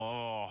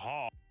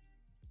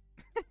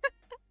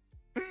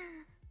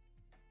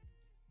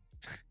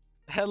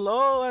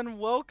Hello and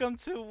welcome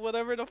to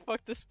whatever the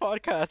fuck this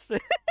podcast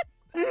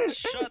is.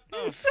 Shut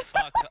the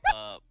fuck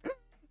up.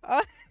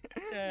 I-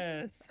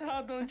 Yes.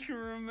 How don't you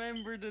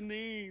remember the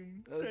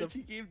name the that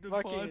you gave the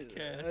fucking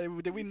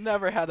podcast? we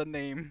never had a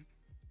name.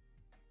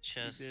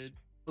 Chess. did.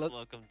 Let-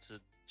 Welcome to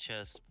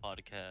Chess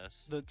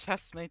Podcast. The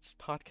Chestmates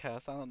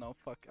Podcast. I don't know.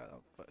 Fuck. I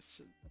don't.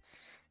 Shit.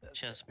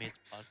 Chessmates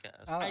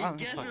Podcast. I I don't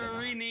guess fucking we're know.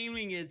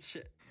 renaming it.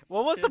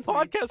 What was the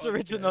Chestmates podcast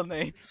original Podcast.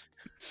 name?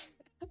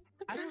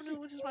 I don't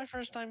know. This is my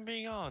first time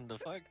being on. The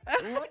fuck?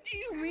 What do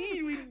you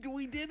mean?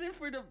 We did it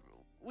for the.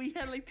 We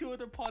had like 2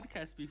 other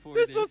podcasts before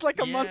This was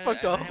like a month Yeah,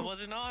 ago. I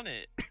wasn't on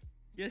it.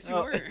 Yes, you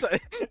Oh,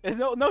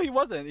 were. no, he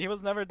wasn't. He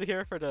was never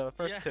here for the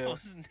first yeah, two. I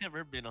was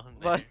never been on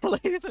there.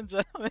 But ladies and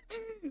gentlemen,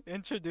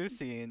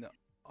 introducing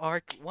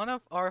one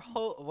of our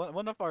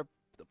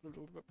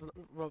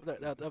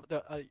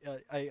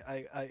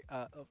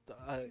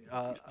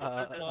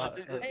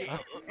Hey,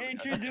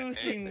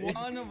 introducing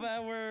one of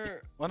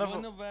our One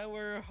one of- of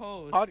our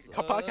hosts,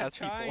 podcast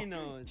people.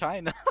 Chino,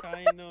 China.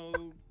 Chino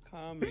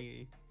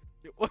Kami.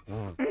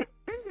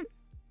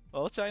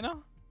 Well,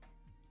 China.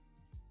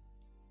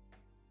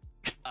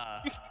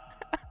 Uh,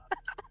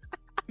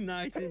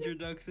 Nice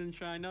introduction,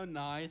 Chino.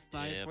 Nice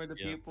Yep, for the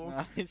yep. people.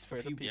 Nice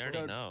for the You you people. already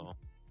don't- know.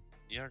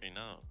 You already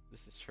know.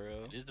 This is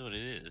true. It is what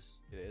it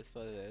is. It is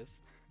what it is.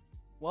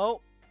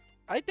 Well,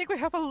 I think we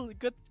have a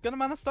good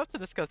amount of stuff to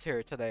discuss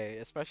here today,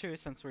 especially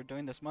since we're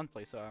doing this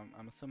monthly. So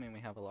I'm assuming we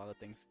have a lot of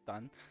things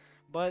done.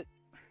 But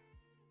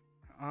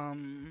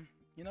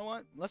you know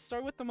what? Let's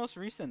start with the most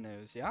recent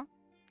news. Yeah.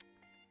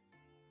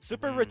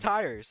 Super Mhm.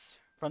 retires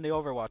from the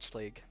Overwatch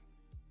League.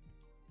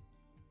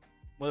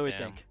 What do we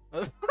Damn. think?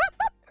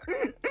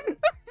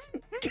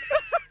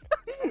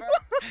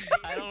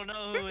 I don't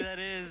know who that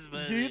is,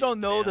 but You don't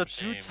know the damn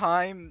shame.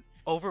 two-time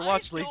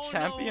Overwatch I League don't know who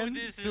champion,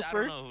 this is. I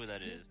Super, don't know who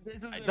that is. This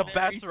is I a the don't.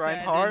 very best sad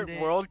Reinhardt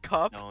ending. World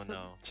Cup No,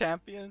 no.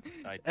 champion,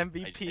 I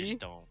MVP. just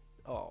don't.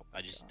 Oh,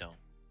 I just don't.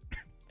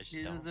 I just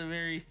It don't. was a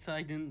very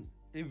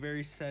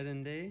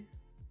saddened day.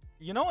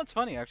 You know what's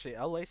funny? Actually,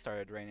 LA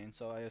started raining,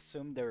 so I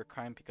assumed they were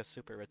crying because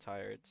Super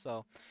retired.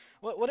 So,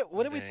 what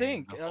do we Dang,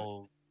 think?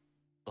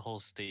 The whole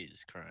state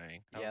is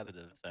crying. How Yeah, could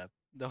this happen?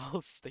 The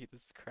whole state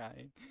is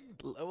crying.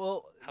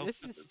 Well, How this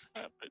could is this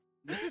happen?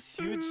 this is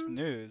huge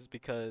news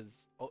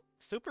because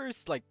Super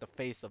is like the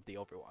face of the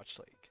Overwatch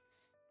League,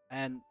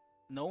 and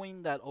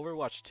knowing that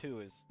Overwatch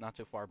 2 is not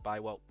too far by.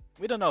 Well,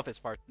 we don't know if it's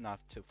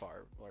not too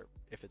far, or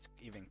if it's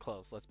even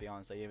close. Let's be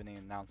honest, they haven't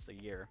even announced a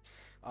year.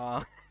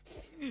 Uh,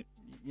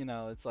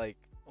 it's like,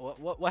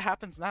 what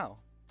happens now?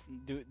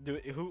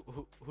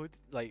 Who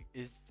like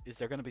is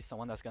there gonna be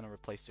someone that's gonna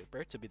replace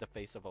Super to be the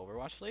face of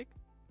Overwatch League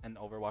and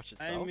Overwatch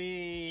I itself?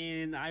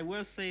 mean, I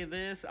will say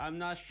this: I'm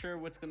not sure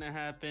what's gonna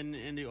happen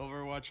in the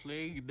Overwatch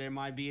League. There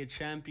might be a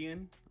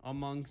champion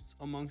amongst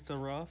the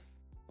rough.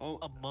 Oh,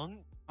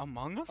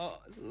 Among Us?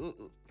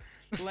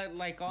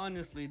 like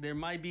honestly, there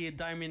might be a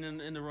diamond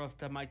in the rough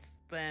that might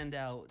stand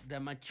out,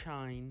 that might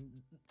shine,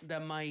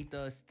 that might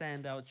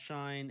stand out,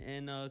 shine,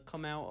 and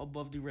come out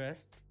above the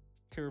rest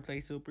to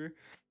replace Super.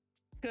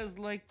 Because,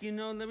 like,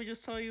 let me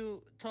just tell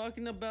you,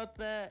 talking about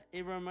that,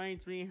 it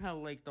reminds me how,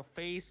 like, the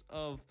face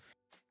of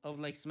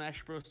like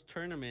Smash Bros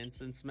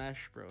tournaments and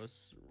Smash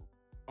Bros,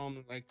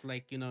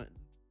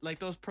 like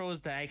those pros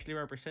that actually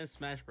represent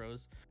Smash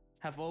Bros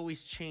have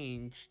always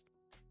changed.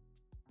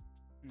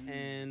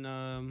 And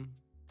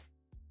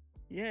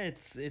yeah,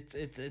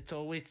 it's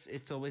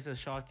always a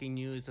shocking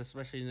news,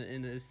 especially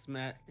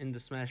in the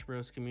Smash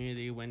Bros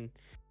community when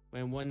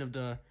one of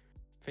the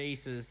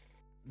faces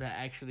that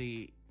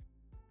actually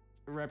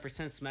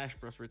represents Smash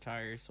Bros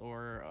retires,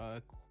 or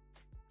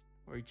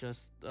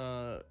just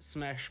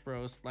Smash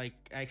Bros like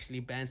actually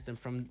bans them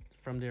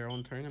from their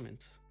own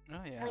tournaments. Oh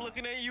yeah. We're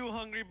looking at you,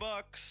 Hungry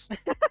Bucks.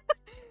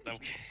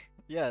 Okay.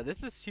 Yeah,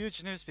 this is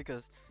huge news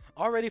because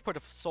already for the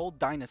Seoul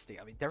Dynasty,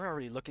 I mean, they're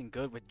already looking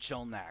good with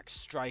Jonak,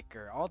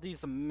 Striker, all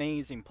these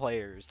amazing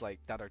players like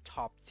that are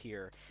top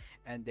tier,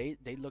 and they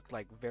look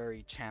like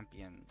very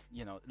champion,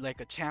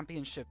 like a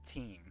championship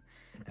team.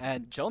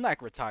 And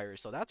Jonak retires,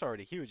 so that's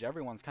already huge.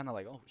 Everyone's kind of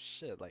like, oh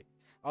shit, like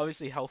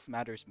obviously health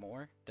matters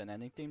more than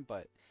anything,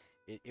 but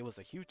it was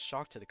a huge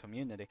shock to the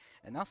community.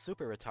 And now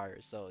Super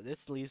retires, so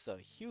this leaves a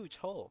huge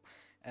hole.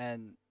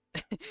 And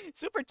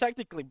Super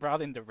technically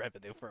brought in the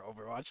revenue for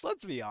Overwatch,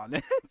 let's be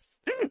honest.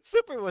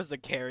 Super was the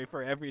carry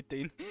for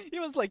everything. He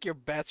was like your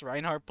best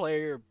Reinhardt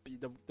player,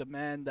 the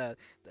man that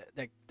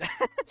it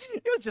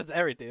was just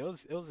everything. It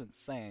was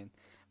insane.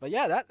 But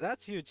yeah,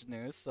 that's huge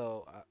news.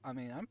 So I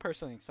mean, I'm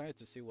personally excited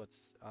to see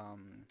what's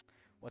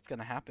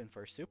gonna happen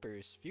for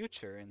Super's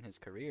future and his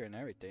career and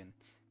everything.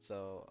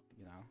 So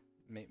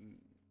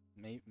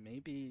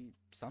maybe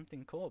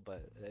something cool,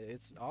 but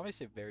it's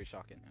obviously very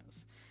shocking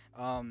news.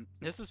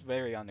 This is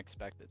very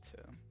unexpected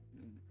too.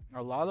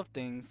 A lot of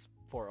things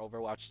for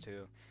Overwatch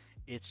 2,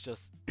 it's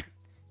just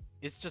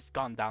it's just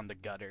gone down the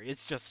gutter.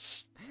 It's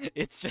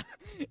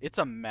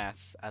a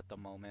mess at the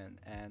moment,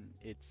 and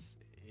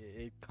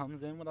it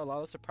comes in with a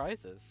lot of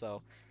surprises.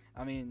 So,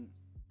 I mean,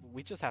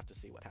 we just have to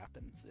see what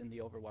happens in the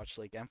Overwatch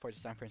League and for the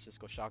San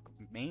Francisco Shock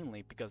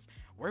mainly because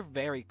we're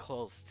very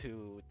close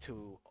to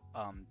the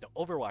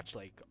Overwatch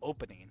League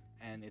opening,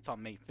 and it's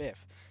on May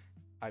 5th,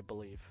 I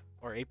believe,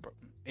 or April,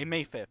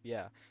 May 5th,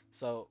 yeah.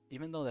 So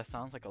even though that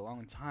sounds like a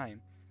long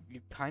time,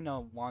 you kind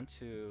of want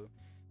to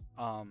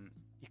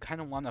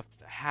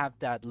have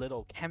that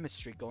little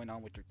chemistry going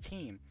on with your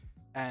team,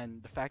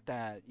 and the fact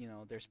that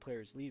there's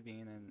players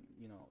leaving, and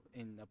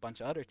in a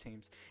bunch of other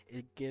teams,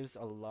 it gives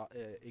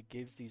it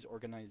gives these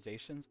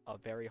organizations a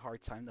very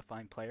hard time to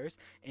find players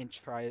and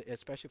try,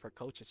 especially for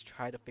coaches,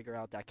 try to figure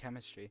out that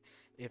chemistry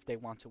if they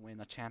want to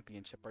win a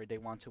championship or they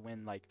want to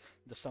win like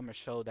the summer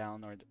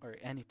showdown or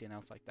anything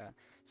else like that.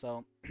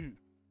 So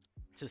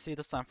to see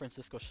the San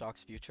Francisco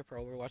Shock's future for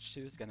Overwatch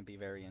 2 is going to be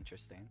very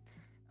interesting.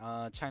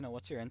 China,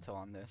 what's your intel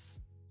on this?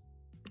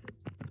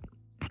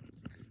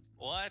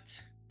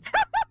 What?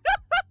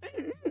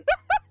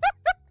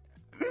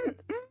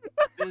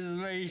 This is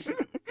very.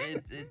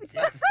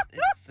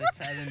 It's a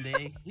sad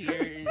day here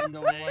in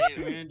the Overwatch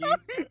community.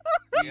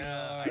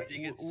 Yeah, I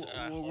think it's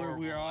We're all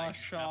horrible.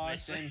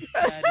 shocked and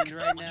saddened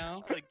right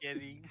now.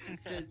 Getting.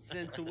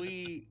 Since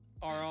we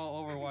are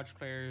all Overwatch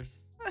players,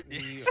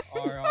 we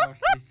are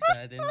obviously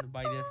saddened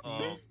by this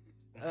news.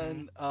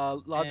 And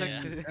Logic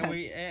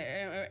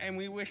And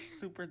we wish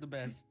Super the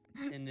best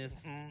in this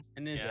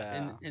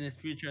Yeah. in his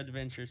future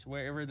adventures,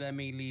 wherever that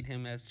may lead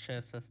him, as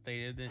Chess has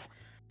stated.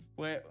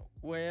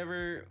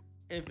 Wherever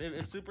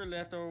if Super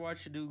left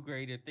Overwatch to do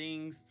greater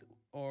things,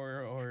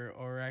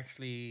 or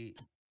actually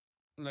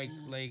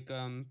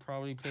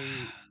probably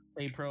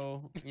play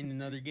pro in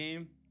another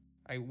game,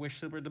 I wish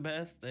Super the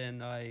best,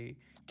 and I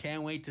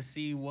can't wait to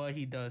see what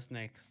he does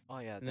next. Oh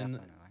yeah, And then-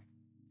 definitely.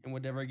 in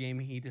whatever game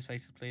he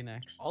decides to play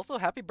next. Also,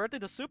 happy birthday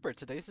to Super.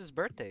 Today's his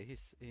birthday.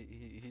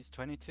 He's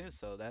 22,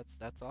 so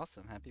that's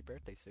awesome. Happy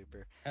birthday,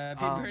 Super.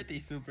 Happy birthday,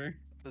 Super.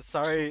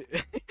 Sorry.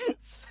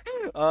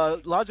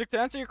 Logic, to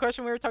answer your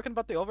question, we were talking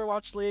about the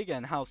Overwatch League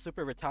and how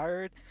Super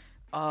retired.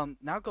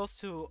 Now goes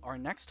to our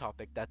next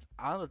topic that's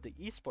out of the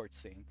esports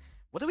scene.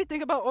 What do we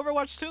think about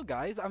Overwatch 2,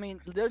 guys? I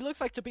mean, there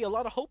looks like to be a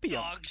lot of hopium.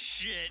 Dog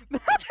shit.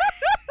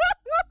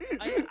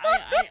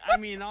 I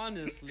mean,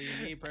 honestly,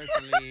 me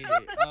personally,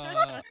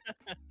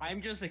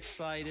 I'm just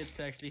excited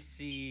to actually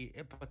see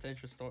a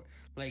potential story.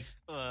 Like,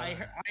 I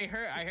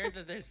heard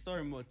that there's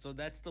story mode, so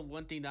that's the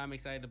one thing that I'm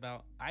excited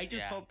about. I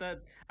just hope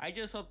that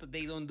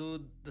they don't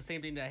do the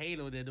same thing that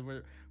Halo did,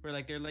 where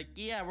they're like,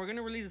 yeah, we're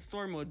gonna release a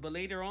story mode, but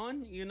later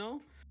on,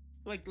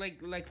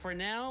 like for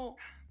now,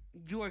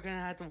 you are gonna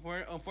have to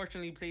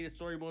unfortunately play the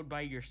story mode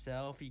by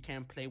yourself. You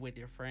can't play with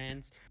your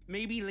friends.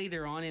 Maybe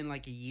later on in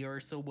like a year or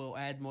so, we'll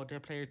add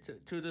multiplayer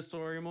to the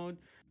story mode.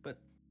 But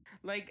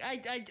like,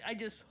 I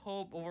just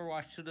hope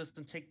Overwatch 2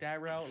 doesn't take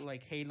that route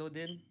like Halo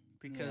did,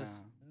 because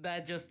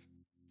that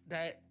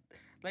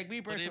like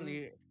me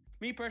personally.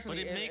 But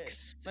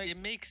it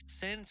makes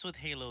sense with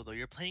Halo though.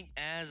 You're playing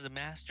as a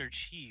Master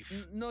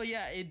Chief. No,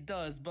 yeah, it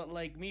does. But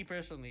like me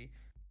personally,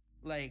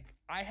 like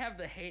I have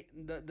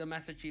the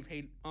Master Chief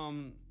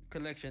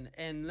collection,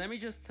 and let me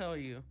just tell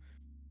you,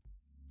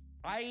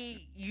 I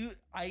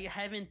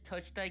haven't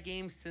touched that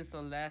game since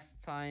the last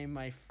time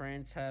my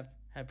friends have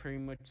pretty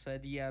much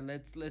said, yeah,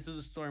 let's do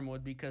the story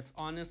mode, because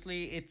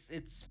honestly,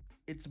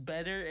 it's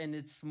better and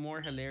it's more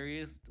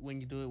hilarious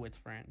when you do it with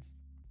friends.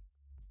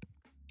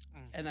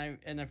 And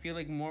I feel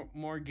like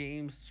more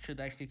games should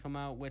actually come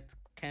out with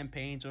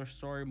campaigns or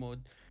story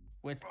mode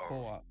with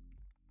co-op.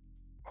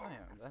 Oh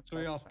yeah, that's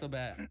Straight off the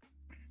bat.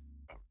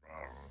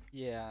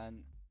 Yeah,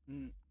 and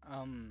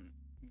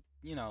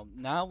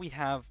now we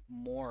have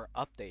more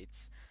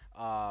updates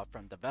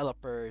from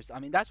developers. I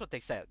mean, that's what they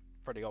said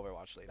for the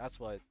Overwatch League. That's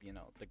what,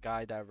 the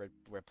guy that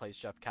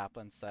replaced Jeff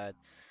Kaplan said.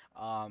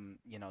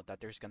 That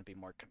there's going to be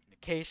more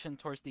communication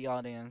towards the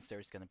audience.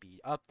 There's going to be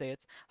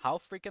updates. How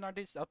freaking are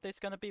these updates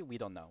going to be? We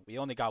don't know. We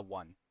only got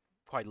one,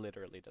 quite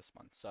literally, this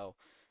month. So,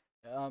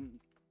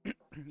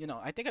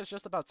 I think it's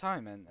just about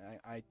time, and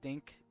I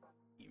think,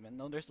 even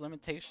though there's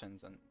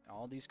limitations and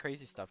all these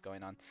crazy stuff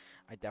going on,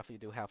 I definitely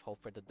do have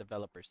hope for the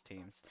developers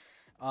teams.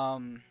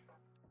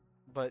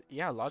 But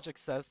yeah, Logic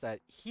says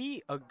that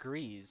he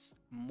agrees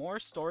more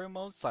story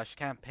modes /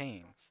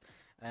 campaigns,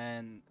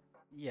 and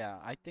yeah,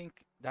 I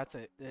think that's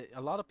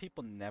a lot of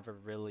people never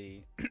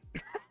really.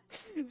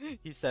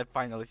 He said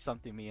finally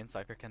something me and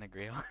Cypher can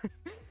agree on.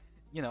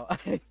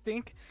 I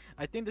think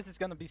this is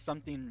gonna be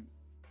something,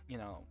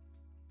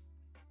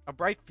 a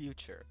bright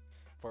future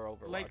for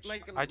Overwatch.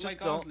 I just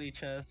don't. Honestly,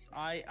 Chess,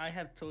 I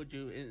have told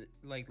you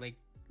like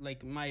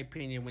my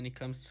opinion when it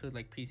comes to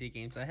like PC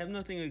games. I have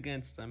nothing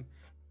against them,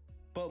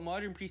 but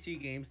modern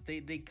PC games,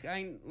 they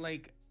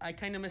I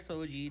kind of miss the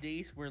OG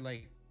days where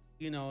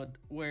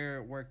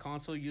where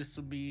console used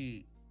to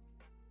be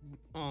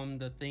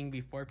the thing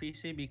before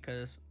PC,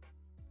 because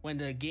when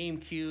the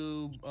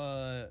GameCube,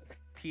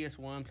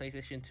 PS1,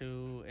 PlayStation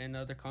 2, and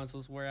other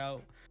consoles were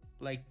out,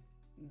 like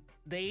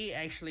they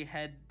actually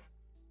had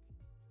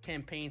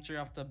campaigns right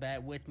off the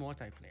bat with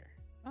multiplayer.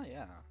 Oh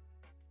yeah.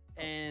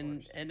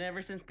 And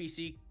ever since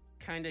PC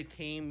kind of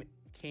came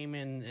came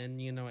in and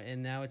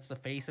and now it's the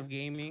face of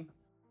gaming.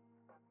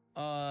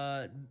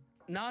 Uh,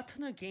 Not a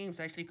ton of games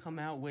actually come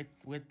out with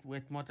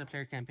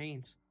multiplayer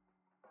campaigns.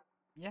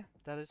 Yeah,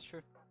 that is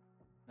true.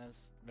 That's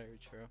very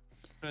true.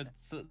 But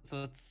so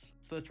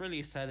it's really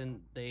a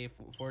saddened day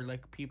for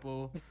like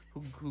people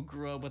who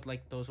grew up with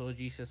like those OG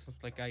systems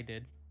like I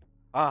did.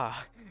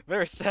 Ah,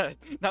 very sad.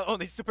 Not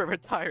only Super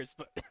retires,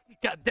 but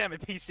god damn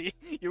it, PC,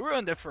 you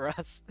ruined it for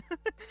us.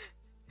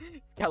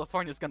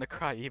 California's gonna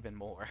cry even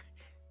more.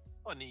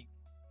 Funny.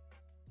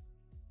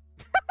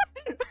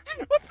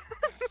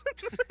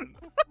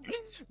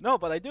 No,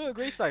 but I do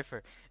agree,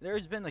 Cypher.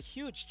 There's been a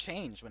huge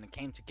change when it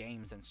came to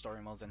games and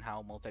story modes and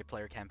how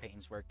multiplayer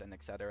campaigns worked and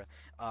etc.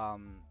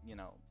 You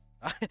know,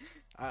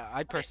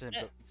 I personally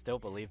still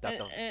believe that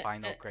the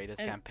final greatest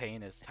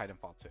campaign is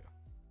Titanfall 2.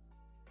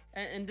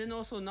 And then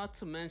also not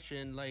to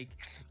mention like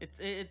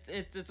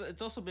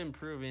it's also been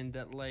proven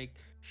that like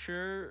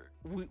sure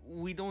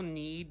we don't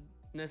need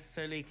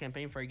necessarily a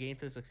campaign for a game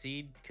to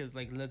succeed because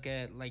like look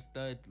at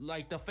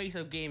the face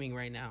of gaming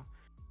right now,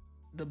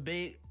 the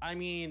big I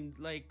mean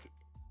like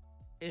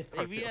if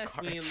you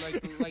ask me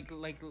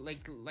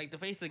like the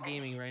face of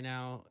gaming right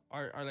now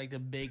are like the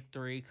big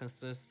three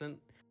consistent,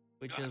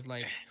 which is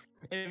like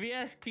if you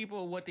ask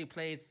people what they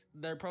play,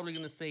 they're probably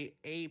gonna say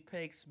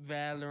Apex,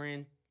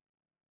 Valorant,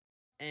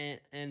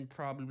 and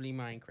probably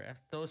Minecraft.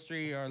 Those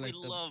three are like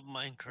We love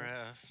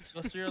Minecraft.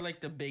 those three are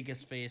like the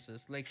biggest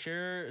spaces. Like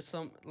sure,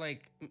 some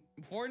like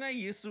Fortnite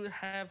used to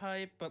have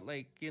hype, but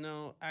like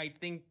I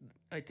think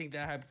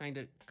that hype kind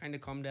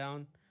of calmed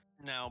down.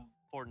 Now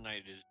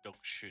Fortnite is dog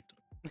shit.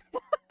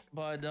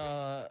 But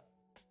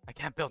I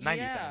can't build 90s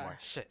yeah, anymore.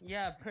 Shit.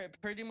 yeah,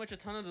 pretty much a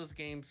ton of those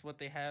games. What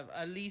they have,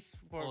 at least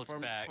Well, it's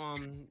back.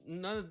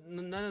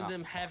 none of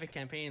them have a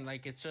campaign.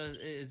 Like it's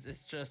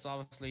just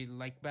obviously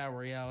like battle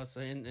royales,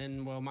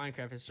 and well,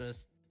 Minecraft is just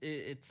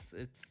it's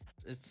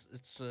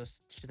just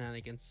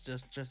shenanigans.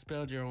 Just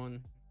build your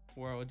own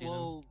world.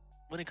 Well,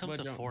 when it comes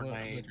to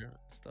Fortnite, build your own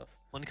stuff.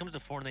 when it comes to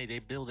Fortnite, they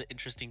build an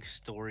interesting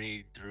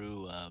story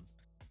through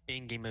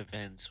in-game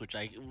events,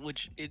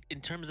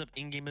 in terms of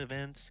in-game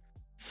events,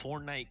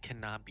 Fortnite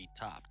cannot be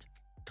topped.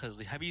 Cause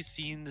have you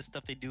seen the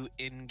stuff they do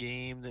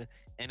in-game, the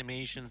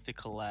animations, the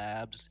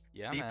collabs?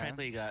 Yeah, They man.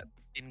 practically got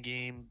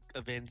in-game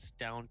events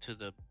down to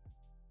the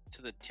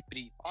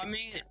tippity. I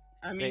mean,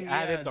 They yeah,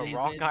 added the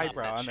rock did-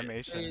 eyebrow that shit.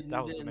 animation. They-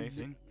 That was they-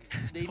 amazing.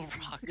 they, The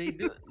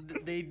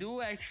Rock. they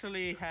do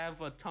actually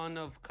have a ton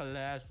of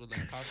collabs with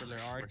like popular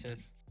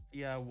artists.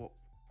 Yeah,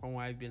 from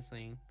what I've been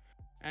seeing,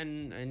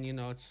 and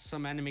it's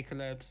some anime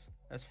collabs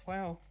as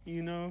well.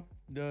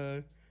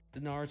 The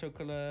Naruto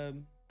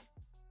collab.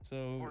 So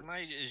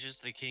Fortnite is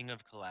just the king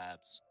of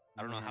collabs.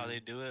 I don't know how Man. they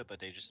do it, but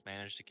they just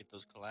managed to get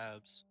those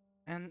collabs.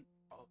 And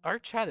our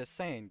chat is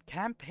saying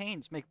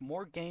campaigns make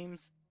more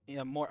games,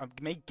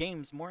 make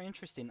games more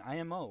interesting.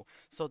 IMO.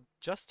 So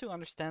just to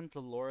understand the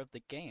lore of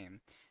the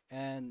game.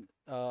 And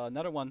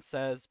another one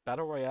says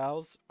battle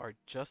royales are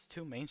just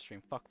too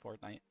mainstream. Fuck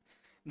Fortnite.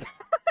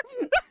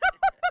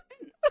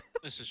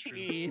 This is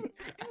true.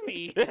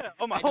 Yeah,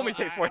 oh my homies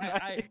hate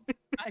Fortnite.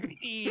 I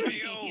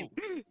Yo,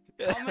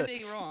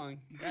 commenting wrong.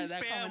 That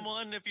spam comment-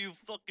 one if you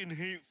fucking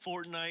hate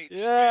Fortnite.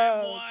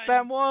 Yeah,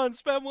 Spam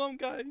spam one,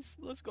 guys.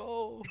 Let's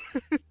go.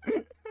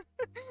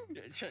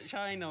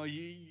 Chino,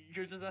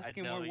 you're just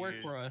asking know more work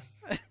you- for us.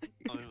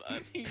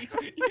 I'm-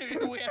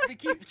 We have to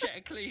keep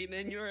chat clean,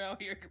 and you're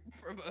out here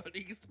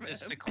promoting spam.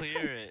 It's to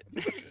clear it.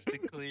 It's to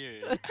clear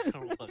it. I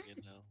don't fucking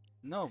know.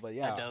 No, but I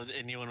yeah. doubt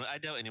anyone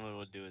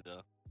would do it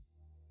though.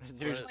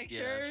 There's- But- Like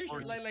yeah,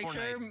 sure, Fortnite-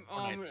 sure.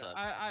 Fortnite sucks.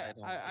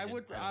 I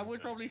would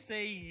enjoy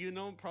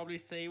it. probably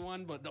say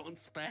one, but don't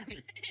spam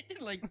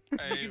it. Like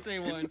I- you can say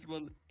once,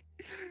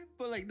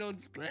 but like don't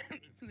spam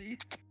it, please.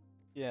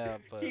 yeah,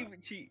 but Keep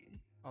it cheap.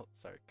 oh,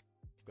 sorry.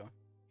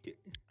 Keep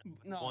going.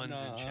 No, Ones no.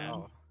 in chat.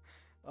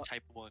 Oh.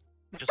 Type one.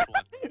 Just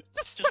one.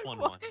 Just type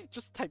one.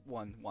 Just type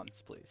one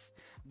once, please.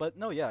 But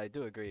no, yeah, I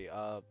do agree.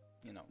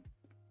 You know,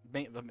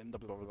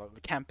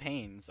 the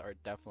campaigns are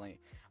definitely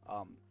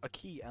a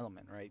key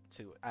element, right?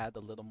 To add a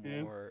little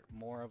Yeah.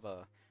 more of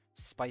a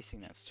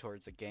spiciness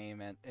towards a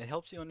game, and it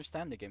helps you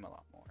understand the game a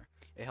lot more.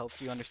 It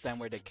helps you understand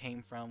where they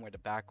came from, where the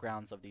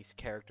backgrounds of these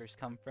characters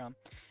come from,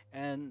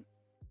 and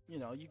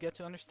you get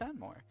to understand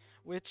more.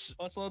 Which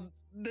Also,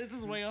 this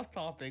is way off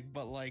topic,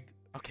 but like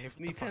okay, what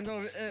the fuck?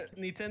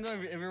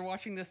 Nintendo, if you're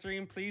watching the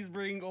stream, please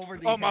bring over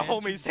the. Oh, my hedge.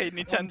 homies hate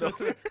Nintendo.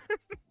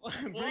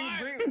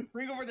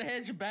 bring over the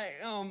hedge back.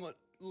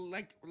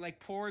 Like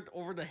pour it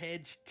over the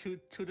hedge to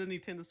the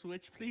Nintendo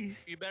Switch, please.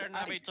 You better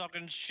not be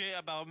talking shit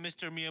about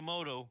Mr.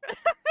 Miyamoto.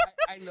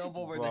 I love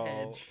over the Bro,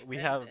 hedge. we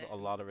have a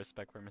lot of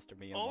respect for Mr.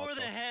 Miyamoto. Over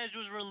the Hedge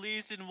was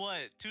released in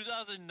what?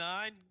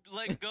 2009?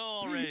 Let go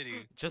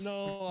already. Just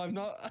No, I'm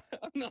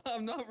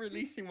not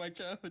releasing my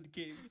childhood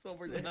games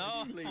over the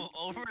No, hedge. Please.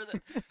 Over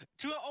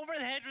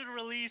the Hedge was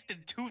released in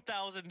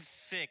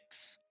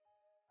 2006.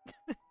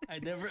 I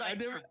never,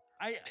 Cypher,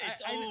 I,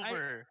 It's I,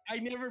 over. I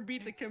never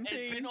beat the campaign.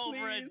 It's been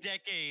over a please.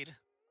 decade.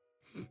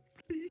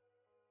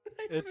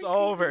 It's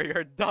over.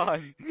 You're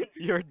done.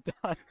 You're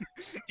done.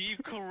 Steve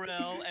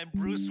Carell and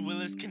Bruce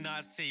Willis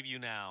cannot save you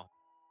now.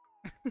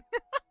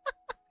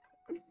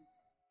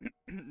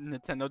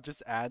 Nintendo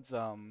just adds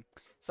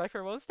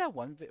Cypher, what was that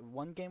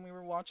one game we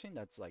were watching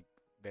that's like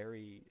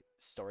very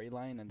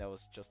storyline and that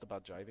was just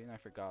about driving? I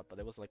forgot, but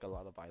it was like a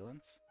lot of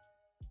violence.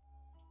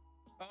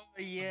 Oh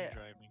When yeah. you're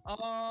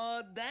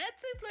driving.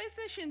 That's a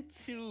PlayStation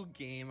 2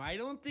 game. I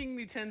don't think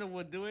Nintendo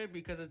would do it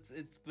because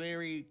it's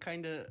very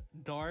kind of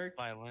dark,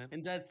 Violent.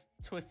 and that's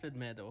Twisted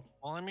Metal.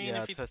 Well, I mean,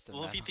 Yeah, if you Twisted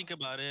well, if you Metal. think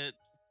about it,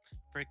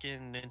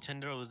 freaking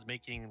Nintendo is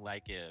making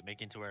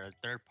making to where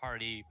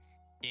third-party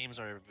games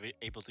are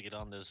able to get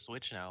on the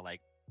Switch now. Like,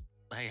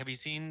 have you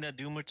seen the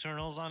Doom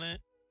Eternals on it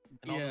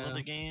and all those Yeah.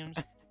 other games?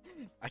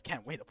 I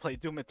can't wait to play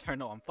Doom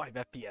Eternal on 5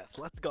 FPS.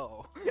 Let's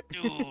go.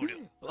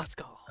 Dude, Let's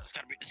go. it's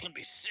gonna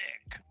be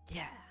sick.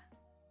 Yeah.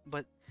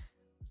 But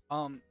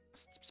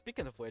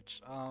speaking of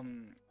which,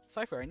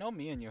 Cypher, I know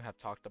me and you have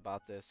talked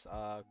about this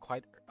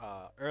quite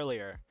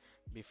earlier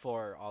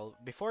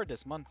before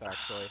this month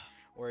actually,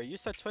 where you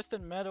said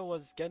Twisted Metal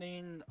was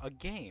getting a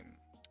game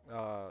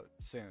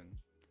soon.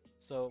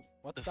 So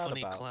what's The that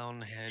funny about?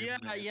 clown head. Yeah,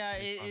 with- yeah.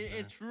 with on the-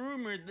 It's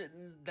rumored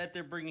that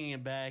they're bringing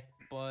it back,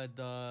 but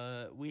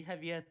we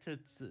have yet to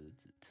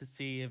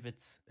see if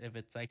it's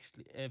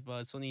actually if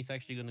Sony's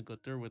actually gonna go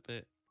through with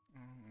it.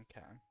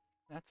 Okay,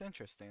 that's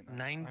interesting.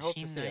 I hope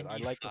to see it. I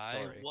like the 1995.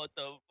 story. What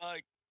the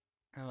fuck?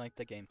 I like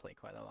the gameplay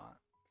quite a lot.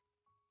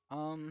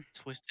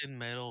 Twisted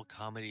Metal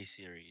comedy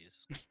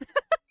series.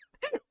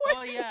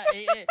 Oh yeah,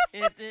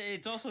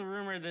 it's also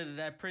rumored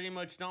that pretty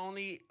much not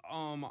only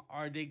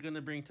are they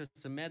gonna bring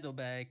Twisted Metal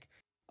back,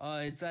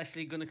 it's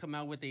actually gonna come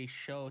out with a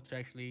show to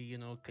actually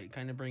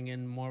kind of bring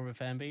in more of a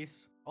fan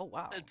base. Oh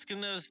wow. It's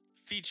gonna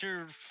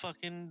feature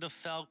fucking the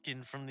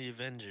Falcon from the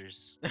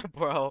Avengers.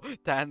 Bro,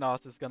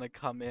 Thanos is gonna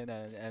come in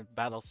and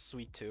battle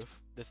Sweet Tooth.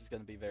 This is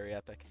gonna be very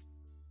epic.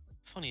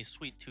 Funny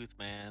sweet tooth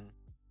man.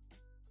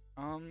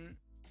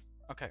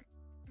 Okay,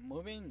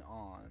 moving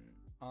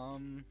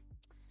on.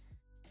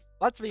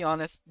 Let's be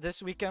honest.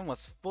 This weekend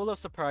was full of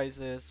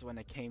surprises when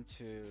it came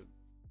to,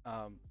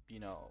 um, you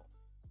know,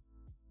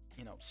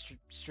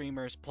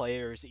 streamers,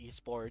 players,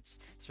 esports,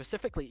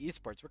 specifically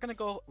esports. We're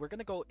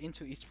gonna go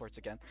into esports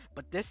again,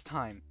 but this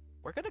time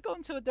we're gonna go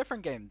into a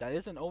different game that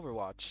isn't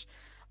Overwatch.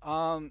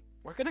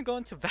 We're gonna go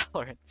into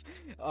Valorant.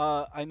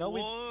 I know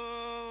we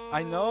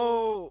I Whoa!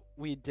 know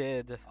we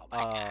did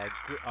Oh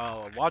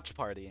my watch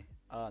party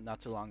not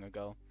too long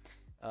ago,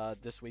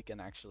 this weekend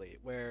actually,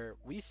 where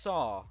we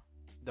saw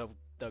the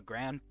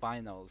grand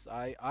finals.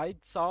 I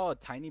saw a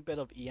tiny bit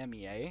of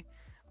EMEA,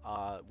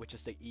 which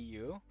is the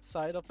EU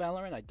side of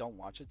Valorant. I don't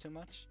watch it too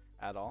much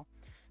at all.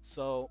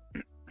 So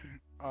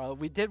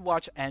we did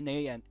watch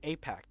NA and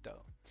APAC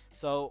though.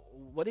 So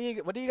what do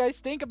you guys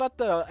think about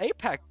the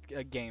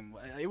APAC game?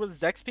 It was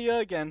Zexpia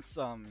against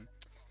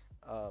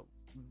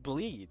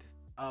Bleed.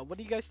 What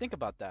do you guys think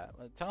about that?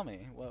 Tell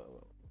me. What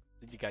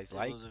did you guys It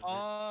like? was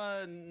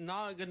a bit-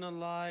 Not gonna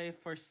lie,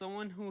 for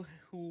someone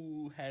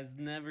who has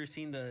never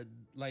seen the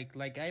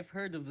like I've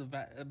heard of the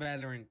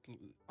Valorant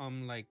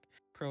like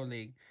pro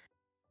league,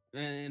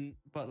 and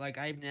but like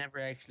I've never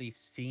actually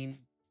seen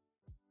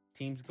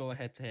teams go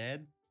head to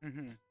head.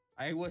 Mm-hmm.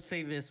 I would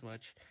say this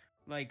much,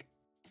 like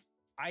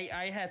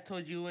I had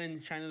told you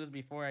in China this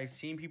before. I've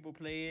seen people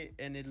play it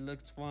and it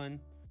looks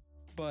fun,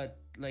 but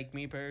like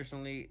me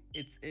personally,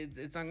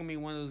 it's not gonna be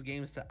one of those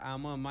games that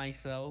I'm gonna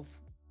myself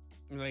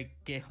like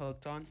get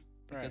hooked on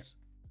Right. because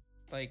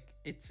like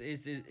it's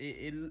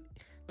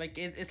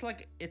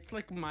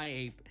like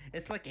my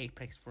it's like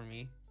Apex for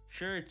me.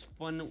 Sure, it's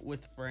fun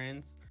with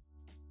friends,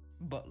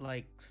 but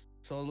like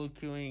solo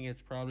queuing,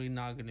 it's probably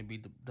not gonna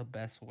be the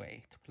best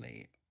way to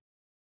play it.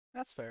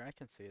 That's fair. I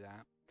can see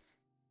that.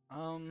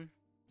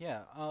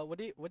 Yeah. What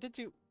did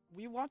you?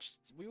 We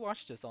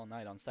watched this all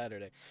night on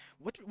Saturday.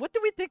 What do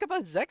we think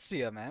about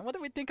Zexpia, man? What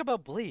do we think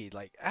about Bleed?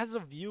 Like as a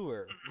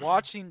viewer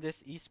watching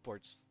this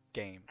esports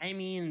game. I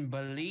mean,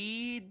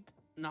 Bleed,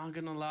 not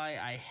gonna lie,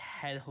 I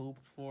had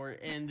hoped for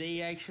it, and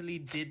they actually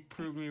did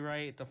prove me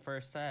right the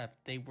first half.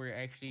 They were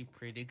actually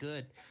pretty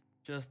good.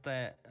 Just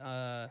that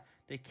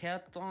they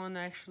kept on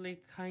actually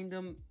kind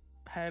of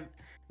have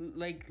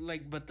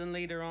but then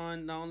later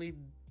on, not only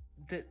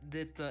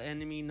did the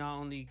enemy not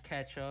only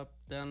catch up,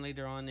 then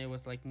later on it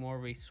was like more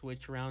of a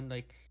switch round.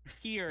 Like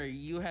here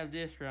you have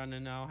this round,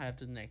 and I'll have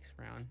the next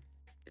round.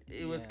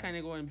 It was Yeah. kind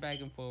of going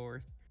back and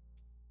forth.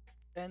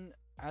 And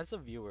as a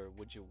viewer,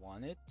 would you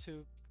want it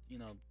to,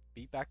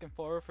 be back and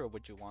forth, or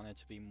would you want it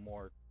to be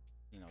more,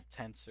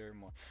 tenser,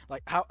 more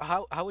like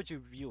how would you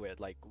view it?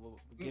 Like,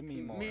 give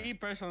me more. Me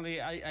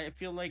personally, I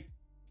feel like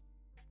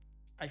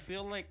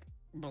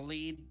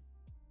Blade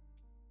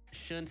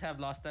shouldn't have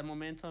lost that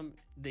momentum.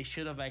 They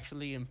should have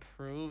actually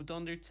improved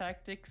on their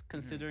tactics,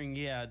 considering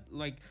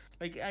like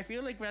I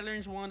feel like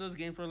Valorant's one of those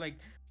games where like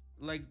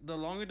the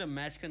longer the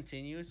match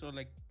continues, or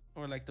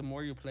like the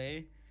more you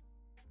play,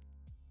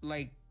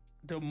 like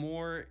the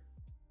more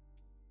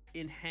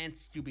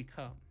enhanced you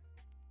become.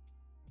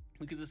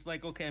 Because it's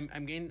like, okay,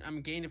 I'm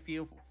gaining a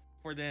feel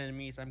for the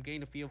enemies. I'm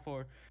gaining a feel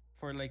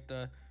for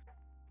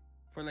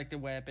like the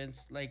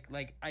weapons.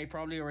 Like I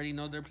probably already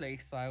know their play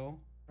style.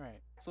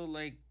 Right. So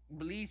like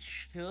Bleach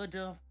should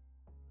have,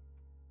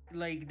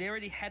 like, they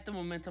already had the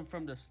momentum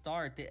from the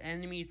start. The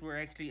enemies were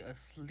actually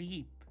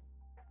asleep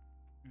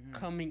Hmm.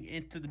 coming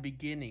into the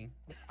beginning.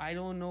 I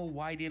don't know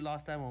why they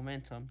lost that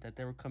momentum that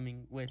they were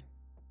coming with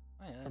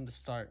Oh, yeah, from the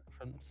start,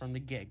 from that's from the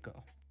get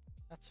go.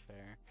 that's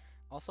fair.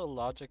 Also,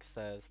 logic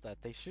says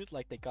that they shoot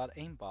like they got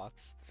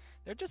aimbots.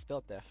 They're just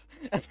built deaf.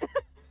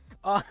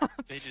 uh,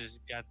 They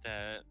just got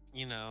that,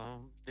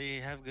 they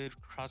have good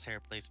crosshair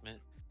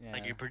placement.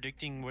 Like yeah. you're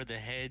predicting where the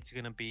head's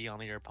gonna be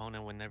on your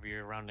opponent whenever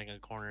you're rounding a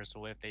corner.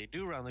 So if they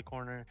do round the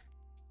corner,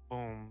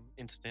 boom,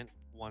 instant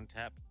one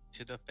tap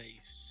to the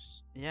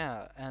face.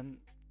 Yeah, and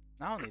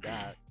not only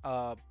that,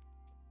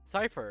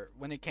 Cypher,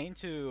 when it came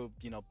to,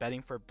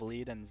 betting for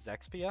Bleed and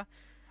Zexpia,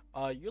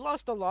 you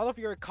lost a lot of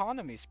your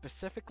economy,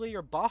 specifically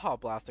your Baja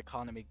Blast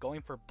economy,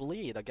 going for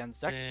Bleed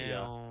against Zexpia.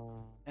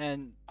 Damn.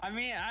 And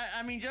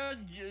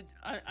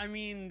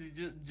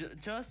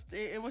Just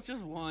it was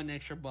just one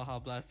extra Baja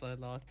Blast I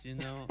lost.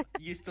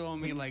 You still owe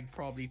me like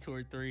probably two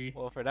or three.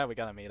 well, for that we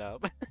gotta meet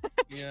up.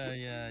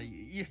 Yeah.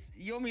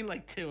 You owe me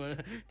like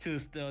two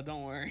still.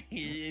 Don't worry,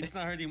 it's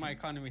not hurting my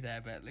economy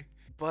that badly.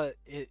 But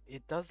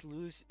it does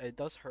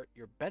hurt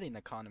your betting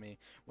economy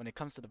when it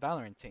comes to the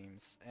Valorant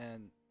teams,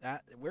 and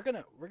that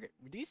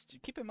these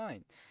keep in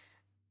mind.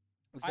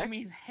 I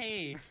mean, Zex,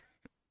 hey,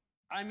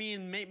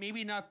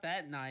 maybe not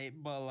that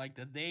night, but like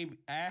the day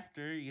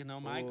after,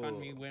 my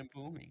economy Ooh. went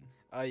booming.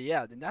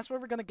 Yeah, then that's what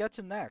we're gonna get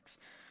to next.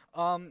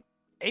 Um,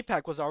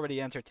 APAC was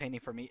already entertaining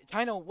for me.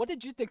 Chino, what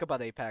did you think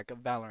about APAC of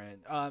Valorant?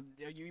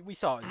 We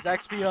saw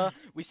Zexpia,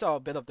 we saw a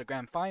bit of the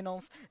grand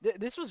finals.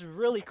 This was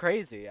really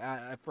crazy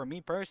for me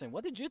personally.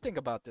 What did you think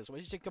about this? What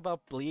did you think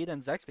about Bleed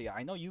and Zexpia?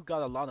 I know you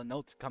got a lot of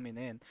notes coming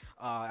in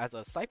as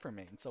a Cypher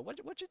main. So what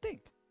you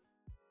think?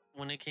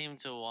 When it came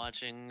to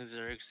watching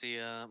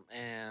Xerxia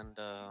and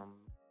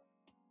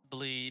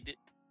Bleed,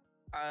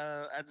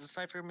 as a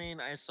cipher main,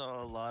 I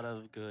saw a lot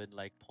of good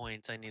like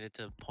points I needed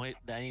to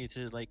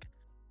like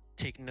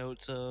take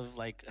notes of,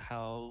 like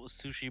how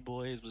Sushi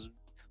Boys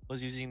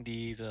was using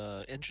these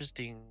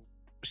interesting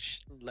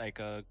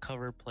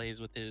cover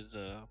plays with his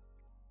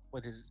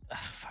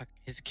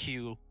his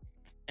Q,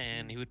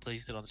 and he Mm, would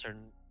place it on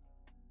certain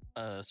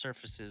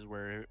surfaces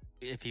where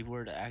if he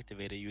were to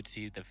activate it, you would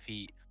see the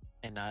feet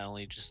and not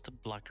only just to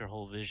block your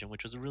whole vision,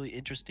 which was really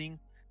interesting.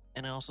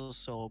 And I also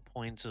saw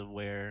points of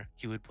where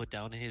he would put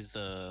down his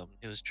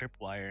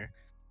tripwire,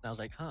 and I was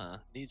like, huh,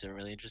 these are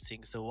really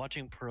interesting. So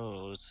watching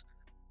pros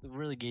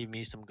really gave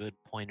me some good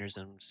pointers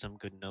and some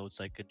good notes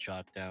I could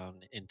jot down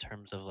in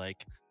terms of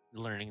like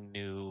learning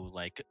new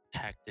like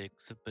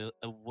tactics,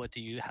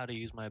 how to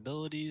use my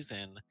abilities,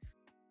 and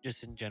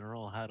just in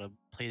general how to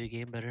play the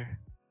game better.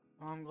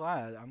 well, I'm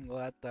glad. I'm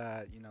glad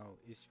that,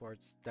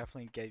 esports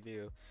definitely gave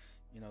you,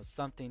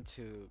 something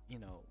to,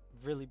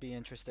 really be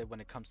interested when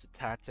it comes to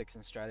tactics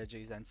and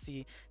strategies and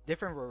see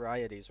different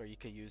varieties where you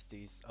could use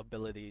these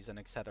abilities and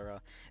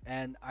etc.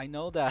 And I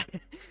know that,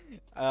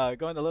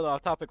 going a little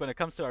off topic when it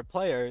comes to our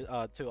players,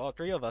 to all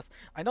three of us,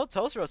 I know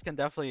Toastros can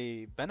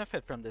definitely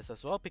benefit from this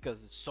as well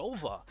because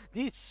Sova,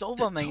 these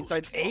The Sova mains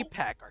on toast bro.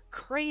 APAC are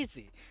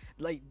crazy.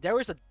 Like there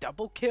was a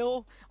double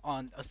kill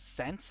on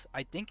Ascent.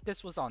 I think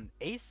this was on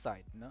A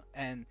side, no?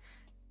 And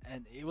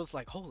it was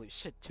like holy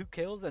shit, two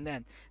kills, and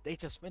then they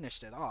just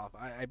finished it off.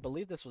 I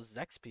believe this was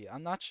Zexpia.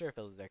 I'm not sure if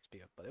it was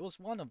Zexpia, but it was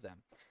one of them,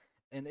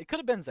 and it could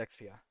have been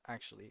Zexpia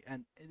actually.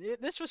 And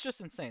this was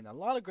just insane. A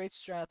lot of great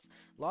strats,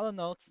 a lot of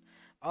notes.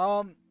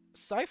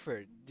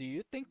 Cypher, do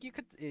you think you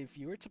could, if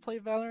you were to play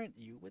Valorant,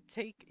 you would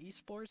take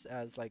esports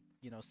as like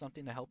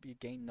something to help you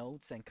gain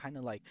notes and kind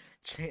of like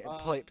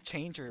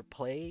change your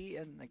play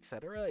and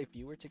etc. If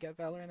you were to get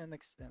Valorant and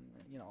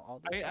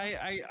all this stuff.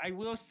 I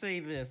will say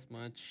this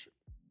much.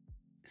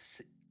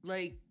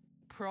 Like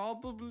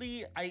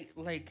probably I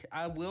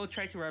will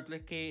try to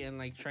replicate and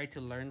like try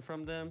to learn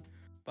from them,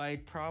 but I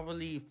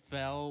probably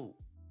fell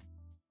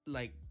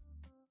like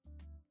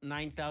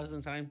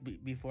 9,000 times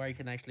before I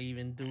can actually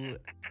even do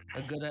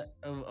a good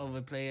of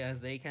a play as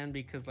they can,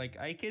 because like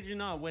I kid you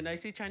not, when I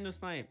see China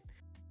snipe,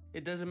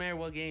 it doesn't matter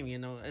what game,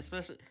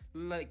 especially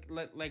like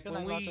Good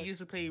when night, we Logic. used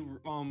to play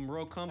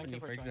Rogue Thank Company, you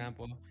for for joining.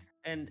 example,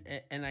 and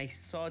I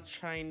saw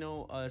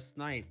Chino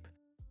snipe.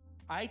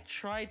 I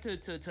tried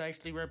to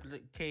actually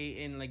replicate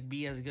and like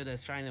be as good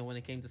as China when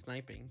it came to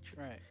sniping.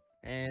 Right.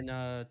 And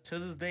to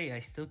this day, I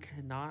still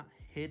cannot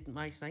hit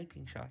my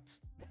sniping shots.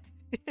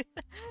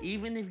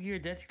 Even if you're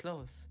that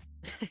close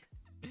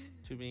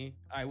to me,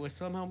 I will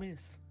somehow miss.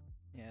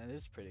 Yeah, it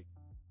is pretty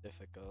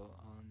difficult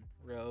on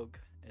Rogue,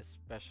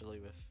 especially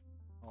with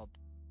all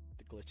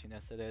the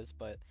glitchiness it is.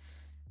 But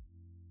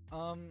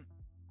um,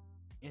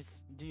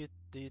 is do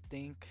you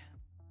think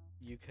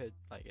you could,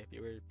 like, if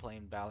you were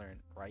playing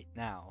Valorant right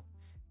now,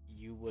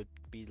 you would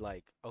be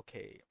like,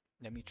 okay,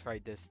 let me try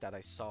this that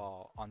I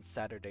saw on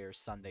Saturday or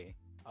Sunday.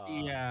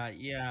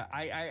 Yeah.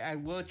 I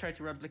will try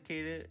to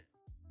replicate it,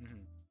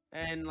 Mhm.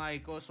 and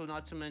like also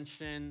not to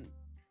mention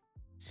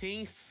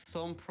seeing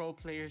some pro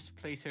players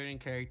play certain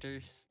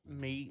characters.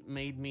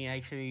 made me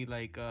actually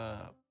like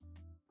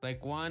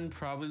one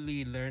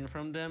probably learn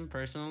from them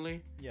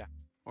personally, Yeah.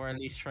 or at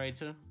least try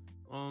to.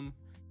 Um,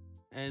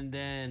 and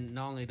then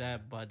not only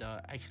that, but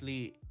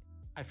actually,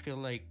 I feel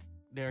like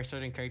there are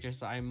certain characters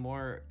that I'm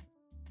more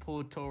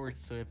pulled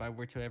towards to if I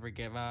were to ever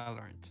get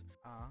Valorant,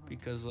 Ah.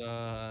 because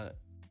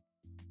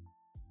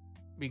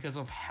because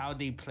of how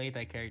they play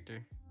that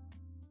character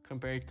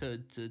compared to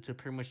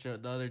pretty much the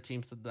other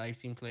teams that I've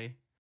seen play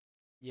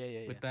Yeah, yeah,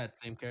 yeah. with that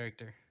same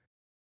character.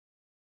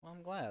 Well,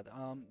 I'm glad.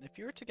 If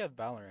you were to get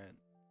Valorant,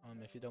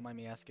 if you don't mind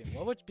me asking,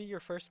 what would be your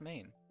first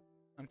main?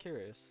 I'm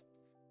curious.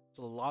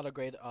 There's a lot of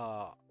great,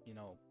 you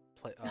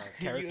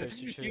characters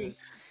to you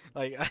choose.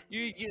 Like,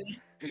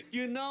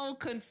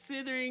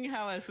 considering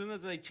how as soon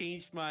as I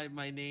changed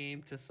my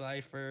name to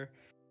Cipher,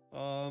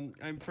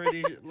 I'm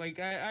pretty like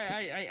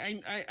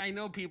I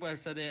know people have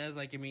said it as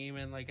like a meme,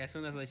 and like as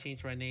soon as I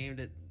changed my name,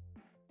 that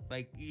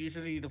like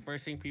usually the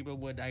first thing people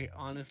would I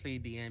honestly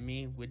DM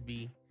me would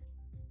be,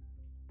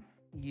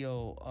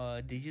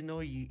 yo, did you know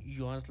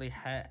you honestly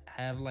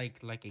have like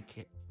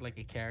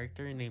a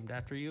character named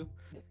after you?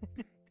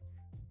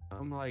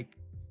 I'm like,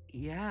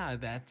 yeah,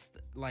 that's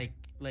like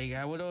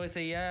I would always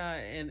say yeah,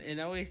 and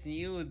I always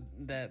knew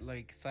that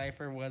like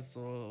Cipher was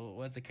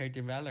a character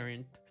in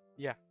Valorant,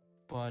 yeah.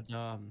 but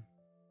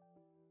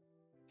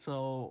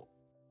so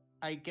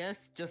I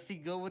guess just to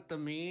go with the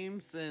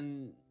memes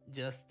and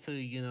just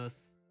to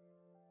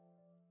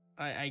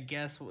I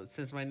guess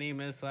since my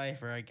name is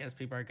Cipher, I guess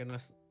people are gonna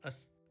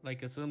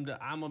like assume that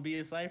I'm gonna be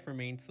a Cipher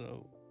main,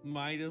 so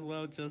might as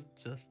well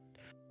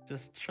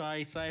just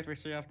try Cipher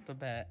straight off the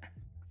bat,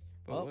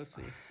 but Well, we'll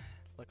see.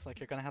 looks like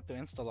you're gonna have to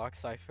install lock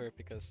Cipher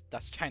because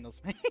that's China's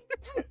main.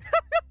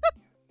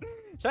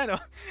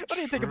 China, what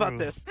do you think about True.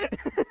 this?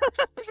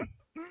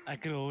 I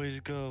could always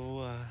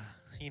go,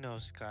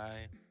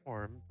 Sky,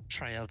 or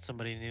try out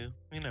somebody new.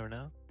 You never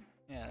know.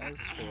 Yeah,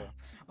 that's true.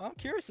 Well, I'm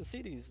curious to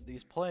see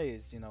these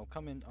plays,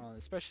 coming on,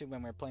 especially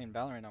when we're playing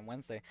Valorant on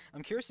Wednesday.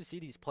 I'm curious to see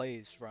these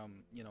plays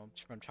from,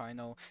 from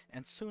China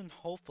and soon,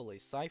 hopefully,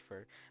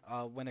 Cypher.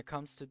 When it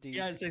comes to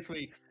Yeah, in these, 6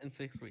 weeks. In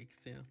 6 weeks,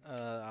 yeah.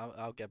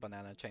 I'll get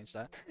Banana to change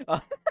that.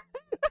 Uh,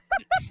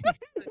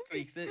 6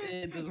 weeks.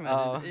 It doesn't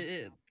matter.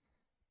 uh,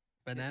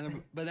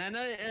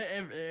 Banana.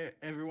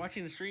 If you're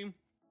watching the stream,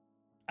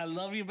 I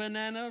love you,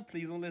 Banana.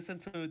 Please don't listen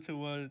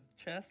to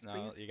Chess, no,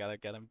 please. you gotta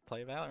get him to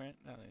play Valorant.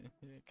 No,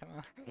 come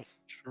on. I mean,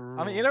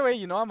 True. either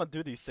way, I'm gonna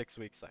do these 6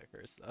 week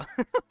ciphers,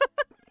 though.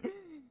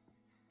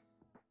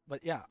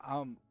 But yeah,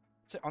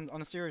 so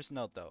on a serious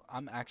note though,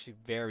 I'm actually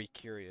very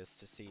curious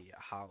to see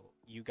how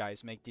you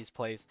guys make these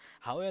plays,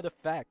 how it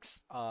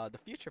affects the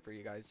future for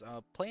you guys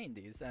playing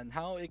these, and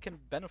how it can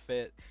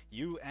benefit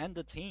you and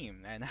the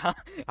team, and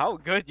how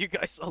good you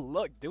guys will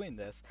look doing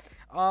this.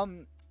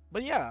 Um,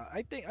 but yeah,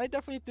 I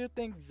definitely do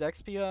think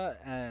Zexpia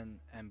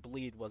and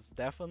Bleed was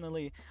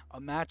definitely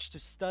a match to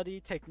study,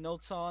 take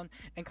notes on,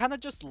 and kind of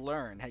just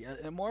learn,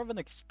 more of an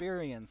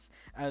experience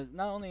as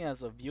not only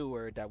as a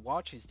viewer that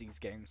watches these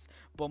games,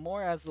 but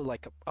more as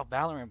like a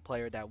Valorant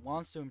player that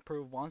wants to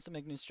improve, wants to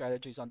make new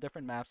strategies on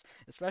different maps,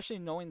 especially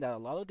knowing that a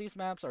lot of these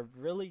maps are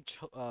really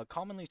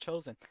commonly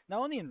chosen, not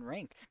only in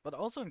rank, but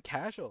also in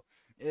casual.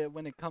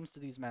 When it comes to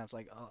these maps,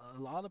 like a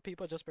lot of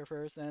people just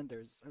prefer Ascent.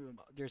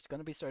 There's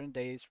gonna be certain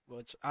days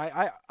which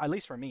I at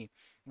least for me,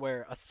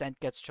 where Ascent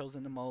gets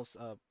chosen the most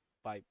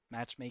by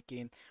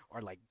matchmaking,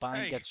 or like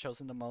Bind Hey, gets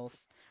chosen the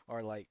most,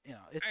 or like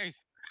it's hey,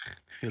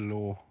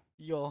 Hello.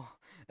 yo,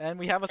 and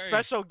we have a hey.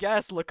 special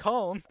guest,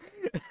 Lacone.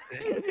 this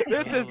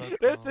is Hello,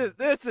 this is Lacone.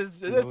 this is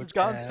this Hello, has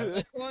gone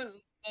chat.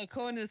 to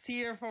Cohen is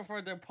here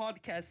for the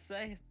podcast.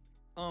 Say,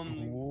 um,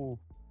 Oh,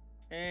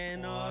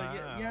 and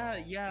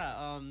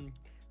Wow.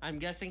 I'm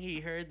guessing he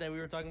heard that we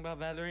were talking about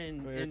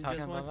Valorant we were and talking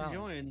just about wanted to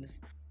Valorant. join.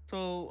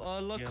 So,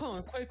 Yep.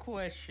 Lacone, quick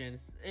questions.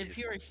 If Yes.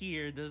 you're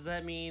here, does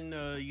that mean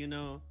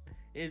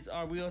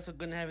are we also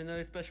gonna have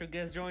another special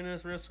guest join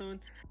us real soon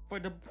for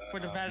the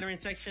um,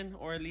 Valorant section,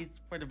 or at least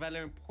for the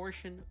Valorant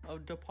portion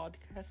of the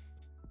podcast?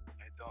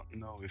 I don't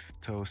know if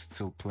Toast's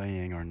still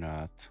playing or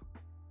not.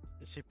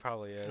 She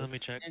probably Let me is.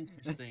 check.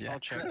 Interesting. I'll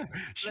check.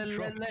 She Let, let,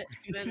 probably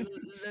let,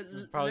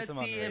 let, Probably let's some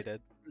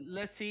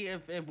see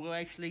if unrated. we'll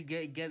actually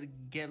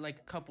get like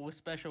a couple of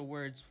special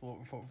words for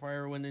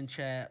everyone in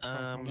chat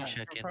I'm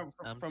checking. I'm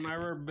from checking.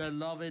 our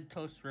beloved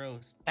Toast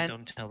Roast. And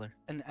Don't tell her.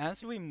 And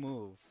as we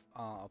move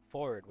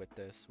forward with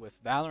this,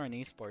 with Valorant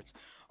Esports,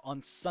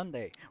 on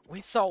Sunday,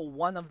 we saw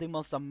one of the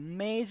most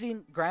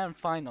amazing grand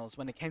finals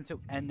when it came to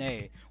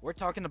NA. We're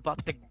talking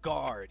about the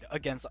Guard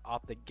against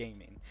Optic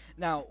Gaming.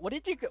 Now, what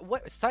did you,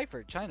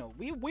 Cypher, China,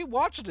 we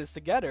watched this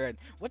together, and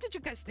what did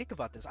you guys think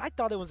about this? I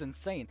thought it was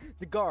insane.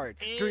 The Guard,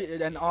 and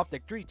It,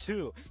 Optic,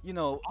 3-2,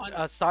 on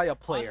a Saya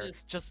player,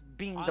 honest just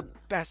being the on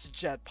best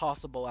jet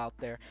possible out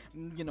there,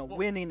 well,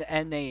 winning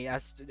NA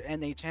as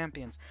NA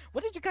champions.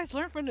 What did you guys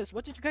learn from this?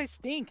 What did you guys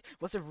think?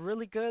 Was it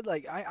really good?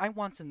 Like, I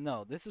want to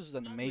know. This is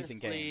an amazing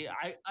game. honestly,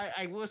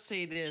 I will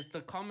say this: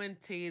 the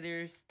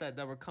commentators that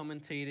were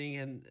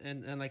commentating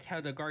and like how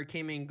the guard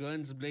came in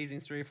guns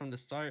blazing straight from the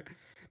start.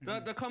 The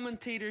Mhm. the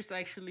commentators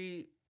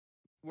actually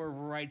were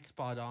right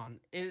spot on.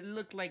 It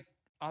looked like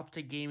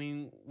Optic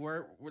Gaming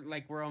we're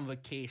on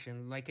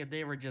vacation, like if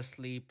they were just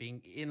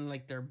sleeping in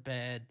like their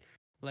bed,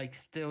 like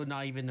still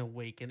not even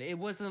awake. And it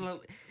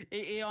wasn't.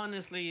 It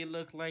honestly it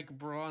looked like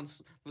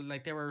bronze,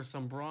 like there were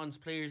some bronze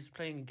players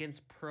playing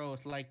against pros,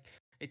 like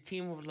a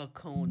team of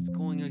Lacones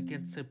going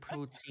against a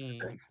pro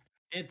team.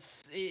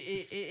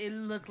 It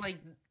looked like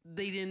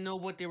they didn't know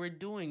what they were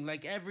doing.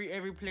 Like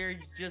every player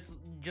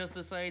just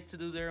decided to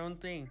do their own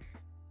thing.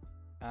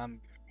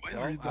 Um, Why are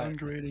well, you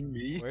downgrading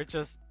me? we're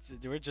just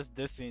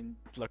dissing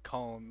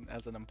Lacone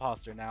as an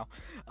imposter now.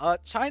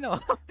 China,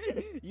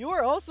 you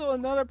are also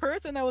another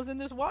person that was in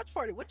this watch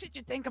party. What did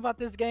you think about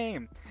this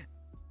game?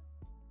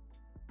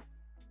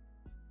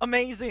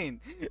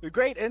 Amazing,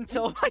 great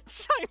intel by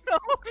China.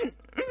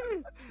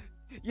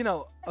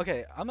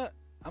 Okay, I'm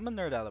a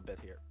nerd out a bit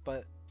here,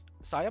 but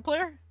Saya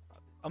player,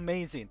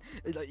 amazing.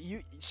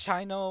 You,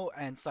 Shino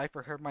and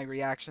Cypher heard my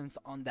reactions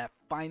on that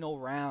final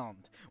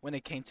round when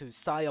it came to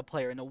Saya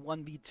player in a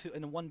 1v2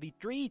 and a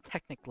 1v3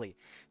 technically.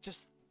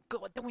 Just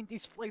doing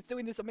these flights,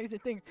 doing this amazing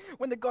thing.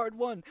 When the guard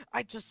won,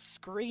 I just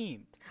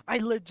screamed. I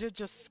legit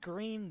just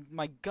screamed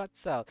my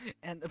guts out,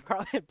 and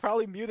it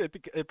probably muted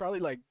because it probably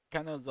like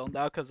kind of zoned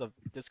out because of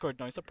Discord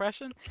noise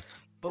suppression.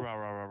 But Rah,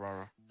 rah, rah, rah,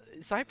 rah.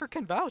 Cypher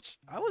can vouch.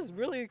 I was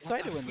really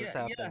excited when this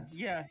Yeah, happened.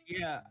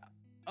 yeah.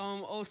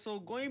 Also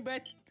going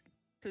back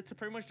to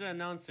pretty much the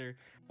announcer,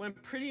 when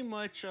pretty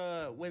much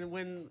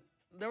when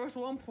there was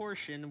one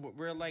portion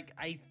where like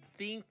I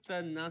think the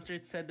announcer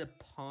said the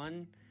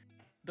pun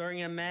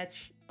during a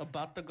match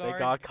about the They guard.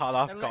 got caught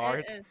off And,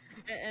 guard.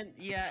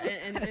 yeah,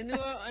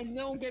 and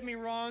don't get me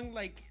wrong,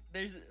 like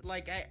there's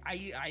like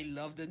I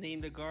love the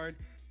name the guard,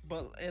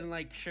 but and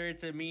like sure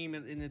it's a meme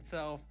in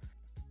itself,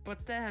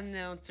 but that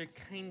announcer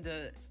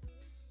kinda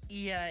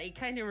yeah, it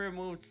kind of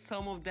removed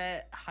some of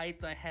that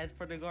hype I had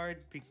for the guard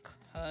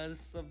because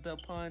of the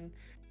pun.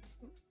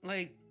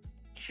 Like,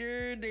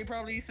 sure, they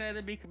probably said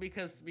it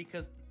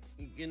because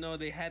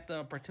they had the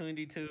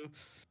opportunity to,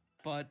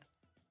 but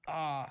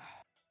ah,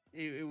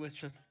 it was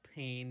just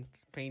pain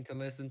to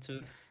listen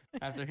to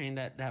after hearing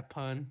that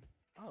pun.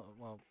 Oh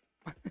well.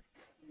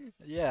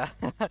 Yeah,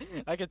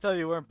 I can tell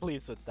you weren't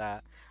pleased with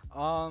that.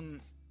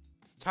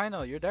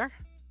 Chino, you're there?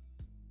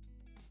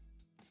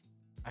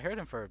 I heard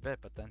him for a bit,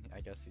 but then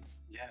I guess he's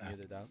Yeah.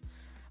 muted out.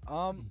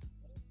 Um,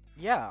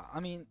 yeah, I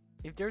mean,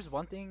 if there's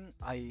one thing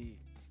I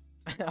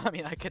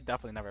mean, I could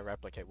definitely never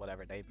replicate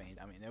whatever they made.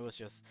 I mean, it was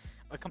just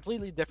a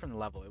completely different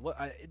level.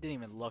 It didn't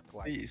even look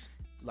Please,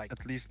 like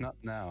at least not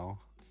now.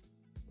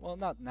 well,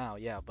 not now,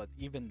 yeah, but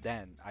even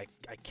then, I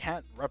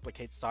can't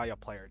replicate Saya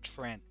player,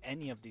 Trent,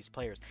 any of these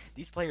players.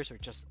 These players are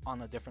just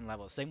on a different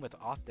level. Same with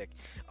Optic.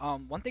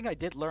 One thing I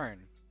did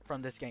learn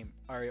from this game,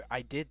 or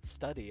I did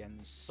study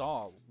and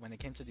saw when it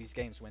came to these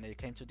games, when it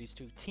came to these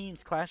two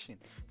teams clashing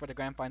for the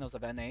grand finals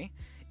of NA,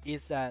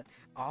 is that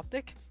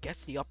Optic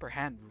gets the upper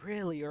hand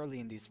really early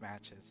in these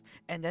matches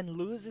and then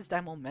loses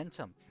that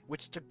momentum,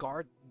 which the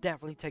guard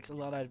definitely takes a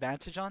lot of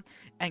advantage on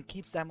and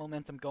keeps that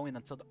momentum going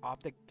until the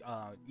Optic,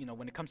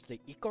 when it comes to the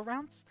eco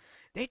rounds,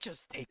 they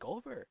just take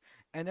over.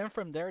 And then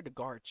from there, the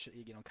guard,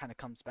 kind of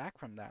comes back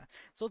from that.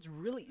 So it's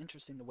really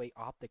interesting the way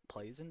Optic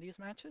plays in these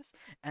matches,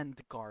 and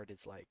the guard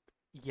is like,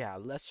 yeah,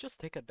 let's just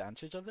take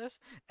advantage of this,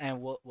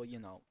 and we'll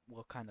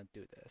kind of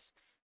do this.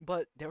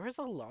 But there is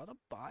a lot of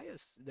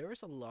bias. There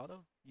is a lot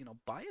of,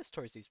 bias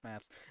towards these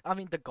maps. I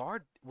mean, the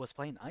guard was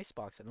playing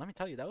Icebox, and let me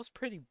tell you, that was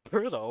pretty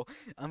brutal.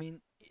 I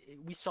mean,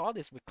 we saw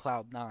this with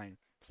Cloud9,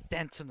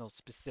 Sentinel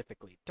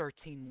specifically,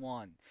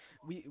 13-1.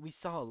 We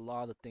saw a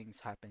lot of things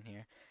happen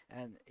here,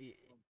 and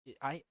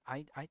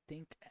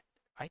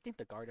I think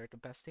the Guard are the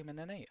best team in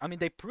NA. I mean,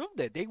 they proved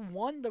it. They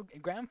won the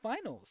grand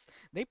finals.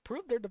 They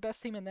proved they're the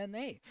best team in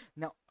NA.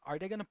 Now, are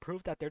they gonna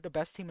prove that they're the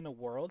best team in the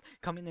world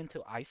coming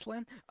into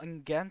Iceland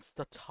against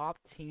the top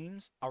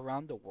teams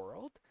around the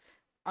world?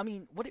 I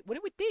mean, what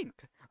do we think?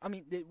 I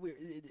mean,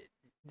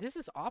 this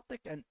is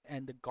Optic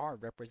and the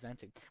Guard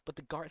representing, but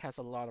the Guard has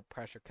a lot of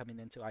pressure coming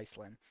into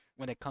Iceland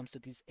when it comes to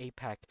these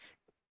APAC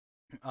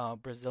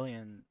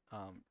Brazilian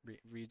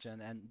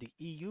region and the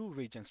EU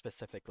region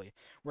specifically.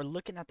 We're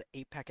looking at the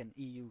APAC and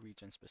EU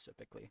region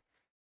specifically.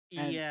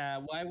 And Yeah,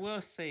 what I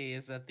will say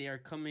is that they are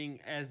coming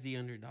as the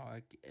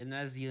underdog, and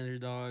as the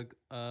underdog,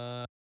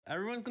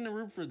 everyone's gonna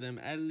root for them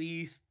at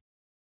least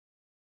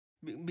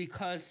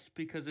because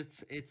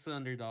it's the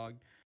underdog.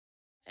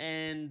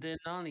 And then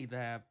not only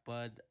that,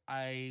 but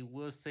I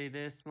will say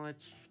this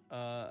much,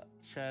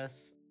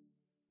 Chess.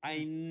 I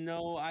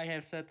know I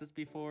have said this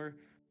before,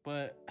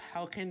 but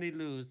how can they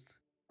lose?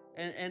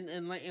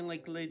 And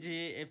like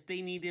legit, if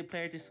they need a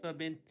player to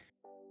sub in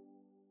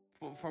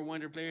for one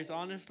of their players,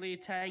 honestly,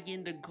 tag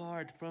in the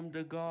guard from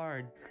the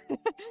guard.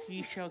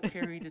 He shall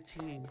carry the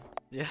team.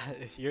 yeah,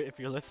 if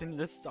you're listening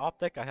to this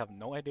Optic, I have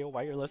no idea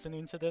why you're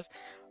listening to this.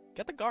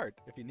 Get the Guard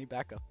if you need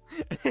backup.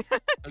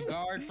 The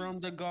guard from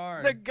the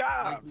guard. The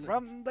God Like,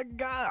 from the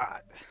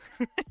God.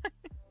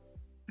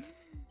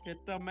 get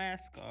the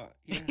mascot.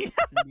 Yes,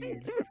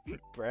 indeed.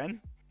 Bren,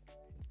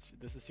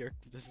 this is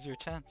your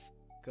chance.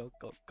 Go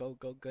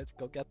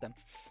get them.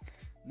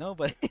 No,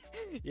 but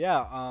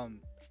yeah,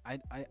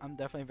 I'm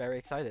definitely very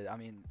excited. I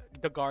mean,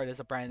 the Guard is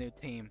a brand new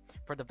team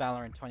for the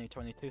Valorant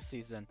 2022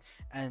 season,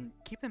 and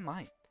keep in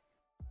mind,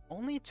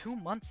 only 2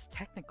 months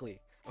technically.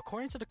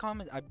 According to the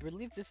comment, I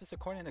believe this is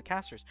according to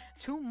casters.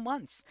 2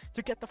 months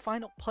to get the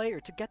final player,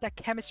 to get that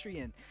chemistry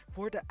in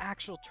for the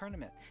actual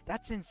tournament.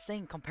 That's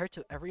insane compared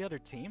to every other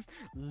team.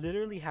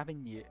 Literally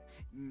having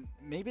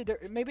maybe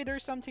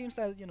there's some teams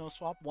that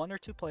swap one or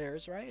two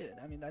players, right?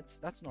 I mean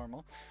that's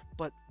normal,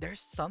 but there's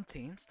some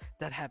teams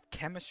that have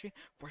chemistry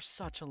for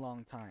such a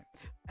long time,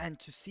 and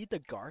to see the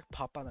Guard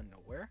pop out of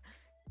nowhere,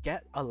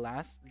 get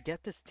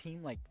this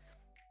team like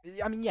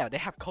I mean, yeah, they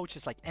have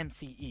coaches like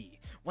MCE,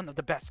 one of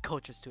the best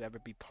coaches to ever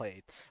be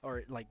played,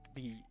 or like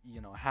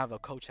have a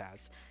coach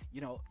as.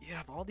 You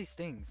have all these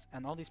things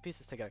and all these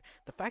pieces together.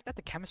 The fact that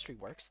the chemistry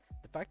works,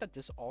 the fact that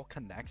this all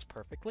connects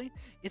perfectly,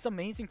 it's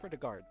amazing for the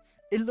Guard.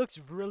 It looks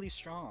really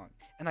strong,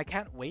 and I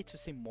can't wait to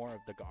see more of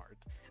the Guard.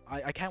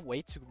 I can't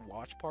wait to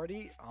watch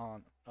party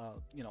on,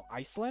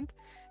 Iceland,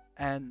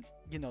 and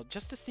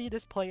just to see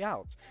this play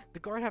out. The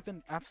Guard have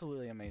been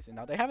absolutely amazing.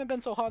 Now they haven't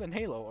been so hot in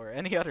Halo or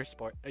any other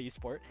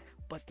esport,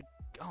 but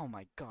oh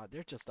my god,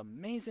 they're just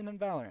amazing in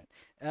Valorant.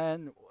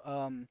 And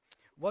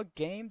what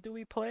game do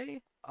we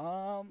play?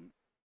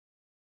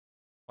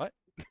 What?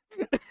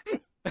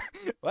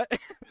 What?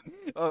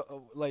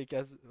 Like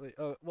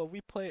well,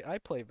 I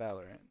play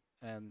Valorant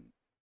and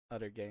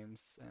other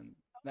games, and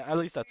at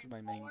least that's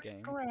my main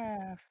game.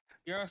 Craft.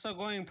 You're also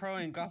going pro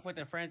in golf with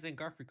your friends in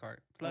Golf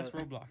Cart plus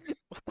Roblox.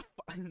 What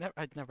the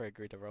I'd never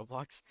agree to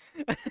Roblox.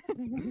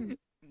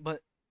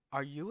 But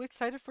are you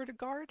excited for the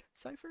Guard,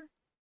 Cypher?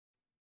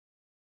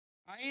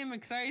 I am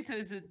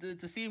excited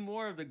to see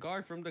more of the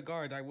Guard from the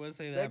Guard. I will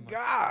say The that much.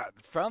 God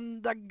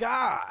from the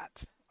God.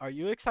 Are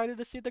you excited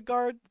to see the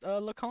Guard,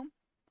 Lacombe?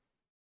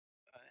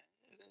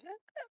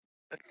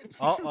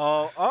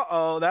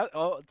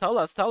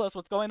 Tell us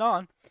what's going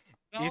on.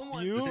 If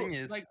Someone- you The thing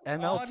is, like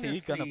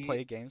NLT gonna honestly,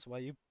 play games while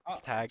you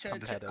tag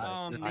competitive, the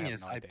I thing have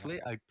is, no I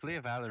idea. play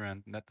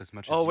Valorant not as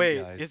much as Oh you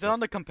wait, guys. is it but on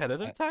the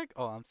competitive I- tag?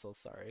 Oh, I'm so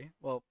sorry.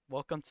 Well,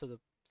 welcome to the.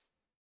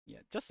 Yeah,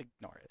 just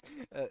ignore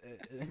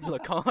it.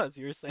 Lacombe, as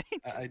you were saying.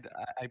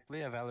 I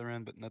play a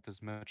Valorant, but not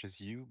as much as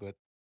you. But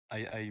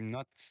I'm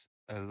not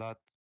a lot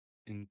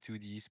into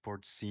the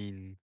esports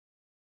scene.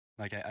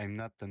 Like I'm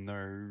not the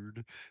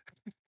nerd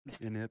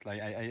in it.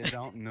 Like I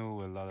don't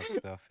know a lot of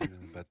stuff in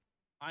it. But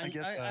I I'm,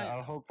 guess I,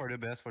 I'll hope for the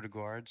best for the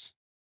guards.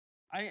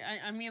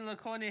 I mean,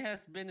 Lacone has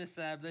been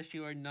established.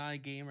 You are not a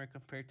gamer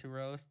compared to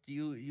Roast.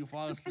 You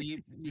fall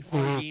asleep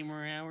before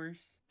gamer hours.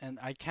 And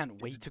I can't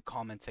It's wait to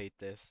commentate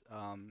this.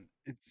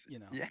 it's You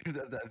know. yeah.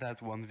 That's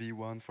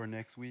 1v1 for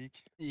next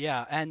week.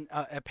 Yeah, and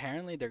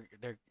apparently they're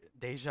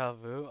deja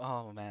vu.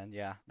 Oh man,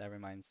 yeah, that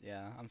reminds.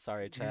 Yeah, I'm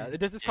sorry, chat.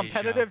 This is Deja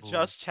competitive vu.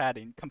 just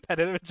chatting.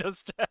 Competitive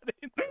just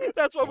chatting.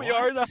 That's what we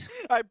are now.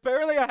 What?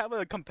 I have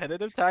a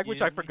competitive tag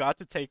which I Excuse me? forgot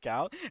to take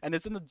out, and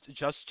it's in the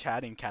just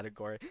chatting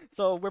category.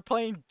 So we're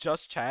playing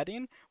just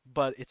chatting,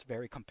 but it's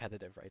very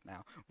competitive right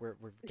now. We're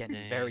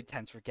getting very Dang.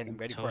 tense. We're getting And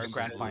ready for our Toast is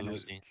grand finals.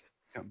 losing.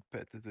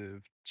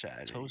 Competitive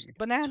chatting.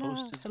 Banana,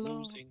 Toast is hello.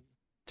 losing.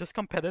 Just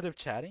competitive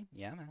chatting.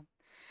 Yeah, man.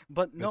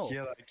 But But no.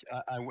 yeah, like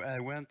I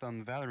went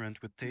on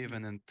Valorant with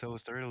Taven and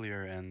Toast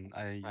earlier, and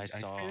I I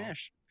saw.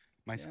 finished.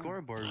 My Yeah.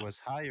 scoreboard was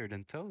higher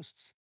than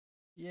Toast's.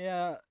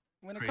 Yeah,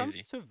 when it comes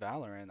Crazy. to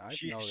Valorant, I've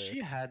She noticed.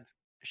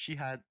 she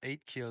had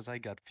 8 kills. I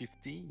got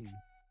 15.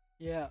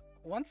 Yeah,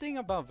 one thing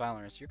about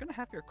Valorant is you're gonna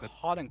have your But-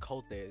 hot and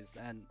cold days,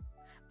 and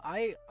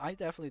I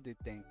definitely do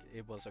think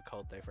it was a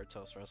cold day for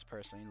Toast Roast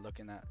personally.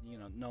 Looking at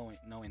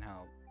knowing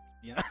how,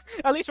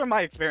 at least from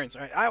my experience,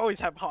 right? I always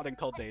have hot and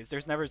cold days.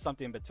 There's never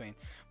something in between.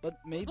 But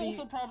maybe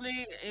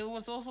It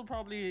was also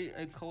probably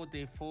a cold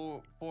day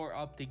for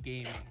Optic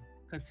Gaming,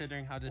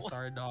 considering how they What?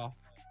 started off.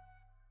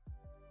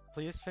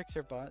 please fix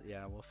your bot.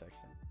 Yeah, we'll fix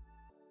it.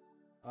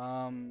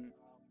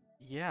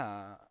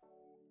 Yeah,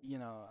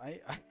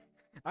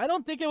 I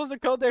don't think it was a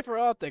cold day for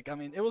Optic. I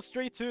mean, it was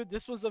straight to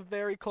this was a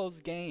very close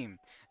game,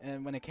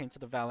 and when it came to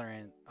the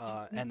Valorant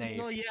NA.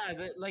 No, yeah,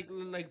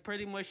 like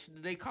pretty much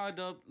they caught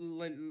up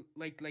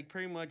like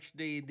pretty much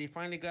they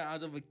finally got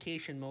out of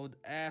vacation mode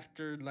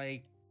after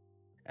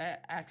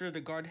after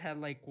the Guard had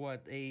like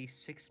what a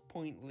 6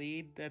 point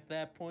lead at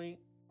that point.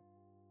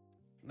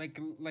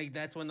 Like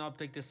that's when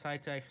Optic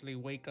decided to actually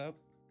wake up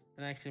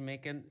and actually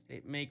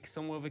make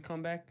somewhat of a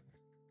comeback.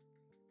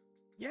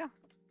 Yeah,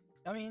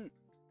 I mean,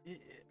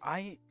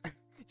 I,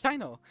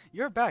 Chino,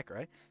 you're back,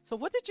 right? So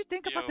what did you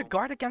think about the Yo.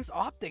 Guard against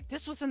Optic?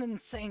 This was an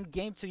insane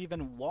game to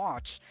even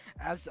watch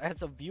as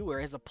a viewer,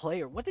 as a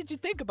player. What did you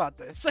think about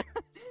this?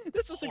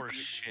 This was Horse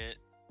shit.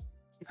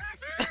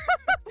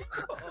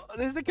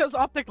 Is it because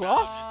Optic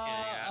lost?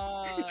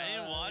 Just kidding. I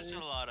didn't watch Uh,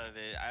 a lot of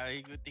it.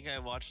 I think I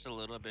watched a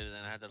little bit and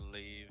then I had to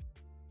leave.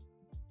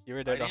 You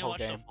were I there the didn't whole watch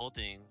game. the full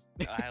thing.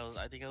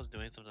 I think I was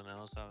doing something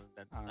else on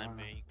that time Ah.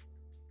 being.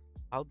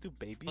 How do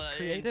babies But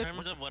create in it?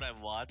 terms of what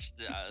I've watched,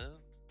 it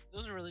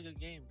was a really good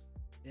game.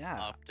 Yeah.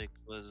 Optic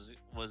was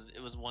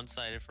one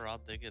sided for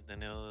Optic, and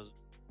then it was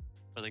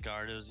for the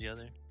Guard. It was the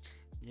other.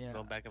 Yeah.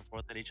 going back and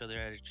forth at each other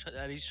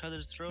at each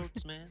other's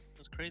throats, man. It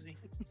was crazy.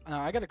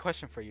 I got a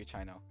question for you,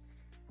 Chino.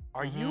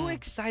 Are you Mhm.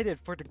 excited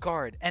for the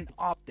Guard and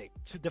Optic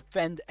to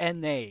defend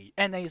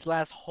NA's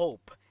last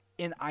hope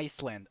in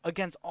Iceland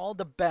against all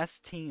the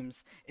best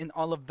teams in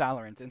all of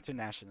Valorant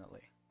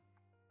internationally?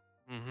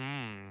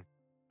 Mm-hmm.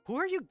 Who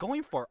are you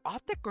going for,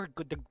 Optic or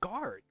the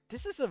Guard?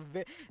 This is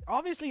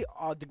obviously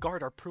the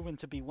Guard are proven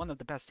to be one of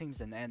the best teams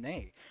in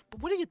NA. But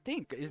what do you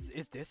think?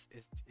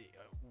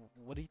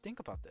 What do you think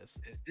about this?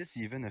 Is this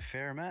even a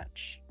fair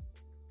match?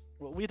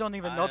 Well, we don't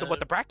even know what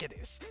the bracket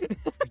is.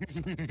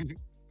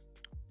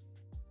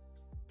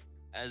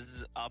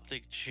 As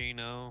Optic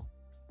Chino,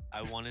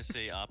 I want to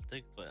say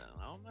Optic, but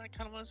I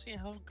kind of want to see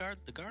how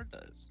the guard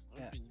does.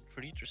 Yeah. That'd be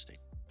pretty interesting.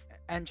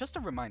 And just a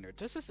reminder,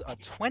 this is a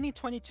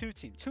 2022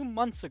 team. 2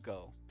 months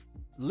ago,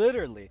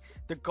 literally,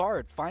 the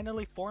Guard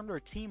finally formed their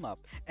team up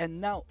and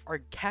now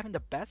are having the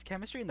best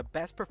chemistry and the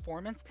best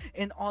performance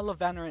in all of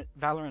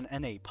Valorant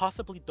NA,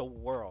 possibly the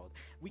world.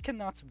 We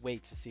cannot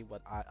wait to see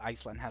what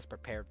Iceland has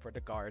prepared for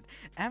the Guard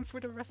and for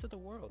the rest of the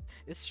world.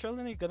 It's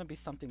surely going to be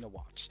something to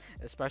watch,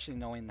 especially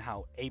knowing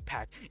how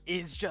apac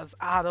is just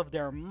out of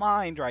their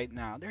mind right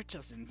now. They're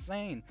just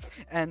insane.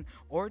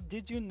 Or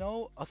did you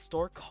know a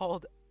store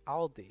called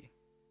Aldi?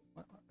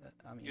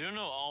 I mean, You don't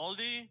know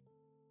Aldi?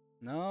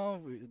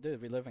 no,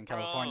 we live in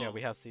California. Bro.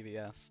 We have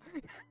CVS.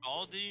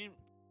 Aldi,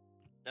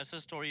 that's a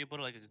store you put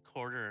like a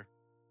quarter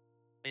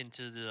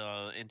into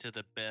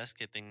the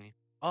basket thing,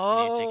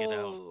 Oh, you take it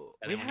out,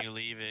 and we, then when you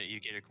leave it, you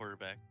get your quarter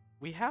back.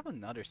 we have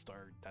another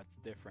store that's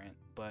different,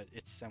 but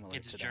it's similar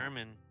It's to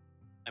German.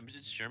 I mean,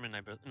 it's German.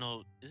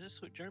 No, is it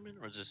German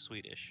or is it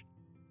Swedish?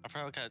 I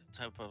forgot what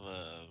type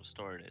of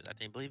store it is.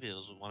 I believe it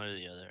was one or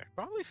the other. that.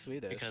 Probably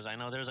Swedish. Because I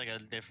know there's like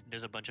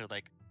there's a bunch of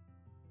like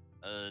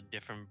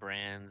different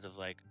brands of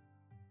like,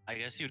 I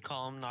guess you'd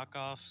call them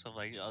knockoffs of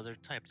like other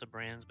types of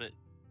brands, but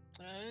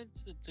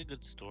it's a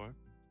good store.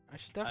 I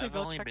should definitely I've go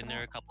only check been it there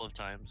out. a couple of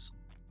times.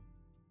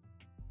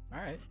 All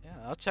right, yeah,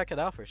 I'll check it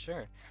out for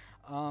sure.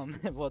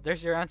 Well,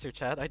 there's your answer,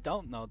 Chad. I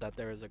don't know that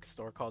there is a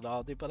store called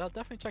Aldi, but I'll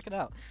definitely check it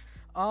out.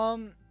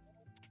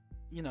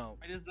 You know,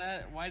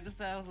 Why does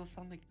that also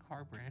sound like a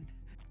car brand?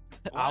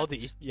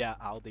 Aldi. Yeah,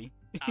 Aldi.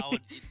 Audi,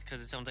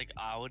 because it sounds like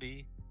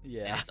Audi, and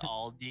Yeah, it's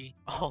Aldi.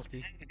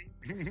 Aldi.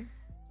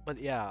 But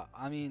yeah,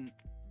 I mean,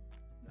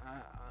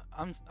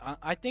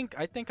 I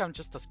think I'm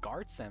just a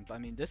Guard simp. I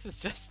mean, this is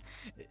just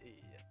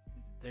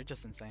they're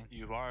just insane.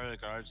 You are a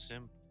guard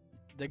sim.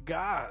 The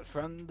God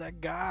from the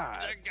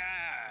God The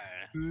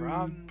guy.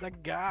 from the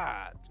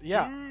God.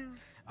 Yeah,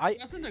 I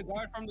Doesn't the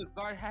guard from the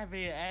guard have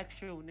a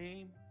actual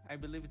name? I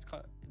believe it's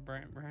called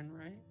Brand,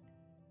 right?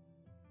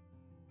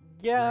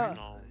 yeah.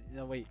 No.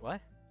 No, wait,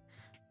 what?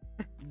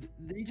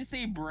 Did you just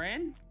say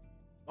Brand?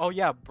 Oh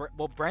yeah,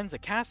 well Bren's a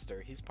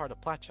caster. He's part of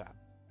Platchat.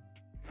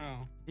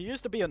 Oh. He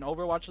used to be an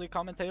Overwatch League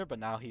commentator, but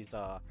now he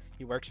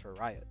works for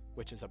Riot,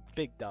 which is a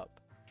big dub.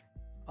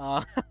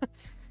 Uh,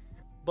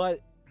 but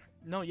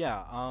no,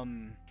 yeah.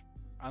 I'm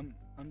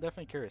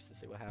definitely curious to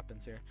see what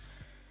happens here.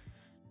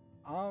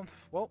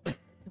 Well,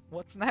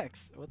 what's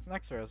next? What's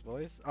next for us,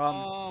 boys?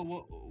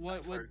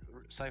 What?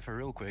 Cypher,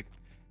 real quick.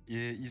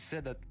 You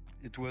said that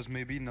it was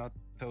maybe not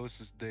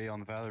Toast's day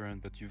on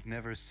Valorant, but you've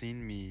never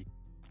seen me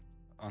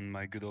on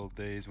my good old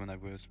days when I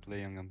was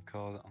playing on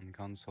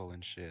console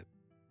and shit.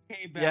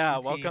 Hey, Yeah,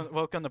 Valentine,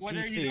 welcome to What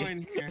PC. are you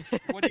doing here?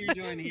 What are you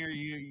doing here,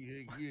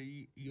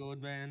 you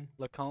old man?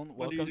 Lacone,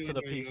 What are you welcome to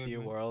doing the here, you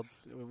PC old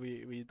man? world.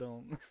 We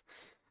don't.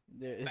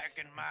 There is, Back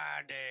in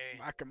my day,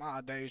 back in my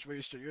days, we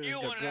used to use you the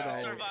wouldn't good have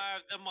old.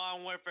 survived the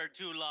Modern Warfare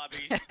 2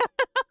 lobbies.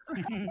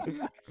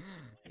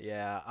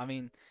 Yeah, I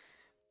mean,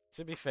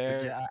 to be But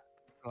fair, yeah,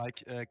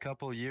 like a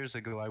couple years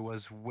ago, I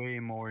was way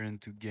more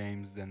into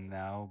games than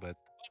now. But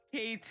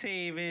Hey,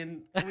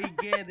 Taven, we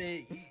get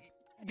it.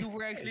 You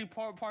were actually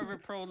part of a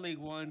pro league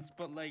once,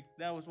 but like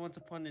that was once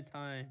upon a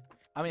time.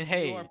 I mean, You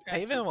hey, are past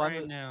your Taven won.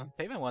 prime now.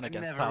 Taven won I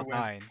against never top was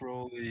 9.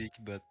 pro league,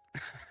 but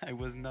I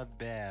was not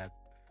bad.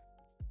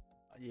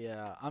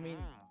 Yeah, I mean,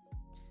 Mm.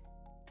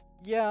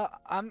 yeah,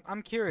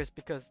 I'm curious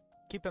because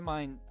keep in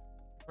mind,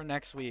 for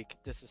next week,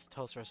 this is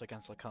Toasters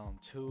against Lacombe.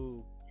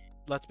 Two,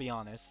 let's be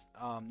honest,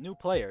 new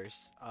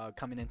players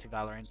coming into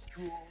Valorant,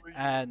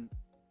 and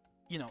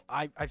you know,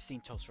 I've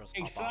seen Toasters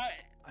pop off,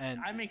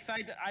 and I'm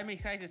excited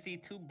to see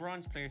two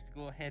bronze players to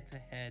go head to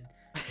head.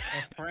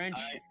 A French,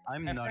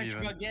 I'm a not French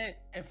even. baguette,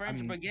 a French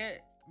I'm- baguette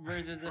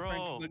versus a Bro.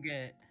 French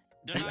baguette.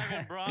 They're not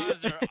even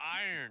bronze, they're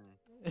iron.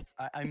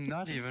 I'm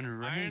not even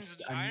ranked.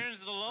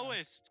 Iron's the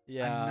lowest. I'm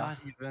yeah, not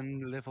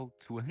even level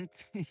 20.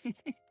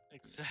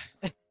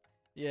 Exactly.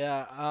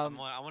 yeah, I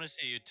want to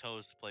see you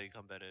Toast play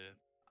competitive.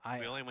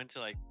 We only went to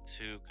like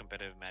 2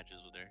 competitive matches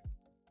with her.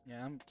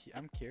 yeah,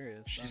 I'm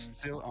curious. I She's mean,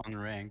 still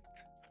unranked.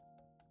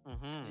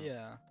 Mm-hmm.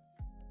 yeah,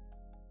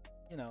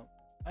 you know,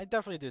 I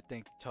definitely do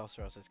think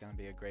Toasters is gonna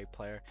be a great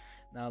player.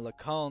 Now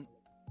Lacombe.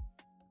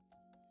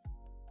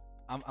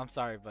 I'm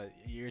sorry, but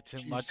you're too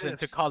You much should've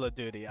into s- Call of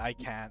Duty. I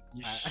can't.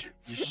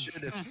 You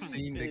should have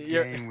seen the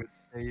You're- game with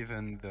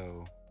Taven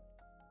though.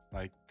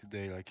 Like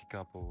today, like a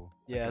couple.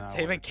 like Yeah, an hour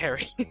Taven ago or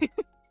carry. so.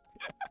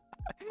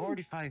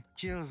 45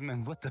 kills,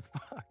 man. What the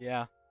fuck?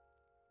 Yeah.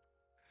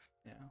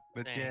 Yeah.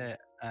 But Dang.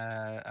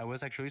 yeah, I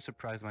was actually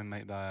surprised by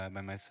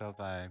myself.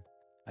 I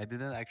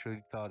didn't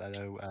actually thought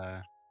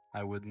that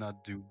I would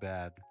not do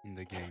bad in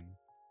the game.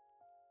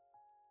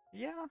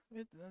 Yeah,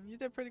 you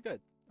did pretty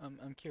good.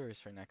 I'm curious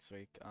for next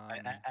week.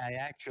 I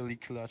actually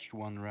clutched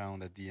one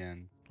round at the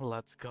end.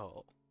 Let's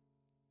go.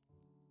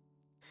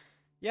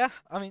 Yeah,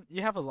 I mean,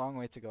 you have a long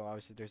way to go.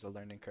 Obviously, there's a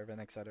learning curve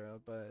and etc.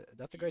 But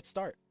that's a great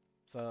start.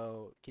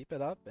 So keep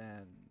it up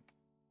and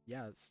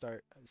yeah,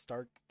 start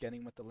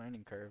getting with the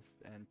learning curve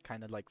and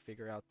kind of like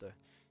figure out the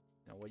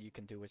what you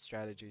can do with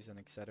strategies and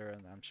etc.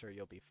 And I'm sure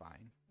you'll be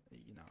fine.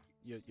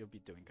 You'll be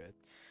doing good.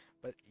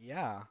 But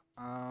yeah,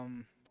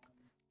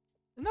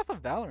 enough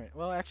of Valorant.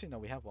 Well, actually, no,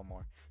 we have one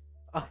more.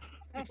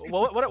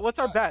 What's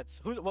our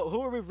bets?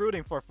 Who are we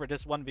rooting for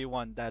this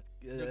 1v1? That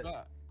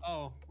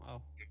Oh.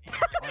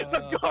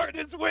 the guard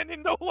is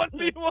winning the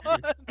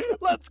 1v1.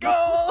 Let's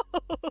go!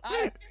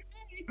 I-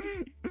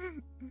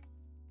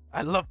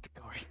 I love the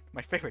guard.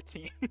 My favorite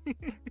team.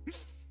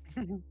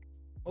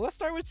 Well, let's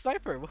start with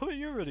Cypher. Who are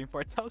you rooting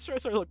for?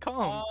 Telstros or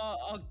Lacombe?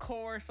 Of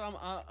course,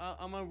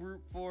 I'm a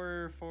root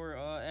for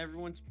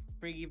everyone's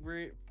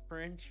favorite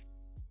French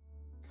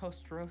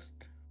toast roast.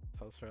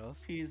 Telstros.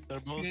 He's They're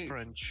both he-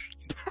 French.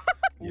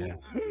 Yeah.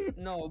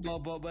 No,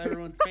 but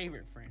everyone's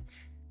favorite French.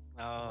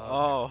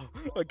 Oh,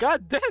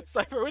 god damn,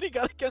 Cypher, what do you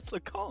got against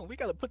Lacombe? We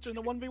gotta put you in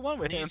a 1v1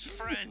 with him. He's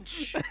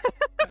French.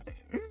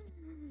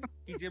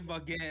 He's a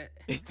baguette.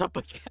 He's a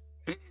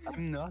baguette.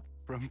 I'm not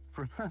from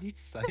France,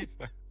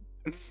 Cypher.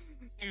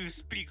 You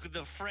speak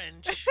the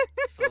French,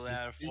 so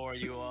therefore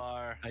you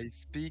are I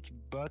speak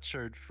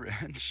butchered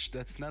French.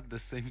 That's not the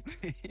same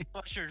thing.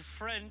 butchered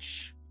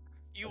French.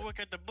 You work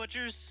at the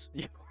butchers.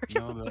 You work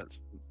No, at the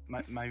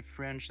but my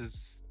French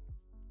is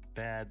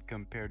bad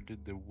compared to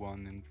the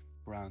one in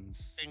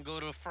France. Then go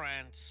to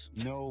France.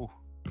 No,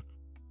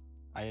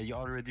 I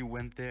already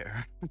went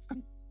there.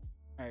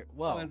 Alright,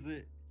 What well, was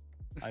it?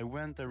 I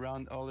went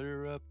around all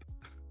Europe.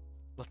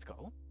 let's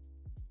go.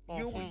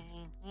 You-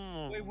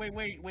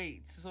 Mm-hmm.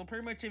 Wait. So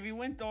pretty much, if you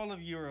went to all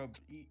of Europe,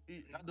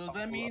 does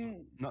that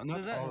mean Not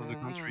does that, all of the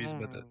countries,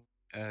 but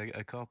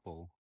a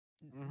couple.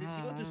 did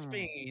you go to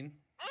Spain?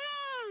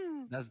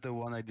 That's the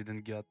one I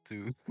didn't get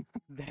to.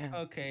 Damn.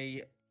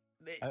 Okay.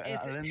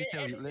 Let me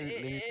tell you.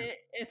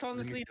 It's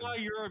honestly not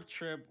a Europe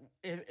trip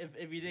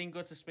if you didn't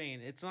go to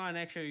Spain. It's not an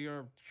extra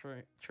Europe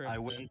trip. I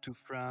went to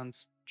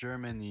France,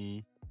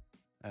 Germany,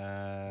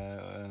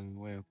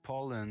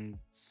 Poland.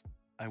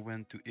 I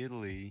went to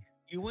Italy.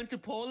 You went to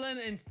Poland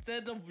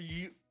instead of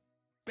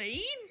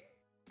Spain?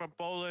 From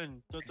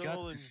Poland to I got to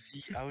Poland.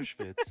 see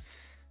Auschwitz.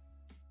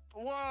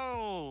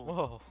 Whoa!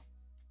 Whoa.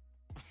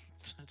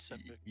 Such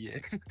epic. Yeah,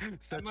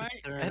 such Am a I-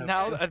 turn. And of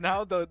now events. and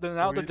now the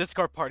Sorry.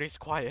 Discord party's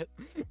quiet.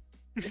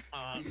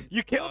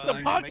 You killed the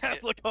I podcast,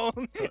 get-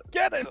 Lacombe.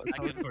 Get it.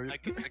 Sorry for-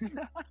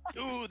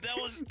 Dude,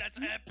 that's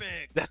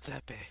epic. That's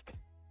epic.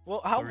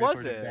 Well, how sorry was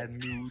for the bad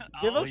it? mood.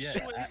 Give Oh, us- yeah,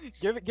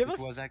 Give it us.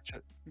 was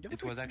actually Give us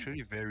it was actually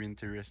experience. very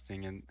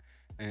interesting, and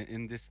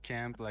in this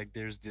camp, like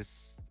there's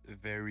this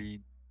very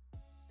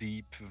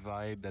deep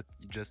vibe that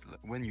you just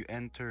when you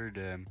enter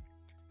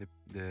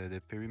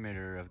the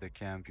perimeter of the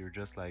camp, you're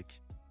just like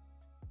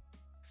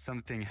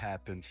something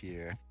happened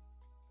here.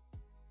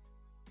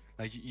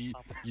 Like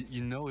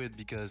you know it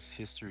because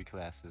history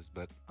classes,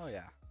 but Oh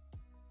yeah.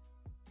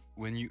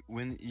 when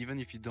even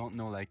if you don't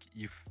know, like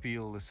you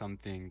feel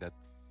something that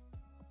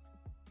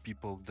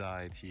people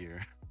died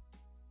here.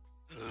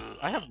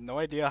 I have no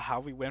idea how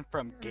we went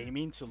from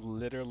gaming to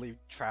literally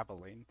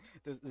traveling.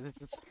 This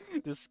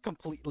is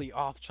completely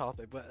off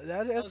topic, but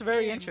that's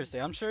very Okay.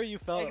 interesting. I'm sure you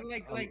felt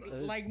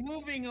Like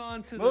moving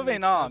on to the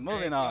moving next on, subject,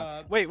 moving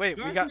on. Wait, we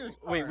Gardner's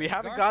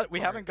haven't part, we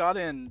haven't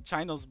gotten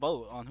Chino's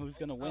vote on who's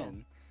gonna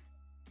win.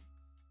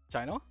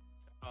 Chino?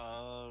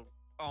 I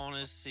want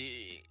to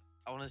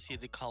see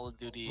the Call of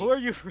Duty Who are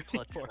you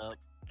rooting clutch for? it up.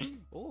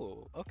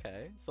 Oh,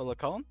 okay. So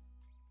Lacombe?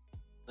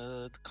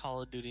 The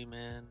Call of Duty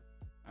man.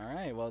 All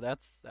right. Well, this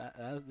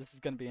is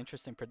gonna be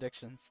interesting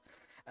predictions,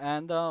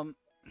 and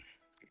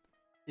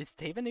is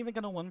Taven even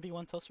gonna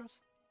 1v1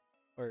 Toasters?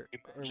 Or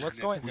what's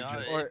going?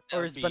 No,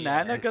 Or is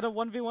Banana gonna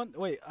 1v1?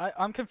 Wait,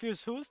 I'm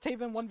confused. Who's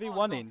Taven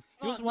 1v1ing?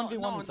 Who's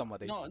 1v1ing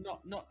somebody?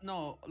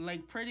 No.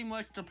 Like pretty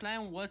much the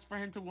plan was for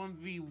him to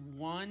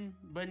 1v1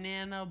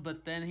 Banana,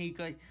 but then he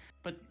got,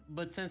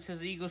 but since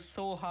his ego's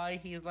so high,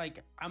 he's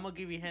like, I'm gonna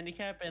give you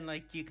handicap and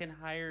like you can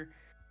hire,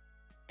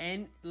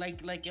 and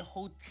like a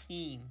whole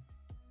team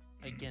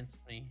against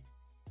me.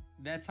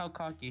 That's how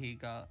cocky he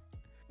got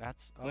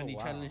That's when he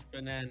wow. challenged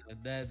Banana.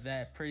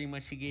 That pretty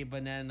much he gave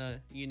Banana,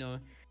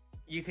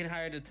 you can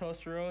hire the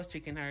Toast Roast,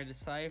 you can hire the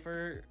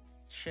Cypher,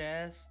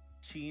 Chess,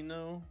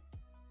 Chino.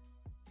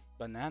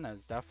 Banana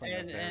is definitely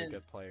And- a very and-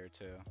 good player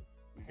too.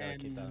 You gotta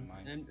keep that in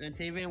mind. And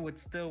Taven would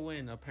still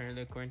win,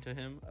 apparently, according to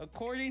him.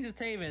 According to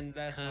Taven,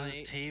 that's Because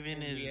my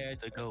Taven is NBA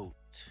the goat.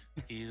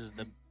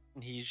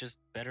 He's just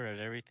better at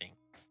everything.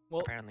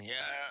 Well, Apparently,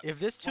 yeah. if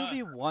this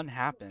 2v1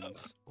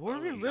 happens, who are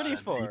we Oh, rooting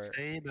God. for?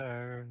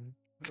 Saber.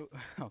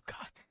 Oh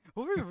god.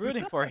 Who are we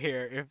rooting for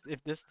here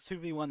if this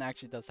 2v1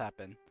 actually does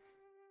happen?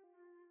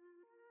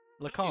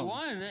 He Lacombe.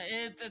 won.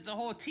 It's a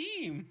whole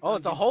team. Oh,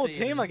 it's a against whole Saban.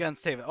 team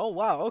against Taven. Oh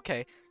wow,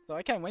 okay. So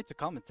I can't wait to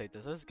commentate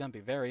this. This is gonna be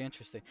very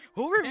interesting.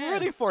 Who are we Yeah,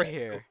 rooting for check-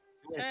 here?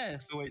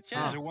 Chess. So wait, Chess,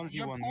 there's a 1v1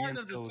 you're me part and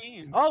of the Toast.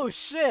 team. Oh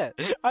shit!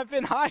 I've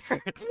been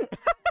hired.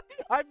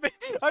 I've been.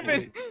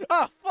 wait.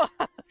 Ah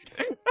fuck!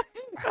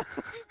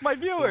 My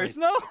viewers,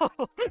 no.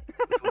 So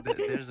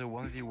there's a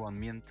 1v1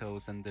 me and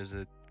Toast, and there's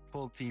a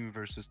full team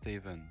versus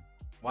Taven.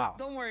 Wow.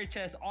 Don't worry,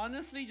 Chess.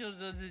 Honestly, just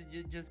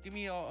give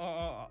me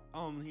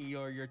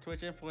your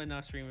Twitch info and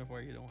I'll stream it for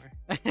you. Don't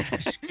worry.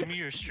 Just give me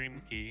your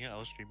stream key.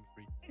 I'll stream it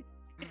for you.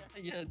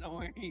 Yeah, don't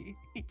worry.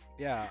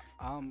 Yeah.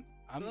 I'm.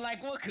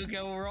 Like, what could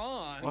go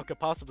wrong? What could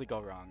possibly go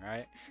wrong,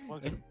 right?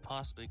 What could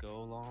possibly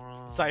go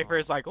wrong?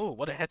 Cypher's like, oh,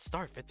 what a head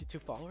start! 52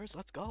 followers.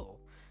 Let's go.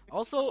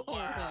 Also,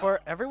 Wow.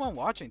 for everyone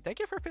watching, thank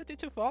you for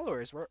 52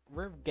 followers.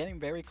 We're getting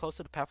very close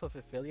to the path of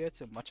affiliates,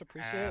 so much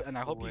appreciate. And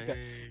I hope you guys.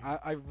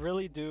 I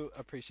really do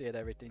appreciate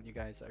everything you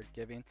guys are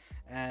giving,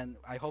 and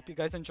I hope you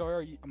guys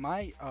enjoy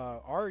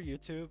our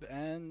YouTube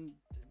and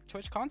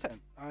Twitch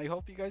content. I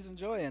hope you guys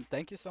enjoy, and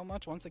thank you so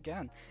much once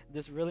again.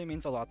 This really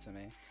means a lot to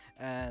me,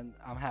 and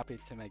I'm happy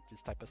to make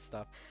this type of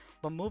stuff.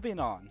 But moving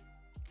on,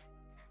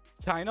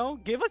 Chino,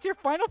 give us your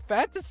Final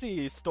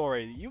Fantasy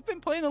story. You've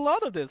been playing a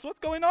lot of this. What's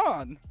going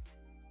on?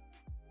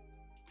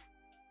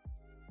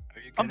 Are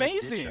you gonna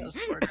ditch Amazing. us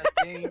for that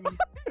game?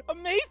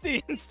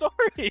 Amazing story.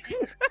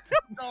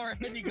 It's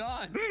already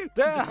gone. It's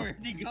Damn.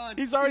 already gone.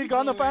 He's already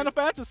gone to Don't worry. Final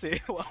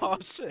Fantasy. Oh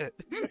shit.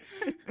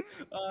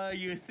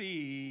 You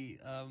see,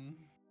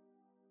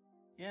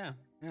 yeah.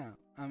 Yeah,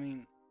 I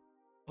mean,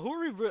 who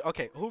are we?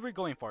 Okay, who are we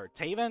going for?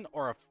 Taven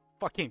or a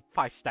fucking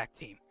 5-stack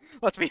team?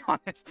 Let's be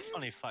honest.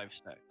 25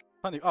 stack.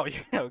 Funny. Oh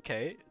yeah.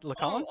 Okay.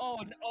 Lacombe.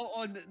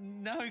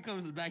 Now he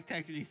comes back to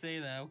actually say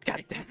that. Okay.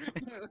 God damn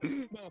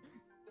it. No,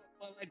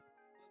 but like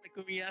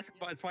when we ask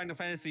about Final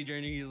Fantasy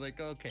Journey, he's like,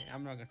 okay,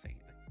 I'm not gonna say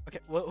anything. Okay.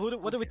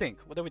 What do we think?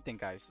 What do we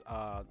think, guys?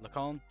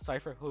 Lacombe,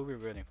 Cypher. Who are we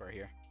rooting for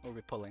here? Who are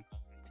we pulling?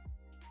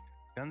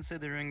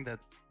 Considering that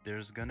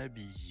there's gonna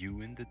be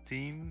you in the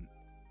team,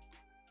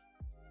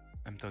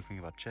 I'm talking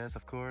about chess,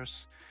 of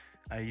course.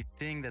 I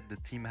think that the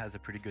team has a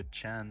pretty good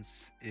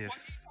chance if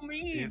What do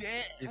you mean?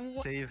 if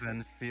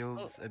Taven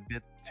feels a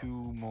bit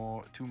too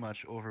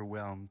much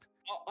overwhelmed.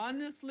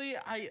 Honestly,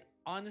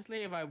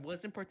 if I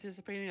wasn't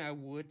participating, I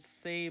would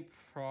say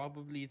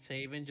probably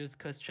Taven, just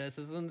because Chess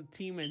is on the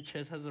team and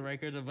Chess has a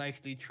record of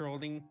actually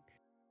trolling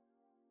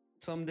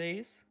some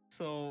days.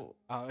 So,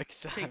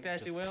 Except Take that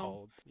as you just will.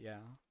 cold. Yeah.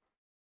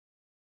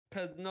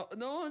 cause no,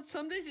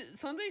 some days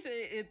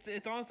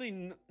it's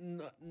honestly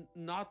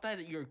not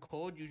that you're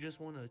cold, you just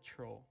want to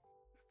troll.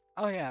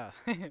 Oh yeah.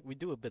 We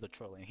do a bit of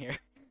trolling here.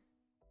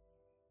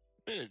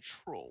 Bit of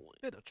trolling.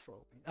 Bit of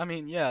trolling. I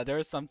mean, yeah. There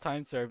are some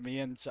times where me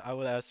and I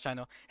would ask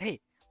Chino, "Hey,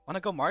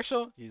 wanna go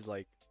Marshall?" He's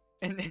like,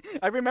 and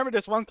I remember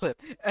this one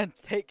clip and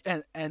take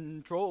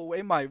and throw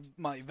away my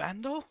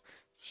Vandal.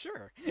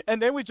 Sure.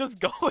 And then we just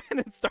go in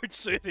and start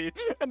shooting.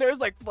 And there's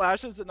like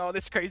flashes and all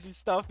this crazy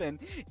stuff. And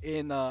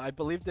in I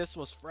believe this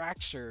was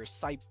Fracture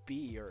Site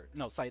B or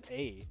no Site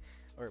A,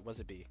 or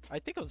was it B? I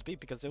think it was B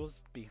because it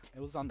was B.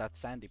 It was on that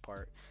sandy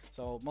part.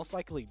 So most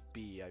likely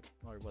B,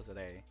 or was it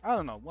A? I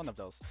don't know. One of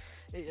those.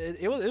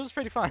 It was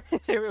pretty fun.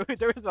 there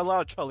was a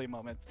lot of trolley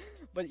moments.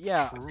 But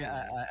yeah. True.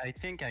 Yeah, I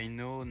think I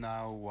know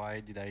now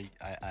why did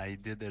I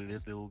did a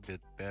little bit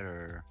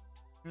better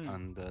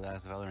on the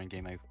last Valorant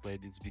game I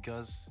played. It's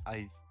because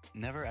I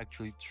never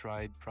actually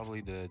tried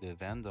probably the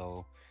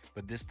Vandal,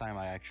 but this time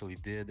I actually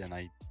did, and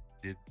I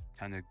did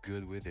kind of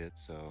good with it.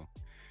 So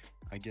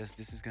I guess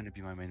this is gonna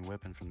be my main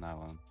weapon from now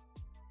on.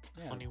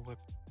 Yeah. Funny whip.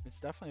 It's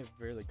definitely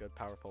a really good,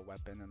 powerful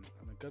weapon and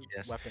a good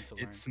Yes, weapon to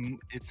learn.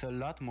 It's a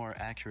lot more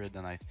accurate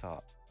than I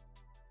thought.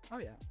 Oh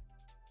yeah.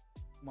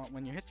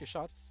 When you hit your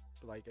shots,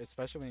 like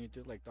especially when you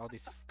do like all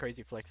these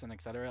crazy flicks and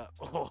etc.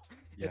 Oh,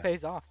 Yeah. it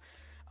pays off.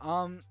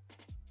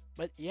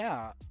 But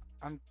yeah,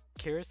 I'm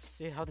curious to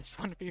see how this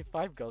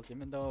 1v5 goes.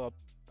 Even though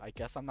I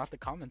guess I'm not the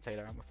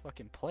commentator, I'm a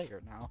fucking player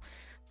now.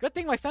 Good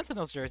thing my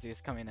Sentinels jersey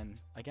is coming in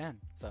again.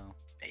 So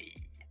Hey,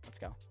 let's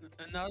go.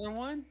 Another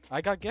one?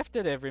 I got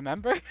gifted it.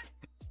 Remember?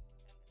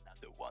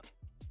 another one.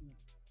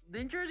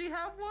 Didn't Jersey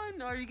have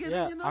one? Are you getting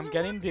Yeah, another I'm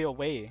getting one? the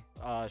away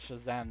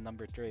Shazam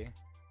number 3.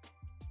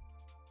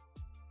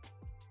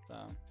 So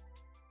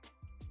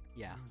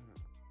yeah.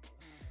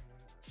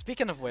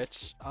 Speaking of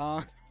which,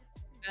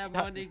 That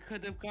money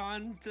could have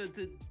gone to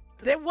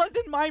that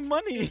wasn't my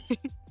money.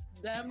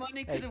 that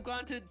money Hey. could have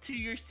gone to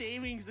your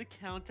savings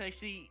account to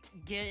actually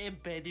get a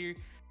better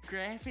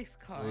graphics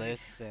card.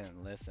 Listen.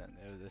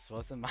 This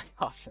wasn't my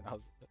option.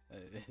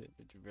 It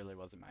really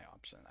wasn't my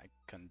option. I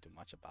couldn't do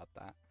much about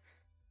that.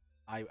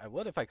 I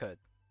would if I could,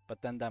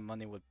 but then that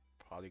money would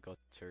probably go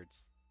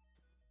towards.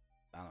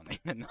 I don't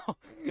even know.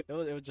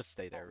 It would just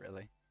stay there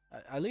really.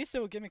 At least it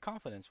would give me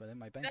confidence within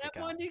my bank That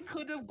account. money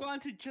could have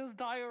gone to Just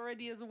Die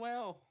Already as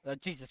well.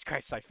 Jesus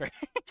Christ, Cypher.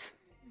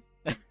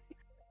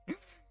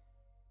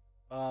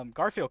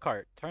 Garfield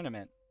Kart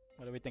tournament.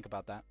 What do we think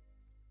about that?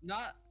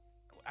 Not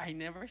I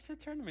never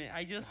said tournament.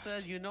 I just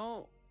said,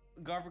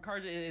 Golf with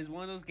Cards is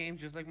one of those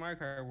games just like Mario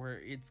Kart where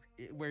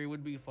where it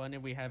would be fun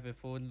if we have a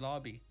full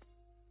lobby.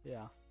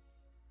 Yeah.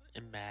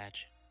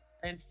 Imagine.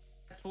 And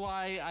that's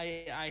why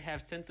I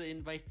have sent the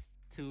invites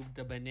to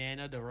the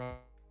Banana, the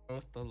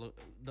Roast,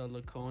 the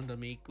Lacone, the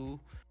Miku,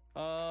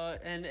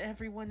 and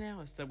everyone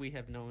else that we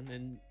have known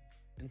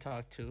and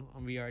talked to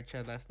on VR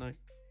chat last night.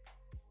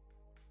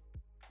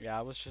 Yeah,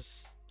 I'm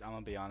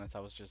gonna be honest, I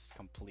was just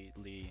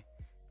completely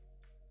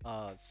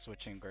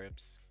switching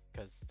groups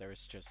because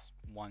there's just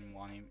one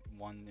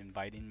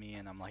inviting me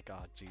and I'm like,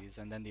 oh geez,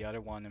 and then the other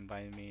one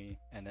invited me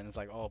and then it's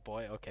like, oh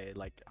boy, okay,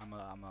 like I'm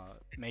a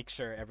make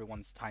sure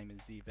everyone's time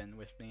is even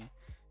with me,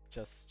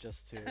 just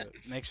to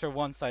make sure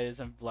one side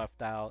isn't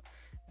left out,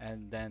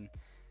 and then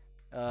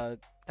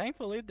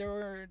thankfully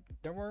there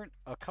weren't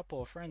a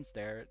couple of friends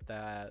there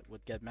that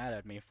would get mad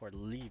at me for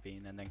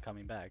leaving and then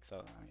coming back, so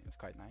I mean, it's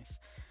quite nice.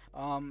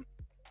 Um,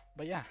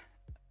 but yeah,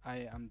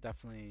 I'm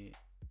definitely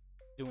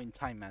doing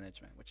time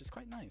management, which is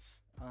quite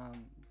nice.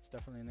 It's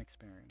definitely an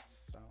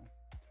experience. So,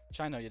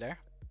 China, are you there?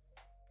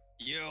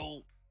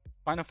 Yo,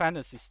 Final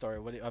Fantasy story.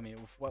 What do you, I mean?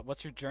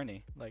 What's your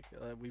journey? Like,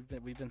 we've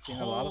been seeing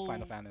a lot of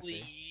Final Fantasy.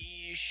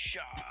 holy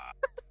shit.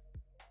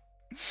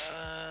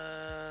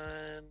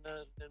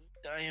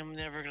 I am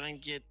never gonna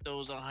get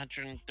those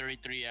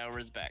 133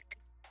 hours back.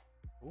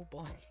 Oh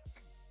boy,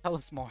 tell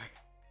us more.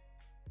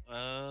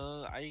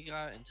 I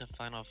got into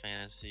Final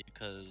Fantasy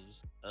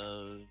because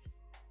of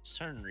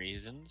certain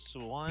reasons.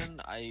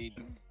 One, I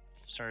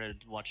started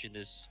watching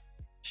this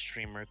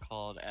streamer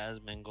called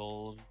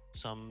Asmongold.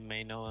 Some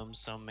may know him,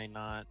 some may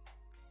not.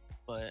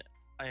 But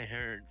I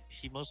heard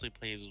he mostly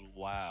plays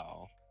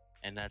WoW,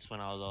 and that's when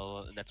I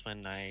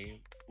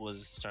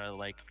was started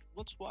like,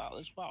 what's WoW?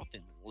 This WoW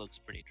thing looks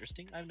pretty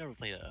interesting. I've never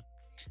played a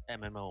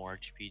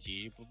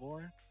MMORPG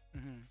before,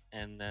 Hmm.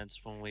 and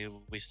that's when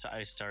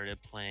I started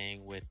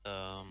playing with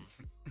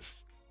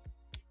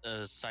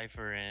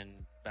Cipher and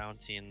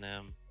Bounty in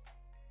them,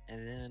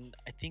 and then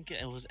I think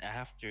it was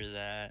after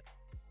that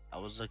I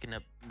was looking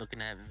at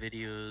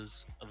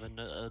videos of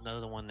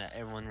another one that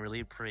everyone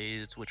really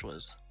praised, which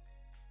was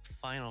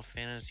Final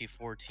Fantasy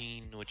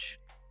 14, which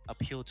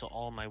appealed to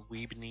all my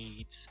weeb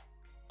needs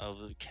of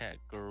cat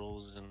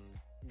girls and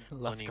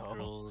Let's bunny go.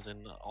 girls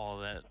and all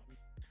that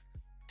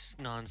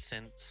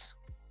nonsense.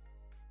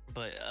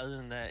 But other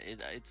than that,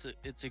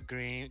 it's a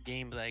great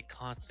game that I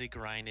constantly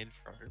grinded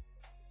for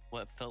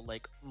what felt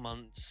like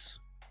months,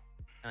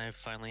 and I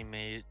finally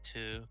made it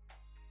to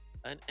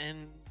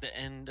the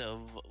end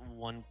of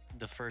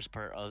the first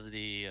part of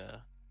the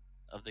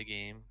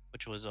game,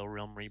 which was A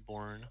Realm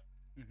Reborn,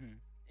 Hmm.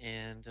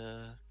 and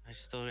I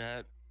still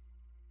got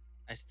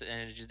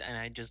and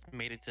I just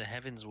made it to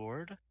Heaven's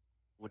Ward,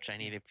 which I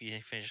need to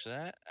finish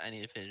that. I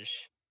need to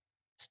finish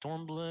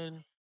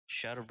Stormblood,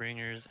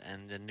 Shadowbringers,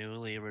 and the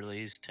newly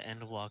released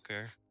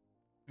Endwalker.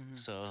 Hmm.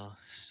 So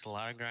it's a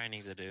lot of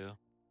grinding to do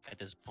at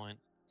this point.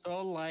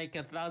 So like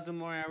 1,000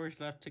 more hours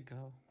left to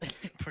go.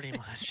 Pretty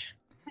much.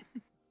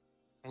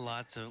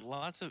 Lots of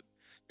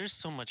there's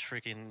so much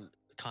freaking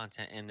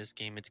content in this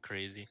game, it's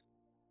crazy.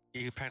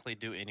 You can practically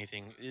do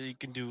anything. You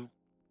can do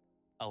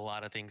a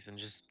lot of things and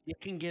just You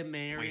can get waste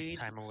married.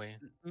 time away.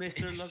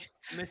 Mr.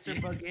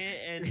 Baguette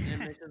and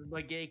Mrs.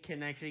 Baguette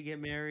can actually get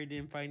married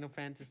in Final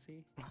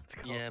Fantasy. Let's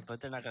go. Yeah, but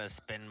they're not gonna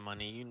spend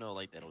money. You know,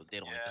 like they don't like to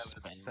Yeah, but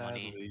spend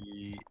money.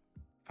 sadly,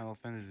 Final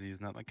Fantasy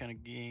is not my kind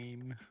of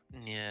game.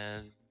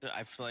 Yeah,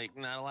 I feel like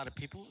not a lot of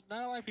people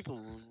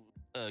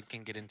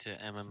can get into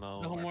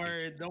MMO Don't like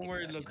worry, that. You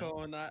know?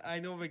 Lacone. I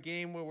know of a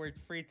game where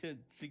it's free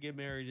to get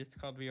married. It's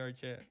called VR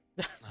Chat.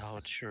 Oh,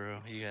 true.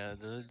 Yeah,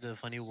 the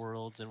funny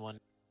worlds and one.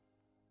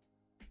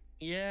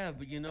 Yeah,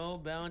 but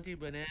Bounty,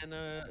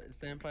 Banana,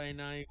 Senpai,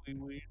 and I,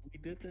 we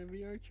did the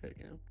VR Chat,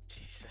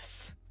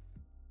 Jesus.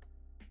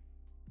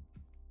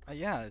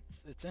 Yeah,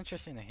 it's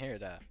interesting to hear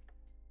that.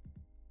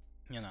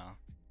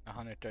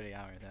 130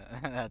 hours.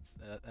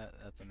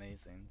 That's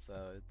amazing.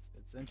 So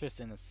it's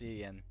interesting to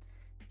see and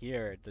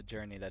hear the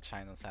journey that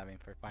China's having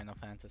for Final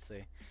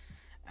Fantasy,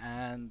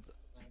 and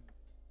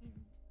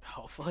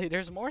hopefully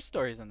there's more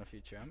stories in the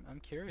future. I'm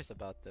curious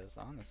about this,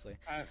 honestly.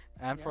 And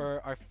Yeah.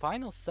 for our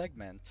final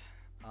segment,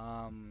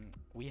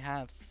 we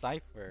have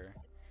Cipher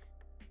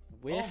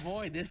with. Oh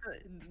boy, this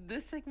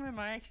segment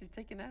might actually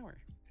take an hour.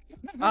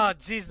 Oh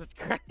Jesus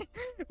Christ!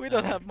 We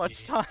don't have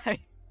much Okay. time.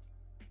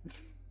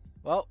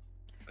 Well,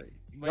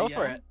 But go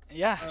for yeah, it.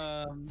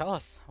 Yeah. Tell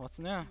us what's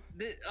new.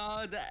 the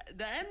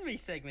anime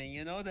segment,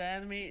 the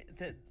anime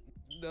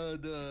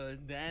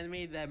the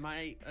anime that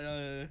might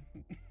the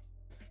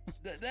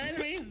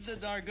animes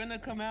that are gonna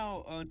come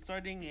out on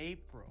starting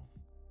April.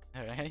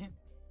 All right.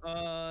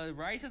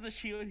 Rise of the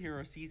Shield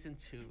Hero season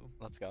 2.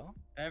 Let's go.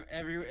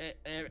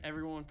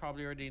 Everyone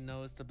probably already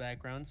knows the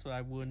background, so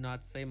I would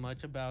not say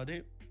much about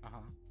it. Uh huh.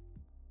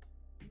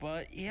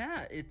 But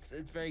yeah, it's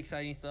very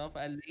exciting stuff.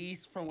 At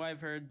least from what I've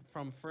heard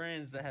from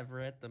friends that have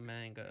read the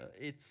manga,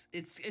 it's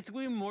going to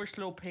be more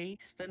slow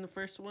paced than the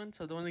first one,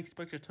 so don't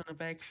expect a ton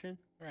of action.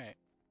 Right.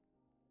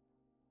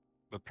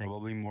 But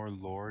probably more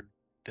lore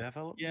Yeah,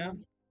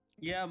 development.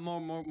 Yeah,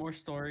 more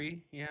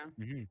story. Yeah.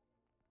 Hmm.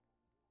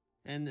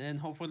 And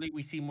hopefully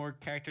we see more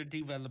character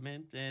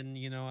development, and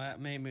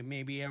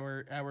maybe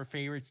our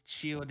favorite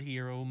shield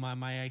hero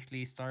might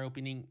actually start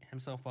opening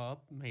himself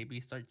up, maybe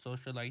start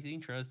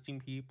socializing, trusting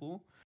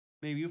people,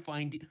 maybe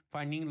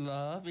finding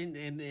love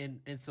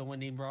in someone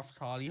named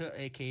Raphtalia,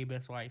 aka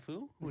best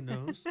waifu, who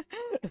knows.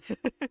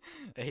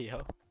 Hey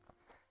yo.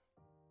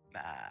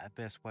 Nah,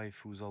 best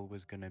waifu's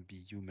always gonna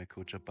be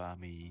Yumeko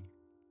Jabami.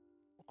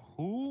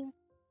 Who?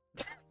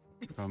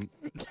 From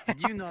Did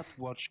you not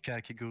watch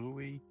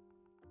Kakegurui?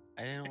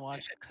 I didn't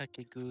watch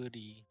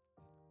Kakeguri.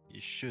 You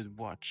should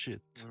watch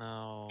it.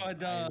 No,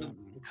 but I uh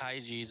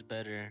Kaiji's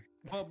better.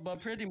 but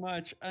pretty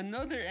much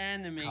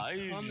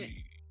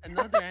Kaiji.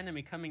 another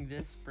anime coming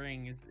this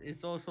spring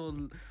is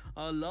also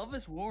Love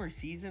is War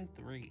season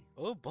 3.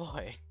 Oh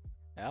boy.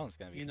 That one's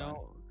gonna be you fun.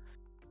 know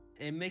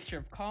a mixture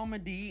of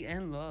comedy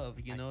and love.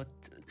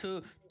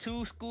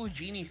 Two school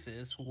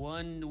geniuses,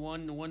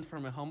 one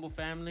from a humble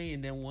family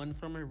and then one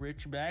from a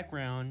rich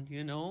background.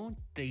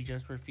 They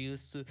just refuse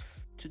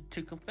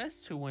to confess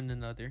to one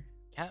another.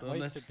 Can't So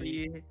wait let's to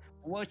see be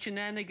what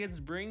shenanigans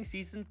bring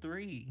season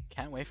 3.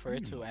 can't wait for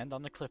it to Hmm. end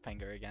on the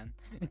cliffhanger again.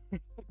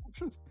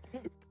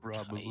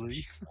 Probably.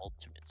 Kaiji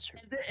Ultimate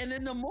Survivor. And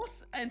then the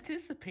most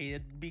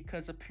anticipated,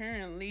 because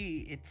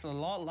apparently it's a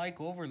lot like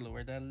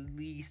Overlord, at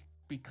least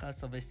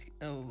because of a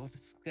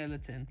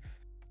skeleton.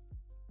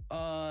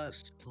 Uh,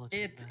 Skeleton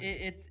it Man.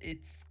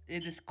 it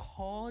it is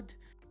called,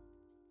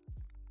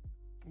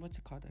 what's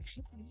it called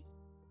actually?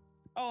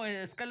 Oh,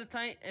 it's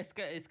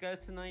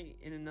skeletonite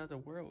in another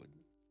world.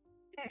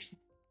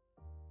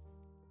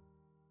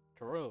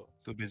 True.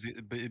 So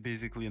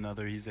basically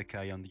another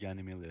isekai on the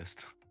anime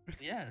list.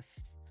 Yes.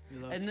 You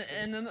love And to see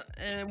it.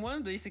 and one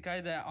of the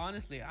isekai that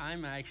honestly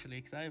I'm actually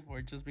excited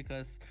for, just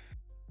because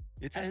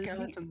It's a I-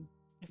 skeleton.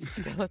 It's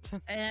a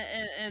skeleton.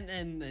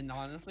 and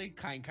honestly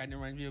kind of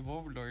reminds me of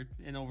Overlord.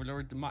 And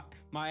Overlord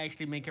might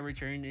actually make a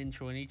return in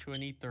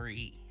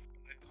 2023.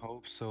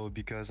 Hope so,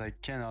 because I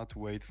cannot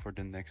wait for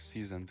the next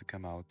season to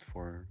come out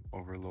for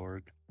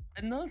Overlord.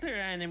 Another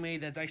anime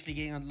that's actually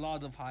getting a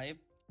lot of hype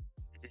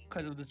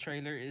because of the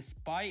trailer is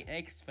Spy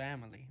X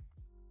Family,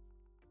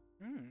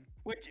 Hmm.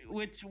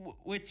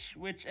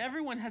 which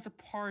everyone has a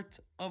part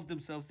of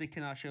themselves they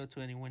cannot show to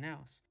anyone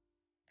else.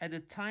 At a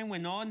time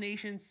when all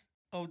nations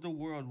of the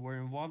world were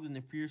involved in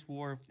a fierce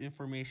war of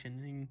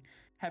information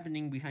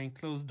happening behind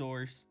closed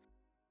doors,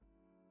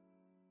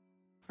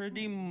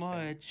 pretty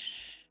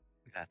much,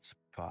 That's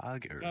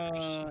poggers.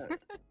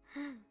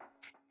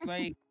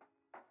 like,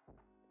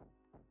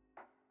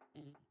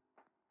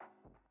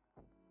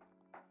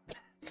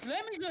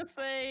 let me just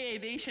say, a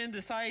nation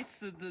decides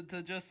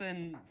to just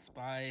send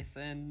spies,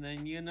 and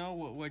then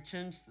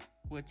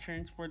what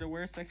turns for the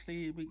worst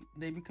actually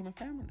they become a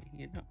family.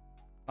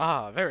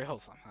 Ah, very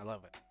wholesome. I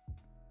love it.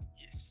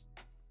 Yes.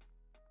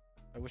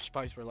 I wish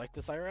spies were like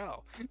this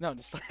IRL. No, I'm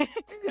just playing.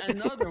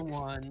 Another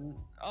one.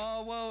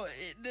 Oh well,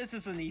 this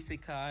is an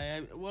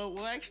isekai.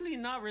 Well, actually,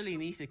 not really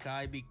an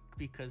isekai,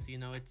 because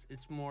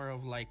it's more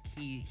of like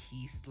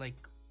he's like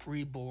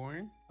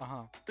reborn.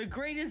 Uh-huh. The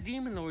greatest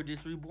demon lord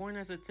is reborn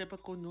as a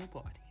typical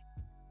nobody.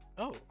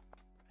 Oh,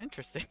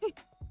 interesting.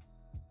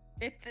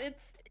 It's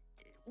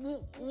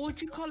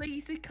would you call it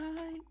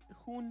isekai?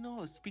 Who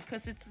knows?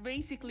 Because it's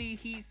basically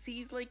he's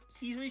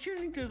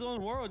returning to his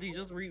own world. He's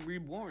just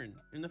reborn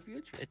in the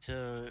future. It's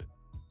a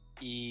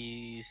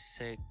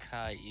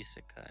isekai.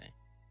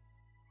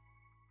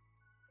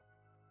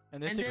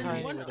 An And then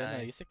isekai one- within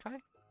a Isekai.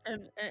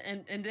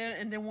 isekai?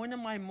 And then one of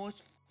my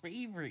most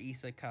favorite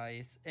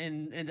isekais,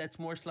 and that's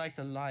more slice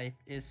of life,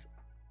 is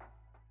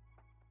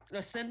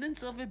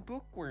Ascendance of a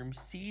Bookworm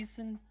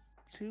season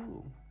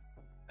 2.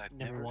 I've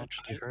Never never watched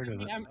actually it. heard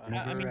of it. I'm-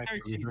 Never I mean, third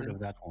actually heard season. of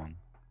that one.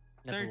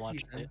 Never Third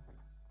watched season. it.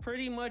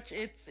 Pretty much,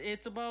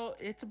 it's about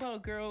a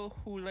girl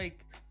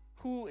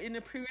who in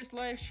a previous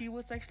life she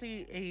was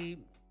actually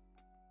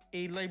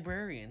a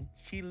librarian.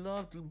 She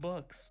loved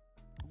books,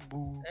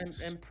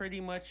 and pretty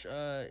much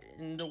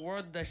in the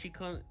world that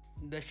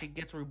she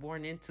gets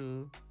reborn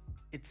into,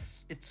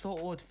 it's so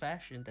old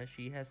fashioned that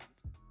she has,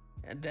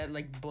 and that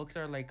like books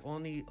are like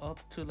only up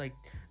to like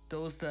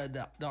those that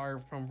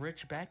are from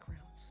rich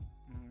backgrounds.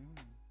 Mm.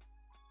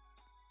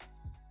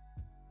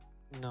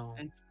 No.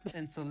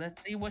 And so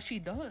let's see what she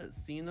does.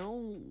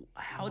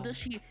 How does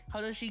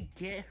she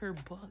get her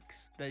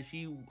books that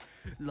she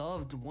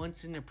loved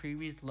once in a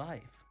previous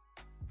life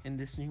in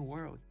this new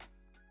world?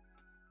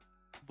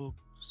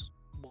 Books.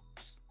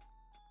 Books.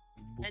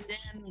 And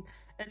then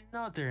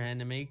another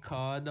anime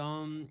called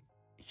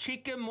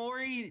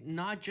Shikamori,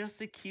 Not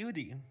Just a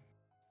Cutie.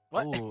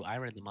 What? Oh, I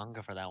read the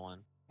manga for that one.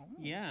 Oh.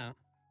 Yeah.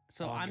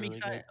 So That one's I'm really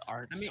excited. good.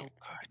 Art's I mean, so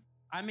good.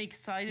 I'm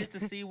excited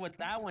to see what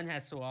that one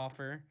has to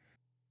offer,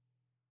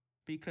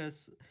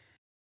 because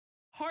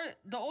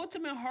the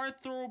ultimate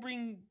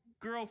heart-throbbing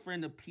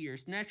girlfriend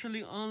appears.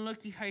 Naturally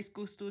unlucky high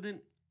school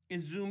student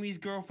Izumi's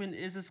girlfriend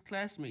is his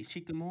classmate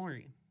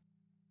Shikamori.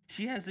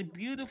 She has a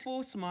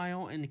beautiful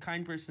smile and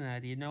kind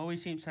personality, and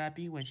always seems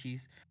happy when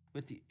she's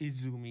with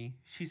Izumi.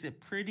 She's a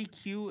pretty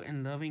cute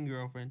and loving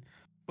girlfriend,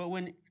 but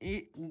when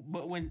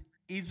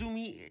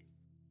Izumi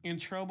in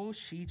trouble,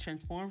 she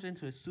transforms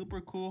into a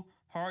super cool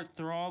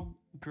heartthrob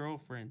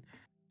girlfriend.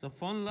 The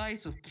fun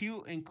lives of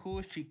cute and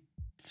cool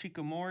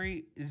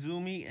Shikamori,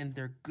 Izumi, and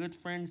their good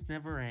friends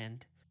never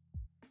end.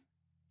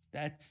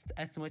 That's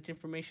as much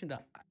information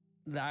that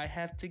I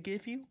have to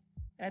give you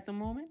at the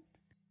moment.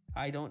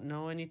 I don't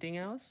know anything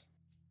else,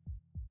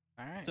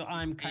 All right. so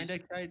I'm kind He's of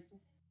excited.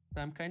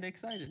 I'm kind of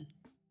excited.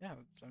 Yeah,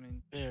 I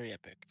mean, very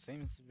epic.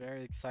 seems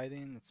very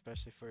exciting,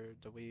 especially for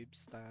the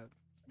weebs that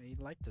may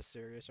like the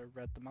series or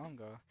read the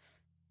manga.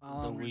 The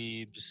Um,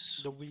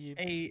 weebs. the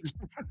weebs.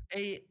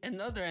 A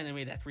another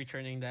anime that's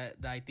returning that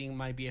I think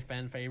might be a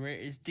fan favorite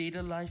is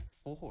Data Life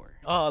 4.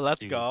 Oh, let's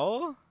Dude.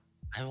 go.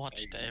 I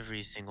watched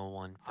every single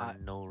one for I-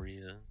 no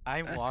reason.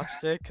 I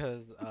watched it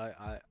because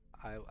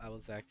I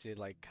was actually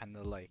like kind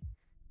of like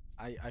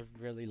I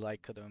really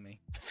like Kodomi.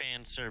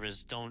 Fan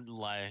service, don't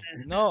lie.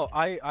 No,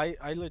 I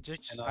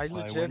legit Cannot I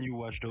lie, legit when you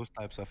watch those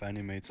types of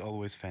anime, it's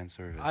always fan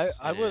service.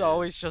 I It would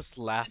always is. just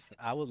laugh.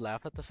 I would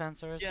laugh at the fan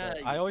service, Yeah,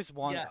 but I always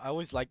yeah. I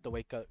always liked the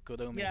way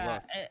Kodomi Yeah,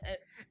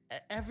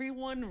 looked.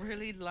 everyone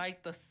really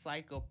liked the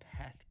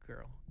psychopath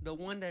girl, the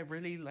one that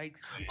really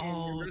likes.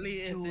 Oh, really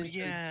is dude, into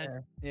yeah.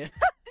 death. Yeah.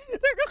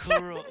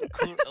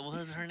 What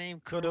was her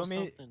name? Kuro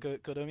Kodomi something.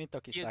 Kodomi Yeah,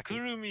 Tokisaki.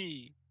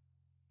 Kurumi.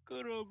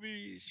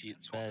 Kurumi. She's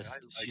That's why I best.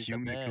 like She's the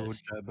Yumiko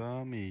best.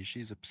 Jabami.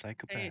 She's a Hey,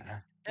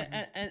 psychopath.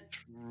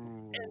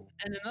 True.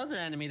 and another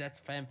anime that's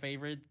fan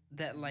favorite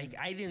that like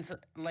I didn't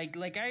like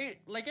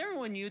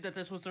everyone knew that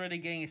this was already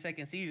getting a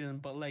second season,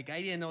 but like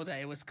I didn't know that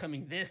it was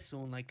coming this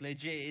soon. Like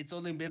legit, it's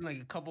only been like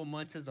a couple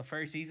months since the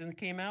first season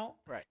came out.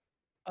 Right.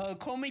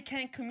 Komi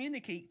Can't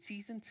Communicate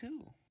season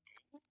 2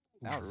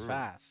 That was True.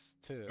 fast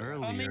too.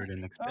 Earlier Coming-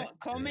 than expected.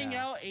 coming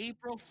Yeah. out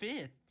April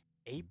 5th.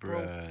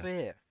 April Bruh.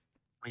 5th.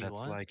 Wait, That's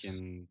what? like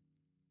in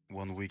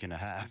 1 week and a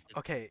half.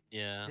 Okay,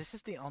 Yeah. this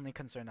is the only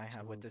concern I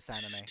have with two- this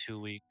anime. 2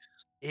 weeks.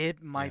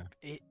 It might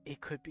it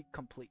could be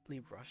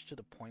completely rushed to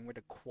the point where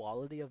the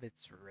quality of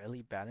it's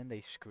really bad and they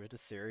screwed a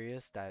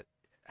series that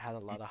had a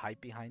lot of hype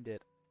behind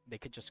it. They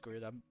could just screw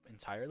it up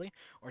entirely,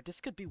 or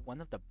this could be one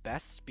of the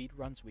best speed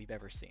runs we've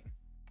ever seen.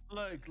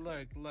 Look.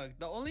 The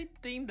only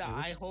thing that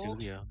I Which hope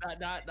studio?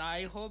 that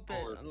I hope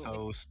that Or a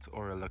toast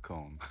or a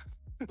Lacombe.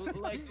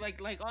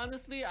 like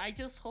honestly, I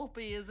just hope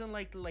it isn't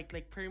like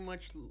pretty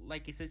much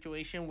like a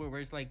situation where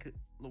it's like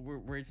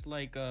where it's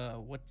like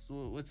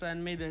what's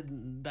anime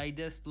that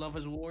Digest Love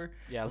is War,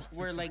 Yeah.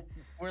 where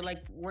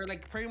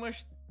like pretty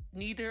much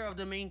neither of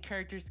the main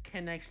characters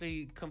can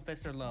actually confess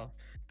their love,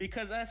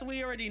 because as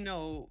we already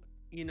know,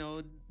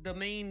 the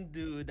main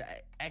dude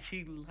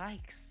actually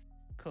likes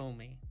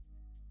Komi.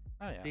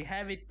 Oh yeah. They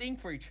have a thing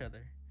for each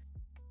other.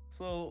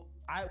 So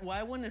what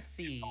I want to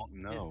see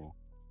No.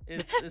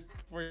 is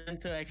for them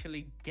to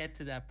actually get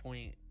to that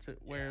point to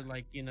where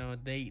like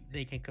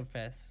they can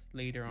confess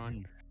later on.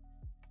 Mhm.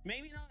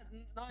 Maybe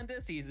not in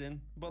this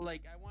season, but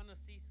like I want to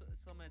see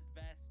some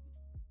advance,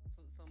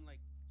 some like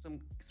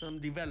some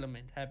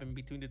development happen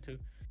between the two.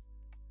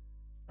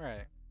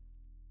 Right.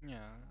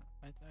 Yeah,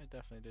 I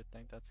definitely do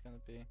think that's gonna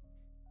be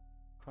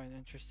quite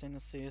interesting to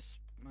see.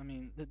 I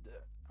mean,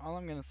 all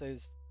I'm gonna say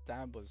is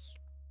that was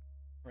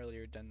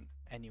earlier than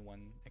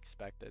anyone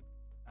expected.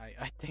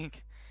 I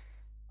think.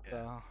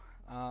 Yeah.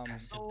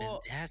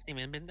 So, It hasn't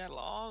even been that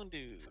long,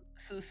 dude.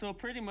 So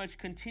pretty much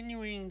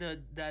continuing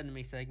the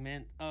anime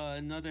segment,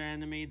 another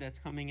anime that's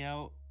coming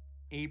out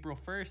April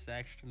 1st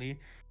actually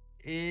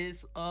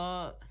is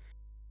our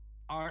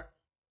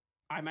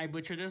I might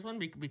butcher this one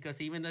because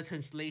even the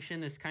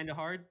translation is kind of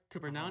hard to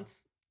pronounce.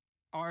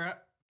 Our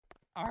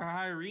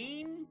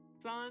Irene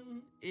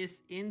son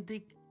is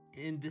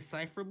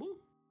indecipherable.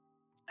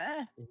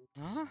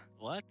 Huh?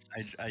 What?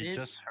 I It-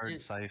 just heard it-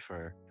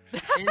 Cypher.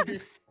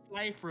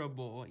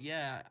 Indecipherable,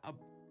 yeah.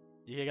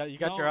 you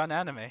got your No. own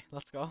anime.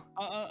 Let's go.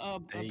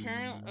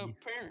 Apparent,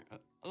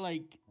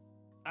 like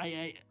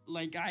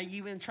I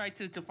even tried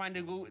to find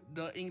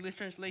the English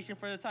translation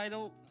for the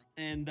title,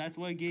 and that's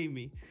what it gave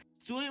me.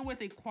 Student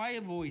with a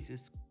quiet voice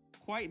is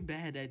quite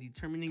bad at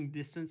determining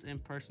distance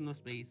and personal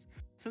space.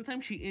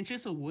 Sometimes she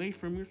inches away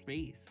from your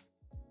face,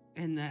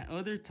 and at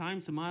other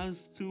times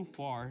miles too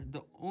far.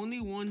 The only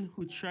one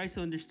who tries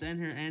to understand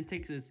her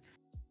antics is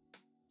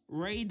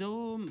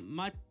Reido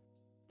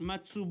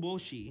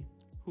Matsuboshi,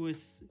 who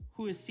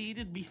is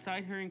seated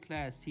beside her in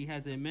class. He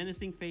has a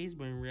menacing face,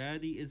 but in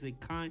reality is a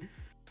kind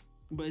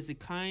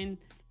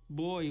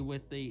boy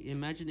with a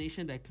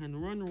imagination that can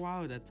run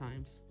wild at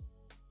times.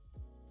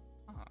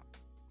 Oh,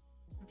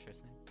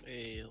 interesting.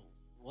 Wait,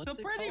 what's So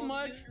it pretty called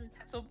much, again?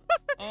 so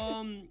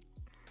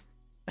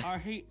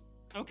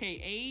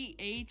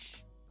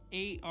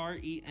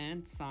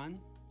Aharen san,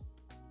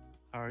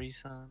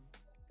 Ari-san.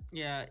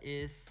 yeah,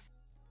 is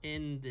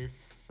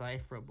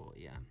indecipherable.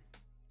 Yeah,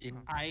 In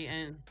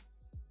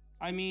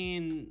I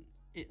mean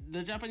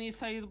the Japanese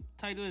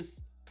title is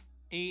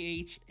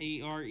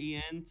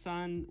Aharen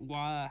san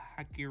wa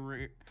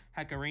Hakarenai.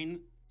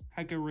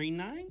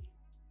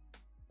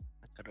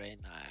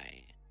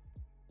 Akarenai.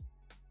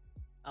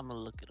 I'm gonna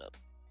look it up.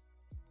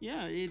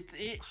 Yeah, it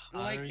like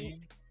Hari.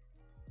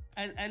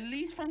 at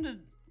least from the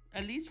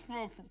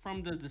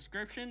from the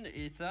description,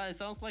 it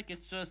sounds like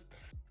it's just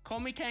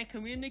Komi can't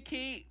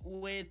communicate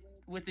with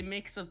the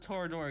mix of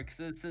Toradora.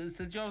 Cause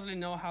since you obviously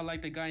know how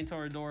like the guy in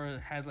Toradora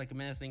has like a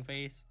menacing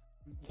face,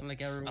 and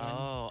like everyone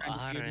Oh,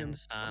 trying to fear him.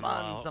 Aharen-san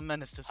Man's wa a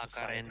menace to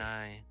society.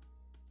 hakarenai.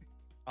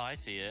 Oh, I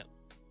see it.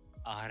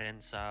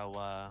 Aharen-san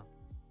wa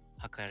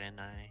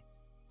hakarenai.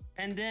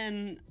 And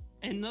then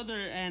another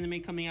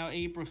anime coming out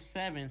April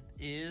 7th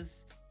is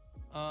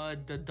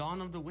The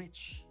Dawn of the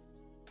Witch.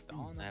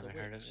 Dawn of the Never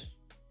heard of Witch. it.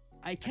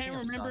 I can't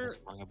I saw remember this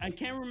manga I can't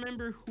before.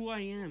 remember who I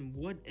am.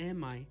 What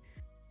am I?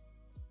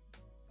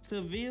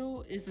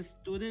 Seville is a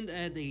student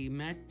at a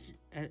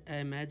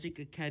magic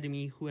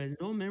academy who has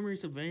no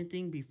memories of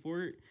anything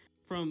before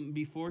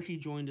he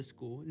joined the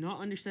school. Not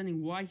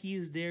understanding why he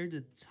is there,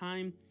 the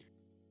time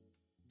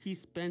he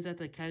spends at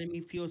the academy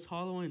feels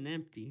hollow and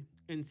empty.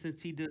 And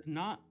since he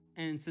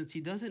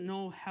doesn't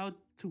know how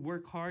to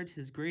work hard,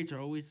 his grades are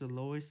always the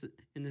lowest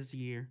in his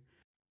year.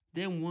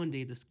 Then one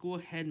day, the school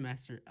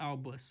headmaster,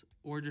 Albus,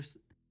 orders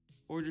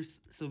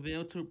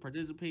Seville to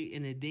participate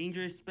in a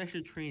dangerous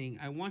special training.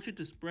 I want you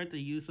to spread the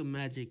use of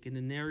magic in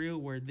an area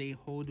where they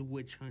hold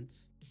witch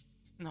hunts.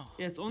 No.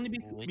 It has only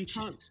become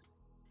Witches.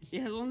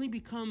 it has only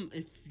become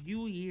a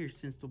few years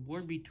since the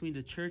war between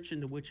the church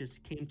and the witches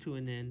came to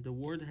an end. The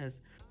world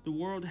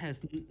has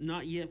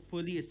not yet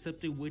fully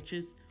accepted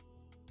witches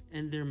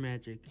and their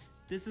magic.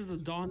 This is the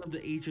dawn of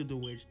the age of the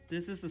witch.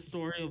 This is the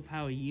story of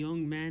how a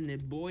young man, a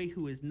boy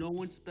who is no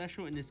one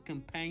special, and his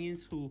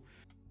companions who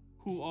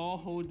all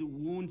hold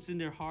wounds in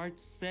their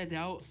hearts set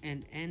out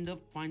and end up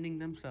finding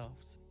themselves.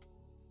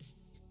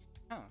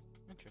 Huh.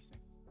 Interesting.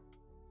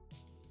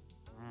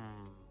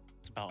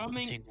 It's about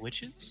Coming- hunting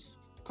witches.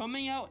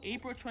 Coming out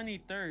April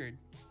 23rd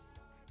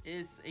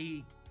is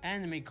a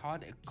anime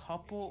called A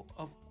Couple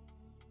of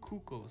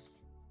Cuckoos.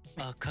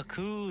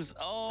 Kakus.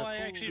 Oh, I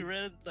actually Kakus.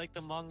 read like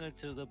the manga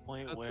to the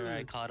point where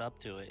I Kakus. caught up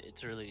to it.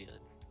 It's really good.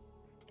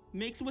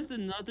 Mixed with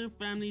another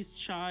family's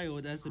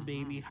child as a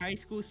baby, high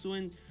school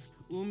student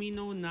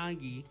Umino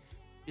Nagi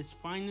is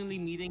finally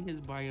meeting his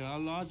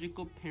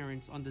biological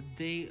parents on the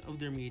day of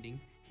their meeting.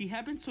 He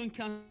happens to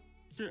encounter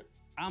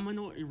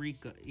Amano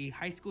Erika, a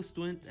high school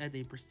student at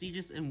a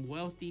prestigious and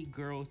wealthy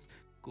girls'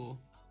 school.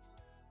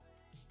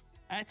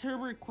 At her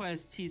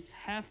request, he's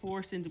half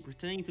forced into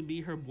pretending to be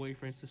her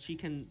boyfriend so she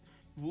can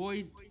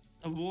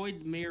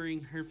avoid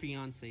marrying her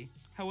fiance.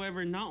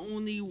 However, not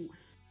only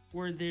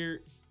were there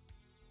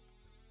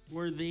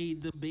were they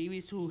the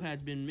babies who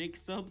had been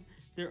mixed up,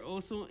 they're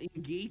also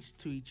engaged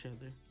to each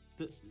other.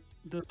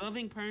 The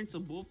loving parents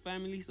of both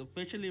families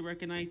officially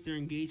recognize their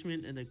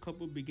engagement and the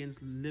couple begins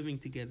living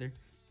together.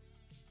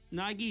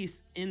 Nagi is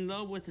in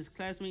love with his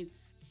classmates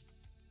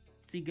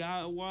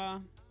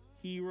Sigawa,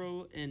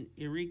 Hiro, and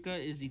Erika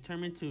is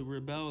determined to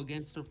rebel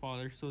against her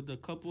father, so the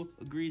couple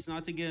agrees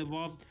not to get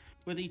involved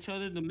with each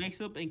other. The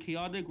mix-up and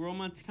chaotic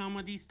romance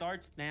comedy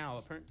starts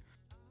now.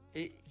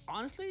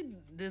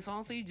 This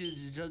honestly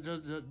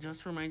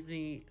just reminds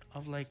me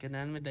of like an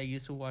anime that I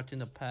used to watch in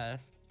the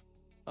past.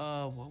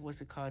 What was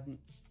it called?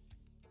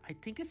 I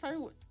think it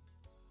started with,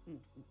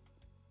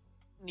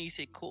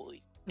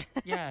 Nisekoi.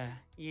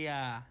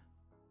 yeah.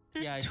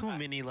 There's Yeah, too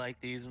many like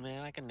these,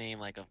 man. I can name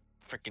like a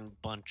freaking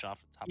bunch off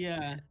the top. Of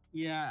my head.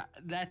 Yeah.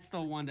 That's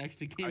the one that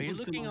actually came. Are you up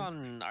to looking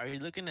mind. on? Are you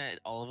looking at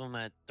all of them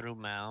at through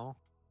Mao?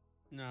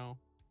 No.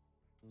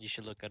 You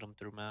should look at them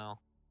through Mao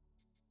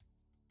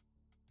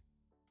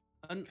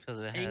An, because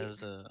it a-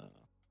 has an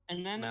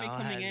anime Mao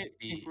coming has out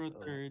the. April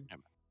Oh, 3rd.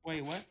 never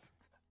Wait, what?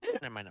 mind.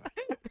 Never mind.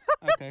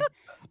 Never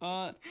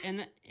mind.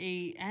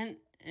 Okay.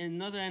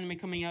 Another anime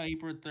coming out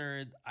April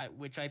 3rd,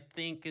 which I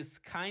think is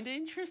kind of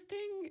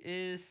interesting,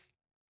 is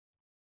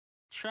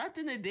Trapped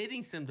in a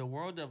Dating Sim. The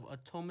world of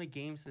Otome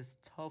Games is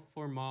tough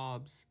for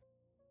mobs.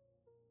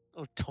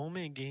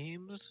 Otome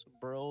Games,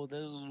 bro.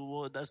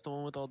 That's the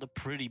one with all the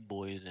pretty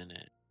boys in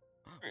it.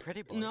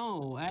 Pretty boys.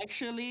 No,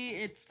 actually,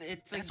 it's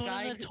That's a what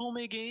guy. an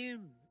Otome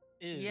game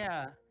is.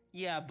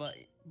 Yeah, but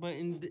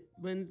in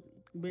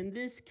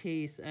this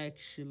case,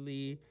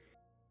 actually,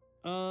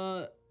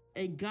 a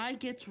guy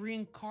gets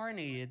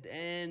reincarnated,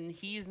 and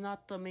he's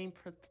not the main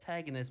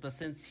protagonist. But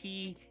since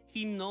he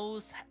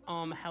knows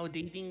how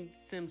dating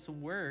sims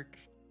work,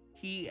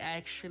 he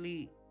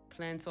actually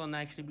plans on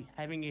actually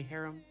having a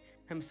harem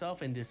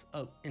himself in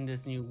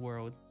this new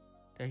world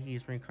that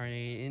he's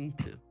reincarnated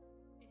into.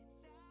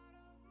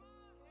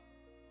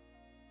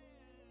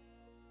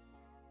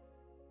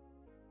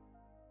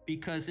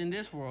 Because in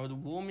this world,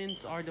 women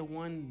are the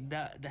one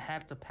that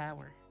have the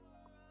power.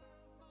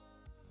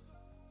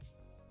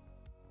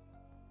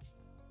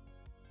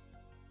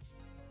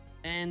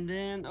 And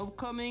then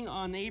upcoming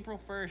on April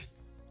 1st,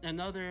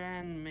 another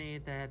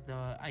anime that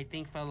I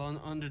think fell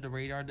under the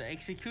radar, The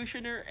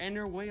Executioner and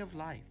Her Way of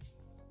Life.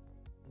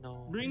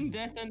 No. Bring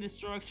death and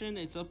destruction.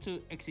 It's up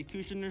to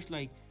executioners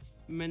like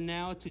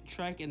Manao to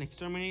track and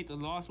exterminate the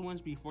lost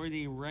ones before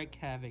they wreak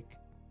havoc.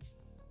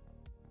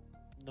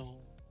 No.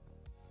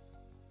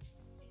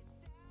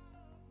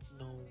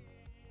 No.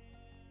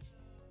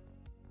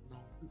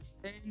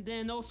 And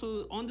then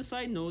also on the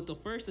side note, the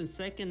first and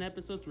second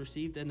episodes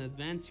received an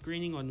advanced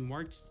screening on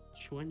March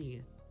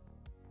 20th.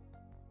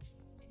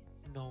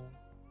 No.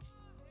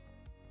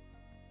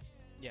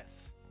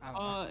 Yes. I don't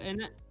know.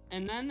 And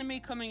an anime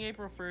coming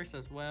April 1st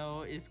as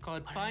well. It's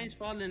called Science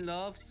Fall in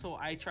Love, so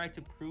I tried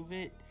to prove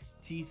it.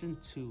 Season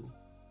 2.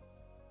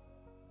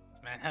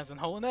 This man has a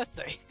whole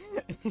essay.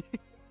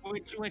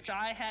 Which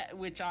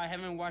I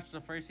haven't watched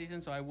the first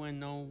season, so I wouldn't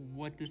know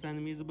what this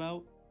anime is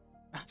about.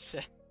 Oh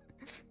shit.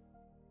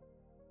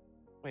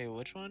 Wait,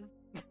 which one?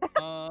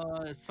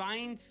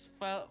 Science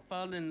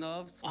fell in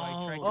love, so I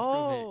tried to prove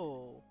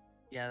Oh.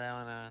 Yeah, that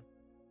one.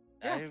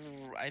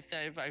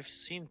 Yeah. I've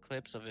seen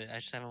clips of it. I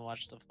just haven't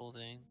watched the full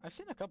thing. I've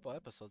seen a couple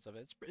episodes of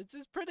it.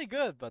 It's pretty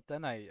good, but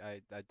then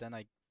I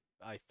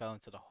fell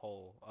into the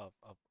hole of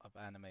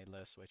anime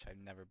lists, which I've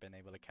never been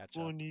able to catch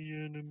up.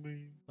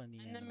 anime. Funny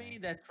it.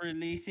 Anime that's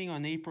releasing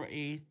on April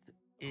 8th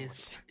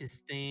is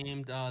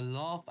themed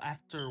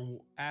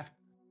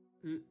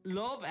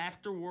Love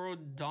After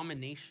World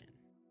Domination.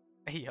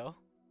 Hey yo.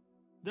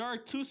 There are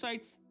two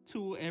sides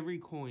to every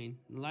coin: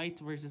 light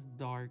versus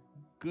dark,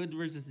 good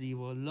versus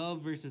evil,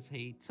 love versus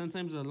hate.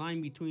 Sometimes the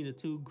line between the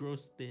two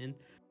grows thin,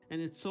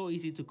 and it's so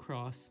easy to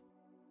cross.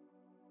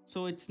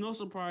 So it's no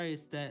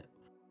surprise that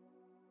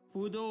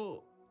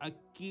Fudo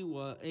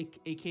Akiwa,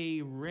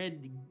 aka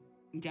Red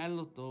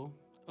Galato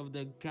of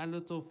the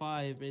Galato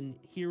 5 and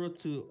hero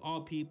to all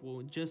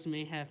people, just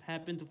may have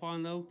happened to fall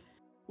in love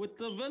with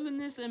the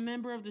villainous and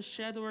member of the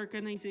shadow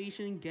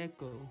organization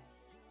Gecko,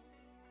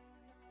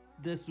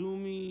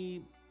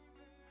 Dezumi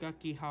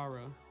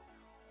Gakihara.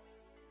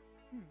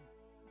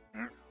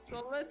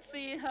 So let's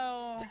see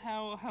how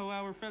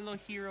our fellow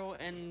hero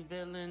and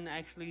villain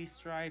actually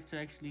strive to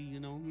actually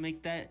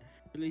make that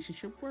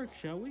relationship work.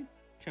 Shall we?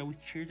 Shall we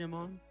cheer them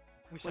on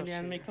We shall when the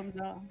anime cheer. comes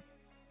out?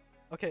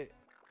 Okay,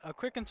 a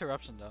quick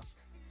interruption though.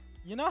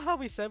 You know how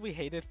we said we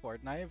hated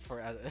Fortnite for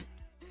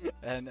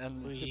and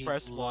to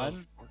press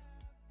one?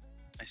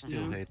 I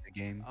still Mhm. hate the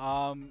game.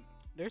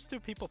 There's two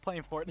people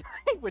playing Fortnite,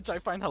 which I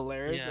find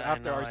hilarious Yeah, I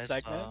after know, our I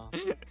segment.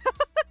 saw.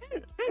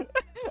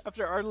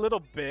 After our little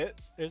bit,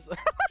 there's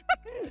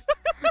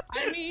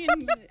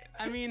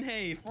I mean,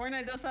 hey,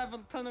 Fortnite does have a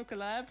ton of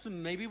collabs.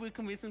 Maybe we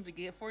convince them to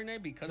get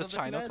Fortnite because the of the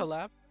China collabs.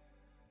 collab.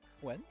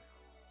 When?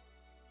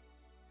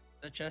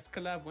 The chess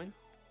collab when?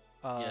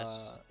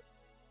 Yes.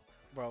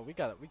 Bro, we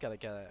gotta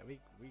get it. We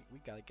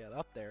gotta get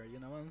up there. You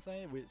know what I'm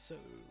saying? So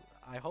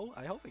I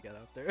hope we get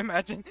up there.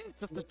 Imagine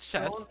just the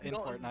chess in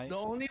Fortnite. The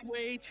only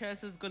way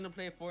chess is gonna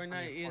play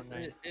Fortnite is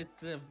Fortnite.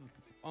 it's if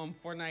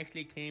Fortnite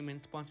actually came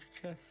and sponsored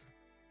chess.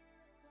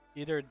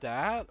 Either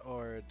that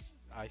or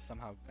I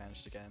somehow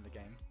managed to get in the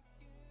game.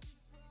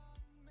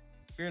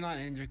 If you're not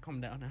injured, come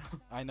down now.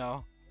 I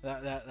know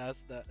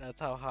that's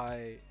how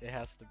high it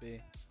has to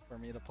be for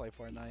me to play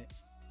Fortnite.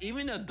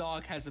 Even a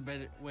dog has a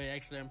better way.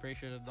 Actually, I'm pretty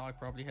sure the dog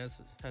probably has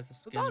a skin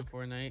in dog-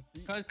 Fortnite.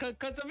 Cause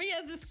if he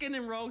has a skin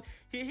in Rogue,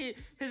 his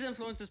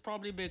influence is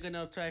probably big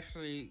enough to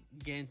actually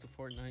get into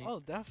Fortnite.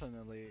 Oh,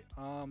 definitely.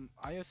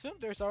 I assume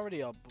there's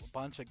already a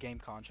bunch of game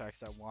contracts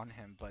that want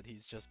him, but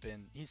he's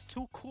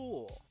too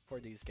cool for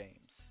these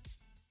games.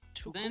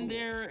 Too Then cool.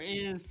 there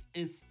is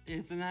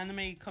an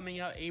anime coming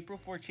out April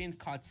 14th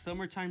called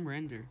Summertime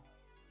Render.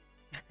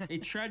 A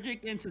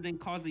tragic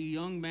incident caused a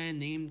young man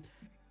named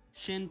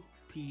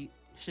Shinpai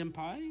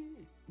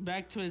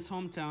back to his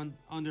hometown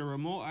on the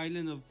remote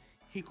island of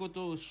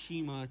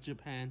Hikoto-shima,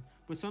 Japan.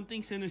 But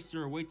something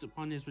sinister awaits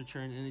upon his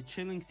return, and a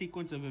chilling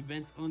sequence of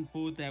events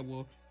unfold that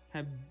will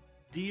have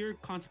dire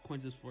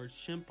consequences for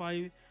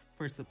Shinpai,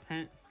 for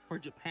Japan,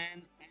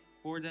 and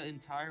for the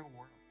entire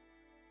world.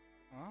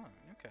 Oh,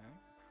 okay.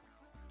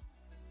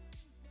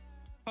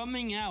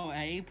 Coming out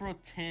at April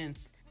 10th,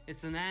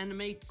 it's an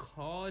anime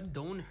called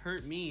Don't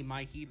Hurt Me,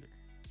 My Healer.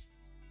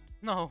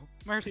 No,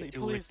 Mercy, Do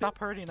please it. stop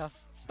hurting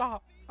us.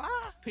 Stop.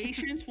 Ah!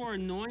 Patience for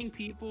annoying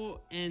people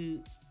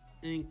and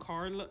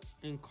Carla,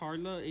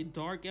 a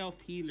dark elf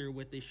healer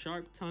with a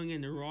sharp tongue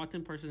and a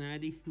rotten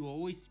personality who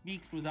always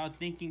speaks without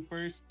thinking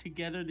first.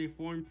 Together they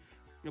form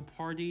a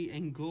party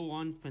and go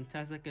on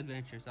fantastic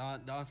adventures.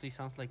 That honestly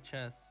sounds like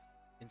chess.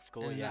 In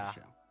school, in a yeah.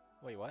 nutshell.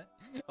 Wait, what?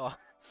 Oh,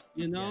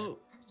 You know,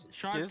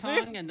 sharp Excuse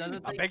me? tongue and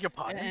doesn't I think, beg your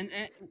pardon.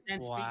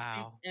 and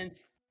Wow.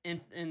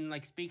 and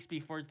like speaks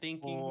before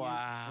thinking.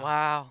 Wow.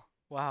 Wow,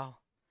 wow,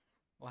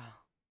 wow.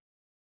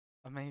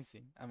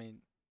 Amazing. I mean,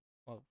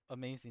 well,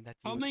 amazing that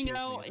you Coming accuse me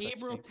out of such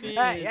April things.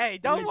 5th. Hey,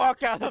 don't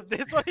walk out of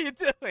this. What are you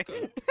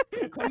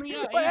doing? Coming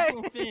out Wait.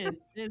 April 5th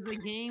is a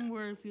game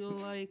where I feel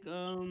like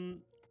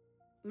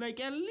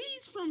at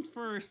least from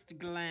first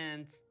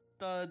glance,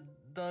 the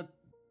the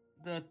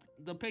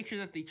the picture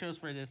that they chose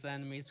for this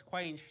anime is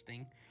quite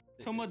interesting.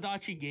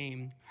 Tomodachi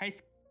game.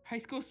 High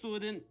school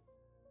student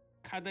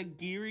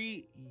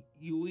Kadagiri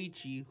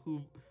Yuichi,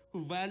 who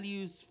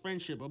values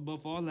friendship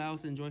above all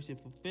else, enjoys a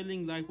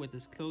fulfilling life with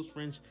his close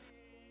friends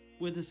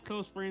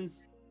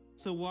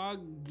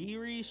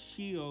Sawagiri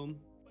Shio,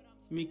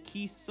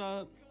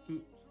 Mikasa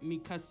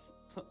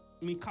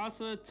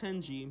Mikasa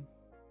Tenji,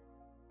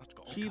 Let's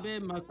go. Shibe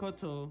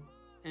Makoto,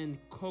 and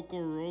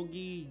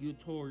Kokorogi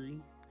Yutori.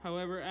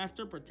 However,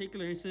 after a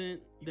particular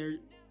incident,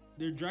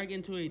 they're dragged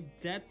into a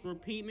death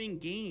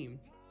repayment game.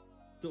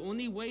 The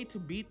only way to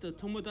beat the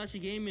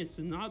Tomodachi game is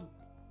to not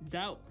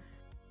doubt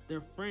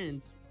their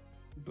friends.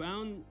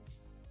 Bound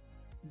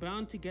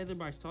bound together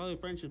by solid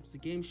friendships, the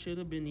game should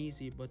have been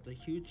easy, but the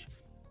hugely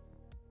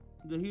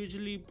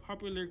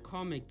popular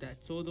comic that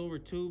sold over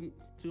 2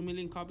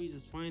 million copies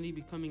is finally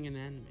becoming an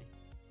anime.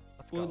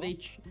 Let's Will go.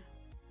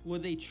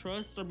 will they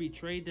trust or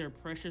betray their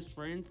precious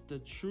friends? The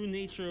true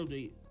nature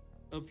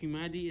of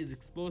humanity is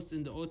exposed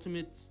in the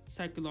ultimate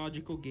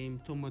psychological game,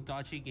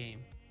 Tomodachi game.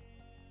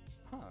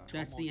 Huh.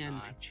 That's the anime.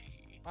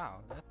 Tomodachi. Wow,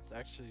 that's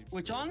actually.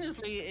 Which really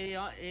honestly,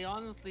 interesting. it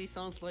honestly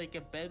sounds like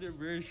a better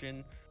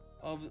version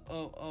of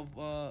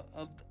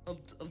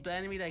the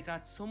anime that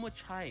got so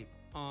much hype.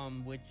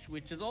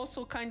 Which is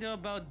also kind of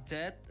about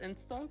death and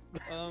stuff.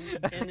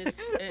 And it's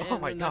Oh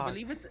my and I God.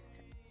 believe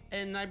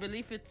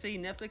it's a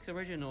Netflix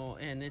original,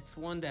 and it's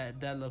one that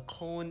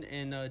Lacone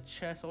and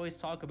Chess always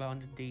talk about on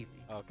the daily.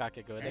 Oh,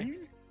 Kakegure.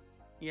 And-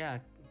 Yeah,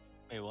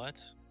 Wait,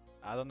 what?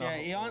 I don't know.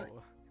 yeah,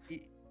 Oh,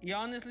 it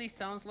honestly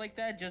sounds like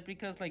that just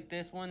because like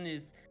this one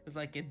is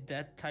like a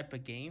death type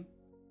of game.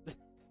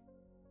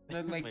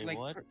 Wait, Like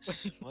what?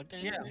 What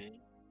yeah. anime?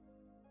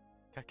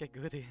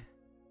 Kakegure.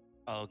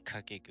 Oh,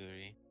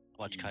 Kakeguri.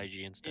 Watch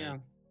Kaiji instead. Yeah.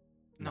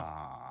 No.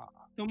 Nah.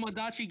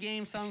 Tomodachi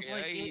game sounds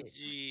like it.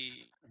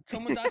 Kaiji.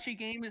 Tomodachi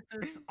game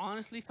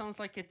honestly sounds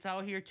like it's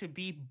out here to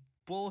be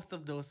both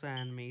of those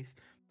animes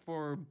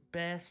for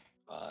best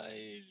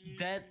Kaiji.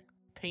 debt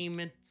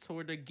payment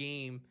sort of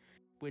game,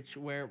 which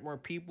where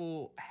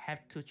people have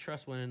to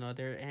trust one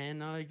another,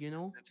 and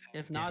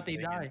if not they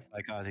Gambling and die.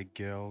 Psychotic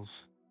girls.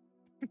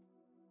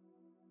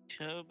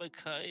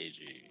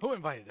 Kaiji. Who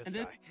invited this And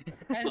then-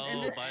 guy? And,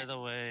 Oh, then- by the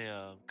way,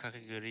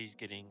 Kakeguri's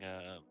getting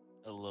a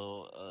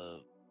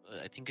little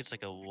I think it's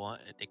like a one.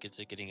 I think it's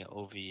getting an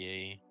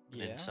OVA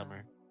Yeah. in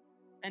summer.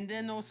 and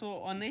then also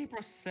on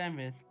April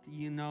 7th,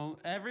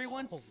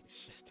 everyone's Holy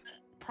shit.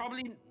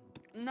 probably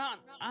not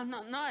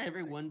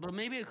everyone, but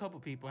maybe a couple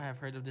people have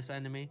heard of this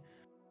anime.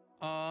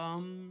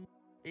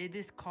 It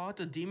is called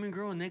The Demon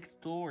Girl Next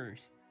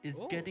Doors. Is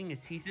Oh. getting a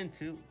season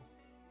 2.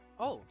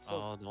 Oh, so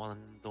Oh,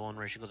 the one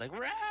where she goes like,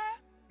 Rah!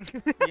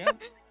 Yeah.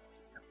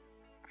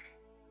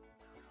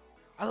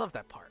 I love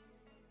that part.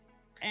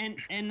 And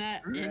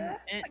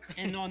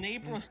on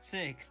April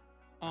 6th,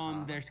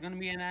 Uh-huh. there's gonna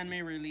be an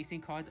anime releasing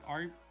called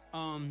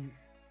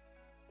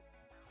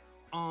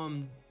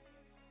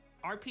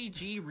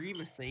RPG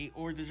Real Estate,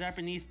 or the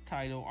Japanese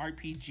title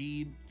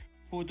RPG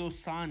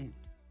Fudosan.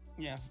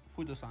 Yeah,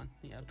 Fudosan.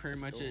 Yeah, pretty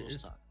much it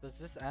is. Does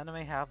this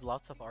anime have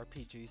lots of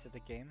RPGs in the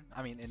game?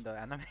 I mean, in the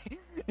anime?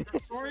 The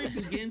story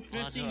begins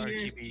Lots of 15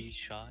 years. RGB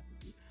shot.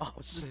 Oh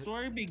The shit.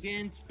 story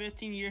begins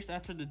 15 years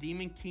after the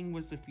Demon King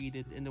was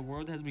defeated and the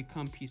world has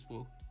become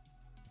peaceful.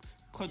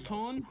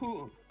 Koton,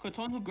 who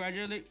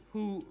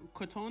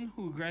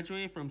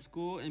graduated from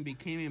school and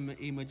became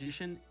a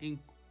magician,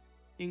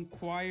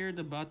 inquired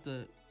about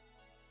the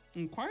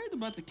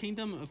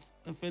kingdom of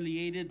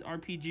affiliated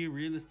RPG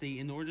real estate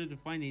in order to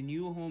find a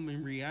new home.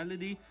 In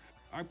reality,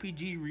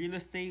 RPG real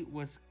estate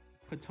was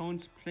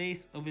Koton's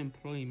place of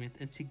employment,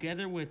 and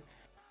together with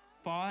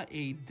Fa,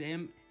 a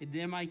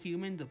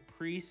demi-human, the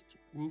priest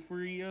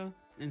Rufuria,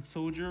 and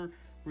soldier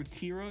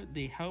Rikira,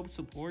 they helped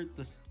support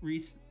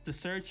the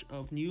search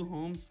of new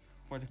homes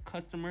for the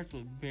customers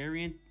with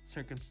variant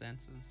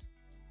circumstances.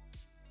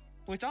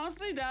 Which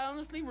that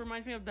honestly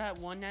reminds me of that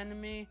one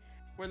anime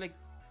where like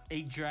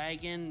a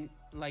dragon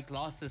like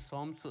lost his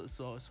home,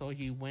 so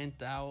he went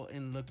out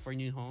and looked for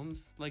new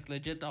homes. Like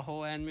legit, the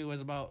whole anime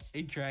was about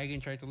a dragon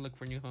trying to look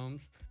for new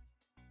homes,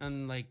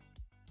 and like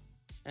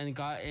and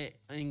got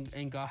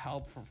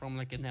help from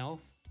like an elf.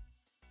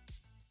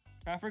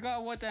 I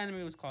forgot what the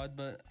anime was called,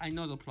 but I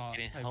know the plot.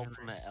 Getting I help remember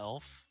from an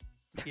elf.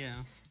 it.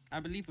 Yeah, I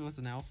believe it was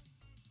an elf.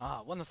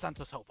 One of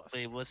Santos help us.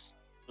 Wait, what's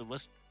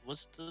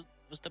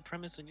the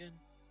premise again?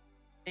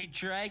 A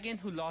dragon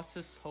who lost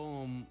his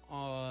home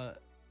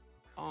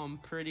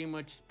pretty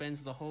much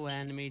spends the whole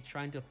anime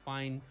trying to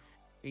find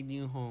a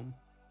new home.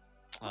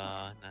 No,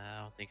 I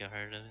don't think I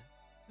heard of it.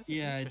 This is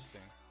Yeah, it's-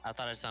 interesting. I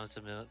thought it sounded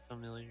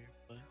familiar,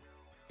 but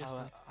guess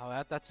not. I'll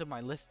add that to my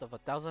list of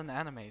 1,000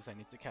 animes I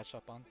need to catch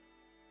up on.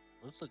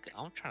 Let's look.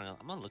 I'm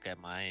gonna look at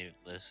my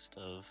list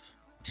of.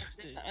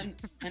 And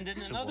then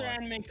To another watch.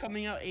 anime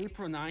coming out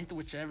April 9th,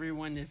 which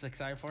everyone is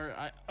excited for.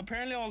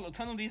 Apparently, a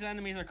ton of these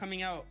animes are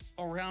coming out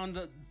around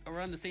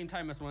the same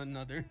time as one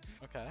another.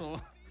 Okay. So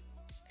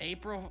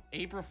April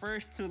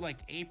 1st to like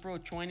April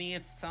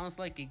 20th sounds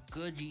like a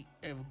good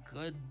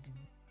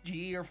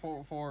year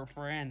for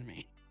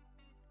anime.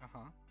 Uh-huh.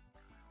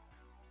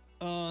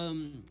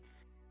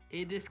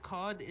 It is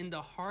called In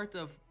the Heart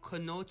of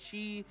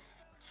Konochi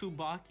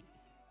Tsubaki.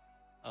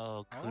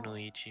 Oh,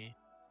 Kunoichi.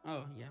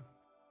 Oh yeah,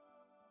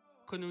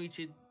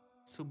 Konoichi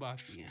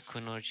Tsubaki. Yeah.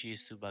 Kunoichi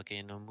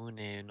Subake no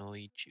Mune no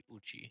Ichi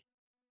Uchi.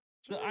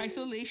 The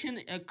Isolation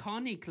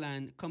Akane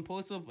clan,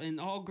 composed of an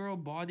all-girl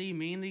body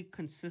mainly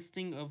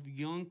consisting of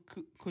young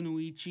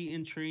kunoichi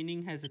in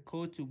training, has a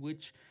code to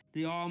which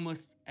they all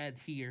must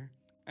adhere.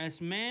 As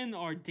men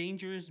are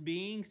dangerous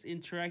beings,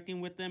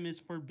 interacting with them is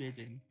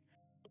forbidden.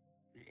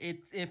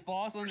 It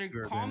falls under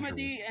You're dangerous.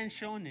 comedy and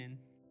shonen.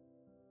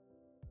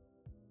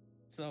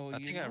 So I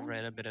you think I know,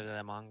 read a bit of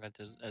that manga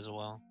as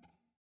well.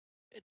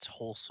 It's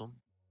wholesome.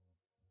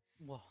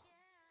 Whoa,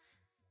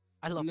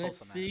 I love let's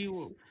wholesome see.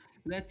 animes.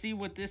 Let's see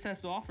what this has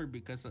to offer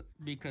because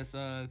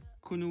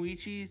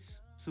Kunoichi's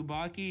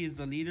Tsubaki is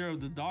the leader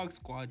of the dog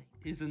squad.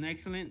 Is an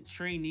excellent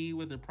trainee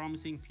with a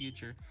promising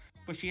future,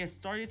 but she has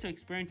started to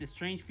experience a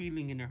strange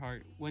feeling in her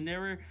heart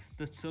whenever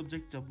the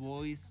subject of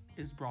boys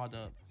is brought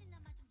up.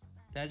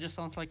 That just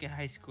sounds like a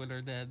high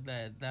schooler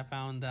that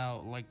found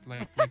out like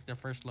their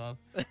first love.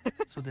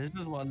 So this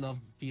is what love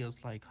feels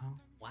like, huh?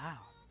 Wow,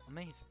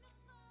 amazing.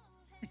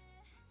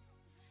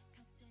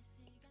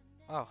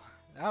 Oh,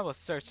 that was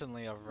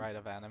certainly a ride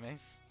of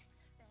animes.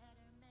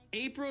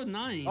 April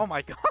 9th. Oh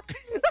my god.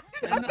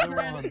 Another,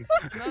 One.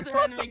 another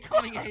anime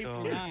coming Let's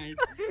April go.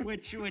 9th,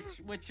 which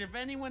if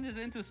anyone is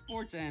into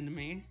sports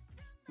anime,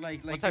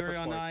 like type of Yuri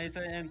on sports?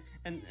 Ice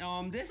and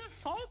this is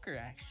soccer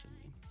actually.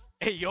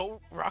 Hey yo,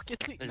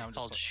 Rocket League. It's No, I'm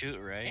called just Shoot,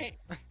 right?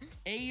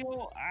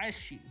 Ayo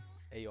Ashi.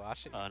 Hey yo,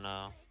 Ashi. Oh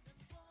no.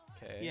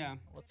 Okay. Yeah.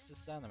 What's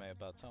this anime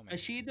about? Tell me.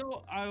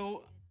 Ashido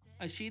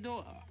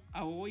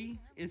Aoi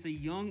is a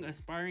young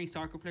aspiring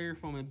soccer player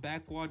from a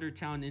backwater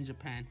town in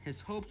Japan.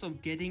 His hopes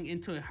of getting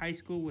into a high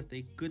school with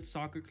a good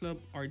soccer club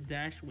are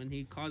dashed when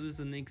he causes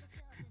an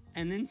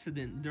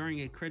incident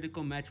during a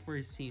critical match for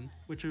his team,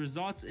 which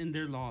results in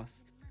their loss,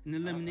 an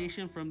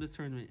elimination from the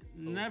tournament.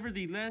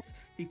 Nevertheless,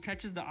 he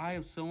catches the eye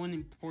of someone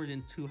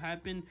important who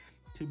happened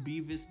to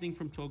be visiting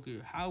from Tokyo.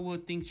 How will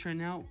things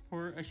turn out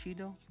for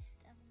Ashido?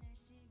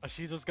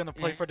 Ashido's gonna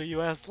play Yeah. for the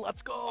US.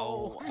 Let's go.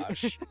 Oh,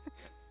 Ashi.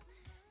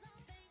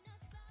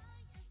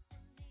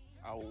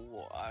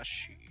 Oh,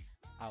 Ashi.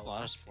 A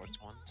lot of Awashi. sports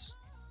ones.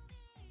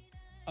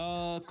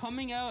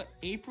 Coming out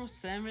April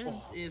 7th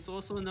Oh. is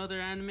also another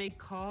anime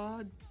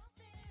called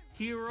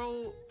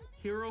Heroine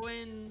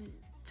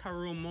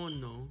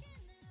Tarumono.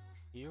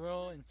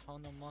 Hiro and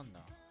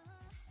Tonomono.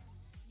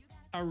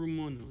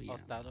 Tarumono, yeah. Oh,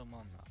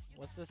 Tarumono.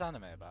 What's this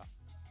anime about?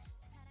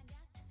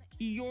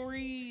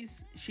 Iori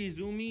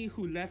Shizumi,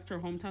 who left her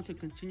hometown to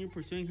continue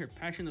pursuing her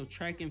passion of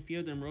track and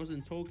field, enrolls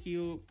in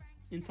Tokyo's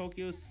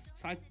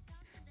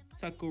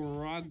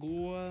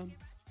Sakuragawa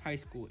High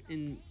School.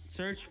 In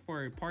search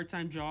for a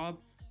part-time job,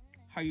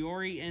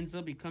 Hayori ends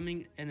up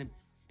becoming an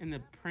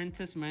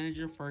apprentice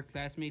manager for her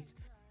classmates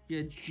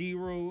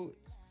Yajiro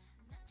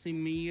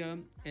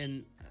Simiya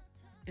and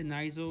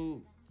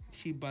Inaizo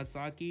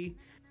Shibazaki,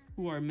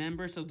 who are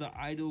members of the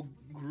idol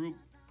group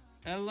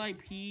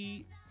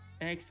LIP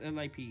X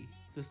LIP.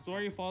 The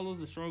story follows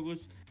the struggles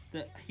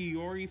that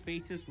Hiyori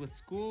faces with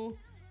school,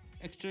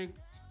 extras.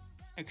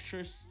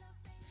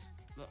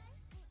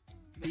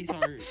 These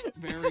are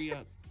very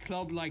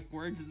club-like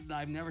words that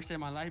I've never said in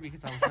my life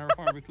because I was never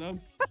part of a club.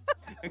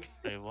 Ex-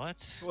 Wait, what?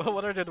 Well,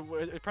 what are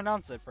the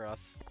pronounce it for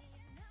us?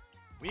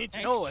 We need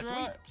to know as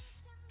Extra-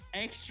 weeps.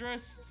 extra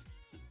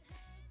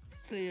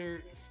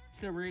ser-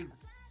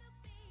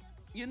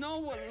 you know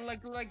what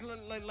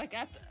like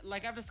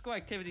after school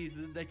activities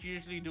that you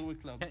usually do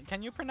with clubs.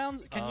 Can you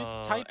pronounce? Can you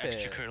Oh, type it?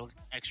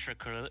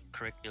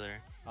 extracurricular.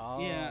 Oh,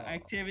 Yeah, that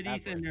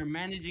activities and word. their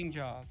managing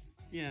job.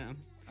 Yeah.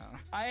 Oh.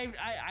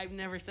 I've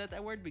never said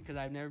that word because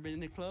I've never been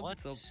in a club. What?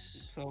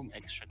 So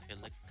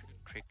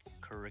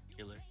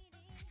Extracurricular.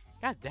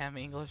 God damn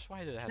English!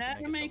 Why did I have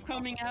an to make it anime so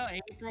coming out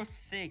complicated? April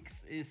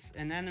 6th is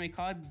an anime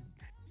called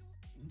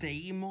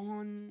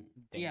Daemon.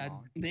 Yeah,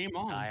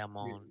 Daemon.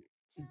 Diamond.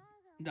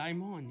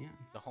 Daemon, yeah.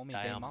 The homie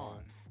Diamond.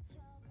 Daemon.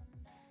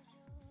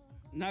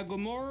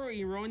 Nagomoro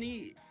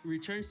Ironi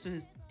returns to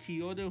his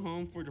Kyoto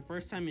home for the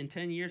first time in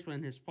 10 years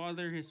when his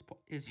father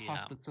is Yeah.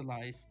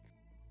 hospitalized.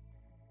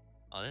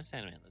 Oh, this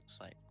anime looks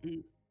like.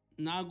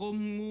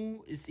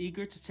 Nagomu is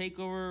eager to take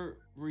over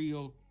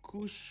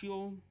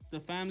Ryokusho, the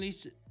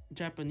family's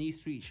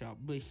Japanese sweet shop,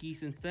 but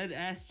he's instead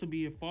asked to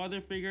be a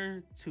father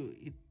figure to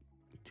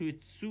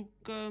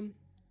Itsuka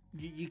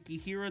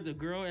Yukihira, the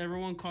girl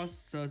everyone calls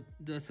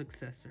the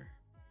successor.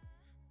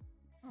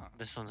 Huh.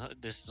 This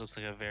looks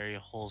like a very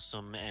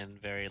wholesome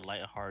and very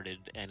light-hearted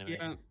anime.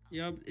 Yeah,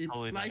 yep. It's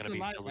Totally not slice gonna of be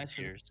life. filled with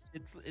Actually. tears.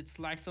 It's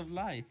slice of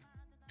life.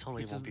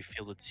 Totally which won't is- be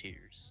filled with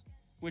tears.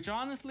 Which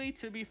honestly,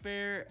 to be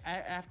fair,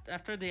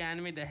 after the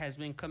anime that has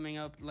been coming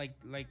up, like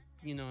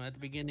at the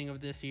beginning of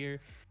this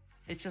year,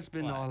 it's just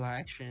been What? all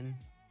action.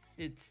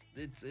 It's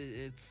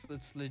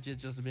legit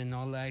just been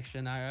all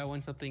action. I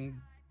want something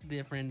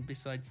different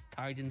besides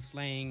Titan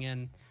slaying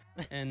and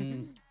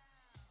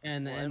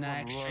and Well, everyone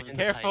action. loves the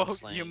Careful,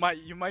 Titan you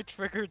slaying. might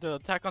trigger the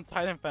Attack on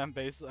Titan fan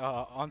base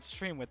on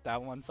stream with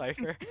that one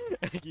cipher.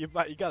 you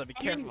gotta be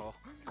I mean, careful.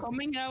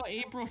 Coming out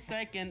April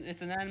 2nd,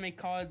 it's an anime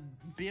called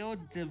Build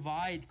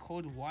Divide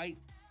Code White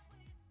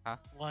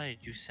Why did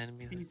you send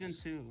me Season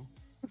this? 2.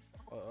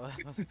 Uh,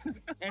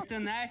 It's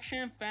an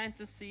action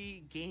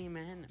fantasy game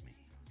anime.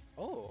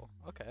 Oh,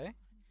 okay.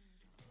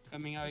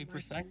 coming out April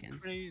That's so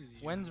 2nd. crazy.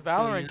 When's So,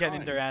 Valorant you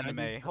getting know, their exciting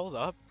anime? stuff. Hold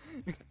up.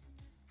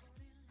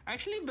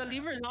 Actually,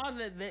 believe it or not,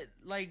 that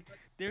like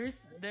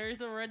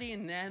there's already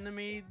an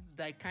anime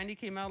that kind of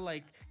came out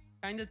like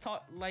kind of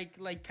talk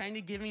like kind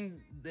of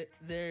giving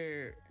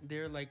their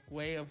like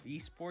way of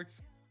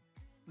esports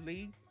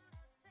league.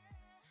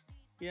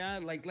 Yeah,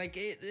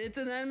 it's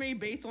an anime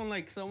based on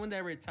like someone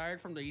that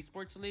retired from the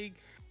esports league,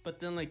 but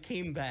then like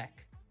came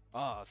back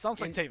Oh,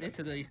 sounds like Taven.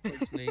 into the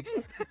esports league,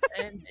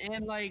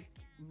 and like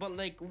but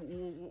like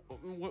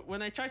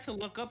when I tried to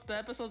look up the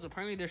episodes,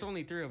 apparently there's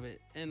only three of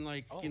it, and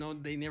like Oh. you know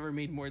they never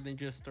made more than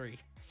just three.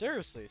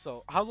 Seriously,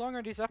 so how long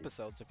are these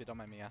episodes, if you don't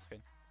mind me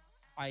asking?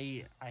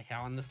 I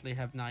honestly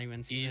have not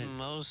even seen it.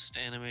 Most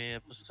anime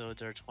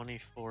episodes are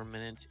 24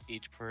 minutes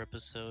each per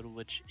episode,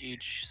 which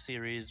each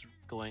series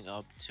going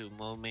up to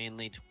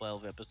mainly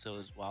 12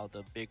 episodes, while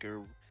the bigger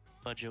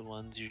budget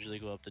ones usually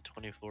go up to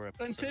 24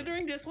 episodes.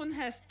 Considering this one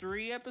has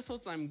three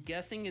episodes, I'm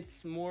guessing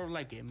it's more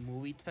like a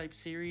movie type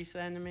series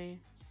anime.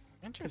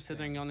 Interesting.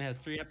 Considering it only has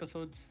three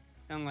episodes,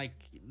 and like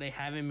they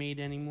haven't made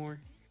any more.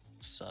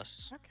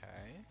 Sus.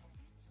 Okay.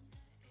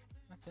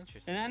 That's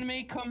interesting. An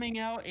anime coming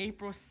out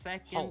April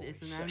 2nd Holy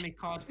is an shit. anime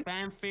called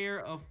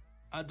Fanfare of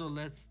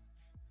Adolescence.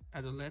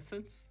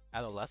 Adolescence.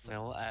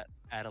 Male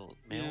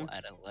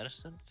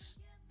adolescents.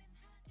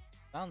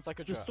 Sounds like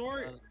a The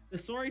drug.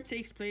 story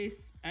takes place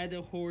at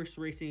a horse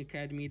racing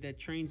academy that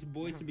trains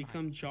boys to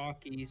become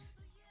jockeys.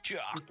 The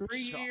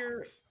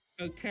 3-year Shucks.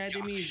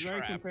 academy is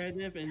very Jockstrap.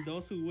 competitive, and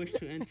those who wish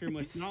to enter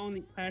must not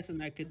only pass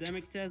an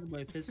academic test,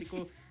 but a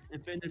physical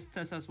and fitness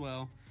test as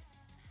well.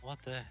 What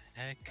the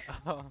heck?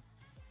 Oh,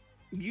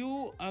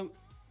 You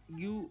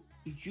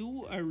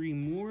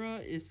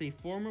Arimura is a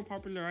former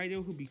popular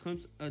idol who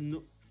becomes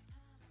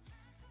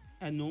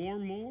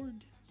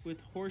enamored with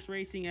horse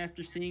racing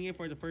after seeing it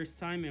for the first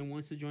time and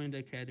wants to join the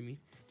academy.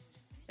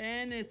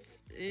 And it's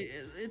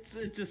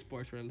just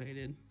sports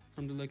related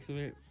from the looks of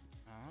it.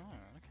 oh,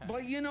 okay.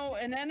 But you know,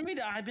 an anime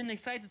that I've been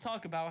excited to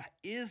talk about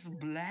is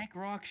Black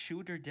Rock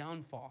Shooter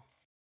Downfall.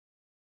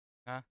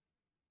 Huh?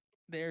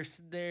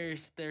 There's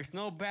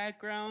no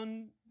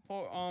background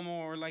for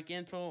or like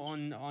info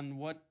on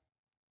what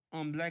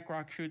Black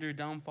Rock Shooter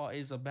Downfall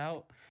is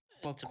about.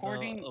 But It's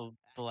according about a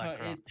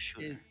Black Rock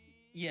shooter.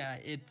 yeah,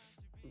 it's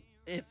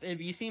if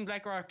you've seen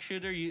Black Rock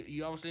Shooter,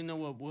 you obviously know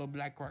what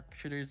Black Rock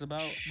Shooter is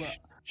about. But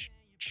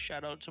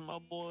Shout out to my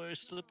boy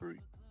Slippery.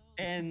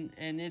 and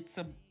it's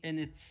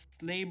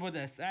labeled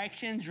as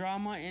action,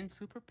 drama, and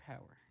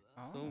superpower.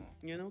 Oh. So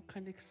you know,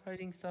 kind of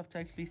exciting stuff to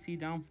actually see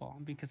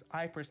Downfall, because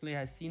I personally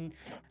I've seen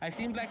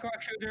Black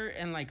Rock Shooter,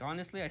 and like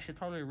honestly I should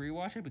probably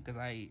rewatch it because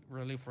I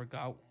really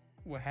forgot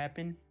what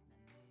happened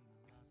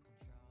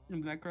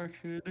in Black Rock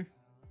Shooter.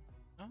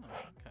 Oh,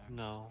 okay.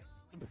 No.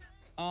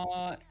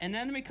 An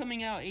anime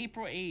coming out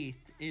April 8th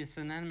is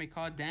an anime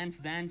called Dance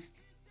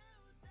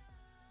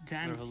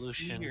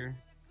Revolution. Here.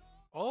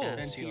 Oh,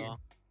 Dance Here. Here.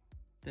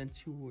 Dance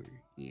Here.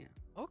 Yeah.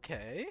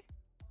 okay.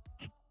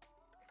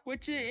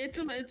 Which it's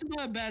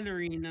about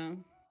ballerina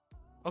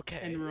Okay.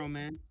 and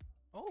romance,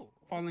 Oh.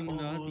 falling in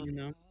love, you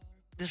know.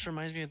 This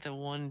reminds me of the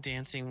one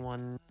dancing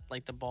one,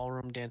 like the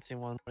ballroom dancing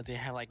one, where they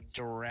have like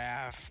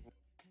giraffe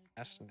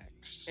ass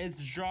necks.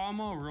 It's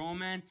drama,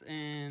 romance,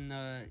 and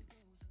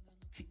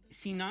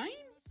C9?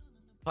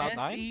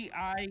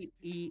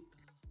 Cloud9?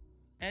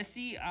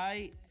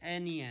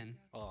 SEINEN.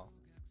 Oh.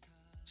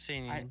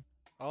 Singing.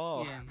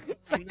 Oh. Yeah.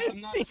 It's I'm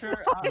not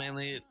sure.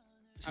 Mainly,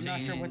 I'm not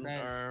sure what singing that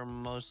is. are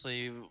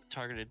mostly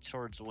targeted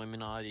towards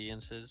women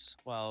audiences.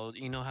 While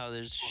you know how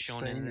there's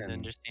shonen and seinen.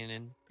 then there's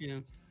seinen. Yeah.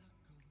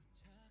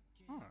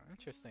 Oh,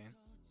 interesting.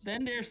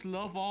 Then there's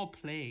Love All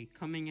Play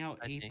coming out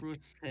I think. April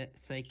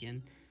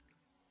 2nd,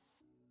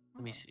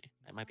 Let me Oh. see.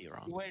 I might be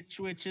wrong.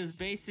 which is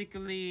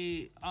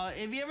basically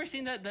have you ever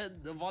seen the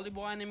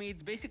volleyball anime?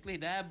 It's basically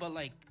that, but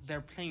like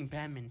they're playing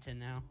badminton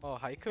now. Oh,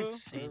 haiku I've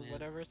seen or it.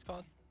 whatever it's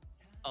called.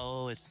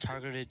 Oh, it's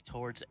targeted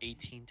towards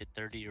 18 to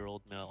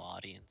 30-year-old male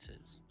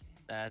audiences.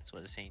 That's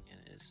what seinen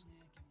is.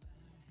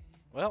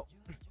 Well,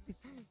 I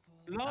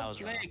Love was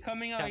Play wrong.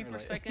 coming out Can't April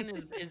relate.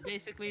 2nd is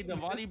basically the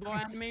volleyball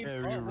anime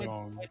Very but with,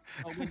 wrong.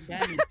 with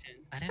badminton,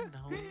 I didn't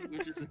know.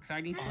 which is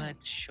exciting. Oh, stuff.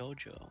 that's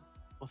shoujo.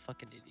 What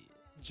fucking idiot.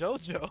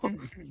 JoJo.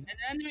 An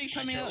anime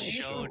coming out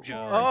April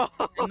Shoujo.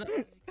 4th.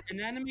 Oh. An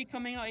anime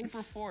coming out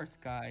April 4th,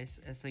 guys.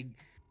 It's like,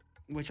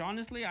 which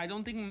honestly, I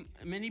don't think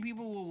many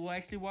people will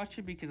actually watch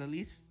it, because at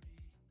least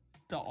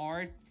the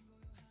art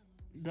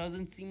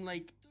doesn't seem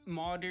like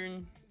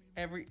modern.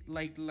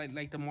 Like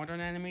the modern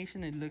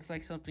animation, it looks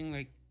like something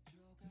like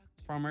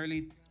from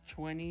early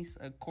 20s,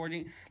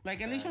 according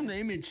like at least from the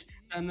image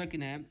that I'm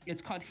looking at.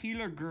 It's called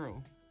Healer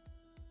Girl.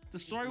 The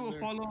story will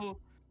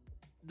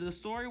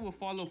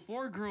follow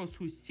 4 girls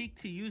who seek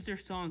to use their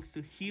songs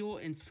to heal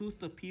and soothe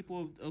the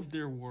people of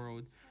their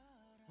world.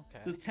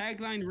 The Okay.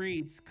 tagline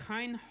reads,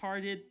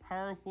 "Kind-hearted,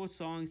 powerful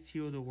songs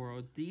heal the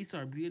world. These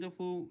are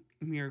beautiful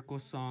miracle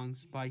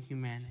songs by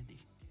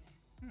humanity."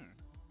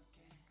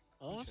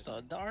 Oh, so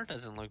the art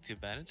doesn't look too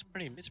bad. It's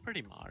pretty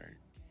modern.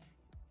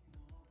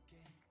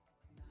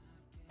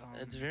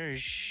 It's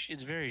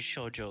very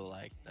shoujo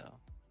like though.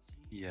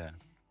 Yeah.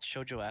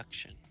 Shoujo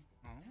action.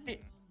 Oh.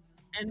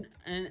 And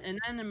an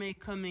anime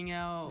coming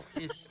out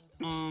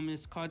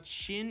is called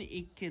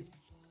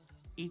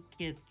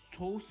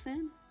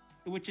Iketosen,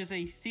 which is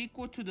a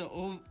sequel to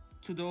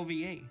to the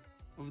OVA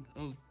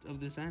of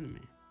this anime.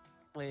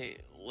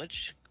 Wait,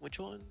 which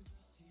one?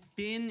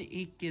 Shin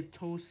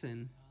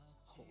Iketosen,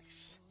 Oh.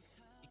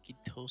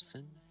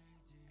 Ikitosen.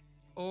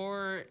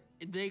 or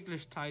the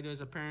English title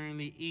is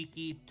apparently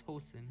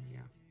Ikitosen. Yeah,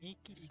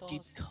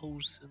 Ikitos.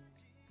 Ikitosen.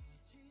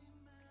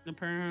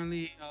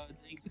 apparently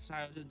the English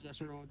title is just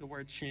remove the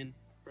word Shin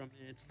from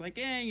it. It's like,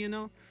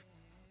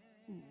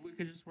 we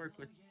could just work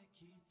with.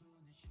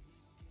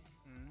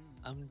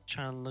 Mm. I'm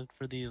trying to look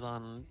for these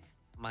on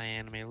my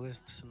anime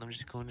list, and I'm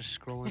just going to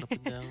scrolling up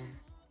and down.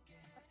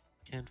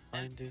 Can't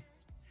find it.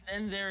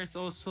 And there's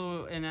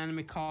also an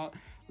anime called,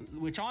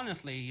 which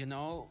honestly,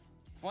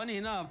 funny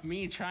enough,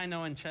 me,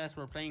 Chino, and Chess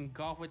were playing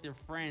golf with your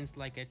friends,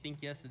 like I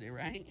think yesterday,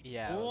 right?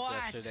 Yeah, it was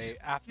What? yesterday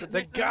after the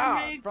There's an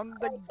god anime from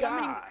the coming-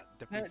 god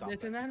defeats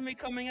There's an Alpha. anime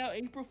coming out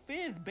April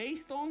 5th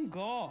based on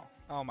golf.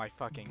 Oh my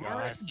fucking Bir-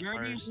 god. That's the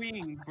Birdie first.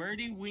 Wing,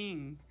 Birdie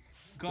Wing,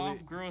 golf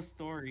girl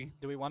story.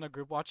 Do we want to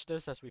group watch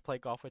this as we play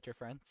golf with your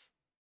friends?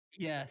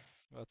 Yes,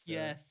 Let's do it.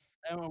 yes.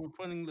 And we're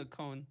putting the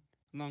cone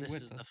along This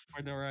with is the us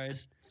for the ride.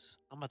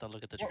 I'm about to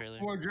look at the We're- trailer.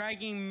 We're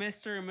dragging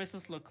Mr. and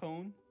Mrs.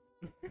 Lacone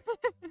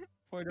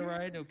for the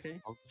ride, okay?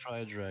 I'll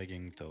try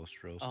dragging Toast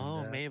Roast.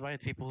 Oh, made by the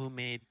people who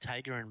made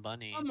Tiger and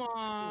Bunny. Come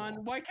on,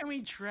 Cool. why can't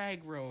we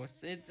drag Rose?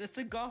 It's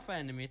a golf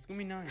anime. It's gonna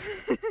be nice.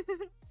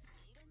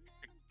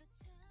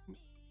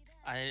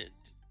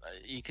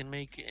 You can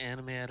make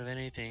anime out of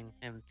anything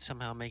and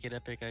somehow make it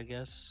epic, I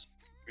guess.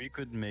 We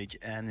could make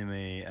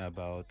anime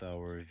about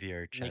our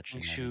VR chat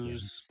Making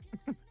shenanigans. shoes.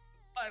 Oh.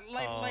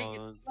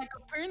 Like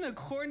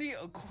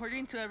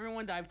according to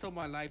everyone that I've told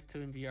my life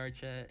to in VR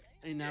chat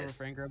in our Yes.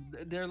 friend group,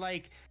 they're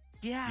like,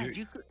 yeah, Your-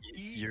 you could.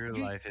 Your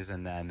you- life is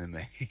an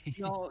anime.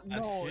 No, I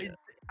no, feel-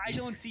 I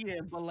don't see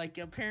it, but like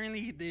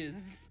apparently it is.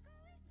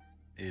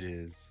 It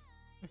is.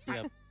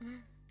 Yep.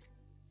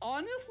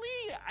 Honestly,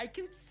 I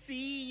can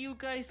see you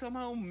guys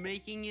somehow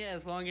making it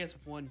as long as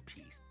One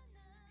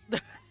Piece.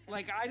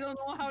 Like I don't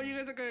know how you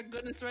guys are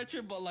gonna stretch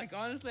it, but like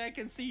honestly, I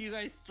can see you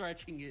guys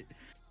stretching it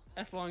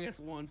as long as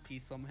One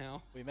Piece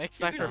somehow. We make You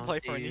Cypher know, play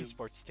for an you-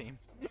 esports team.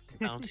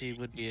 Bounty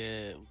would be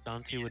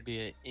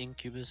a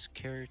Incubus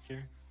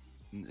character.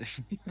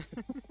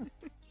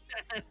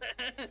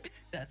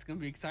 That's gonna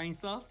be exciting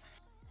stuff.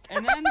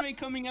 An anime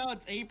coming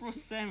out April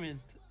 7th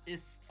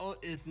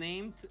is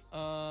named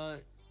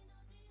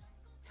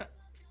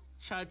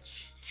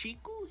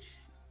Shachiku?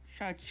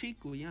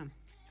 Shachiku, yeah.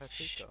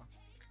 Chachiko.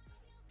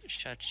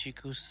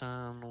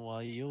 Shachiku-san wa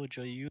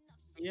Yojo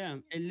Yeah,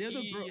 a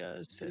little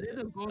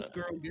ghost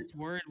girl gets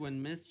worried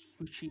when Miss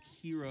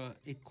Fushihira,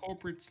 a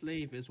corporate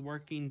slave, is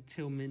working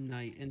till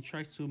midnight and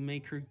tries to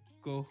make her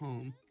go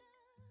home.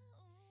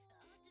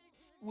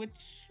 Which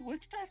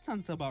that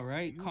sounds about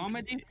right.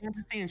 Comedy,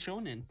 fantasy, and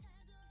shonen.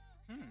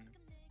 Hmm.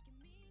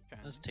 Okay.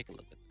 Let's take a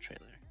look at the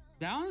trailer.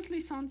 That honestly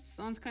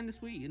sounds kind of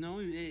sweet.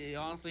 It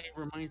honestly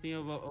reminds me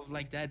of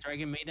like that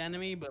Dragon Maid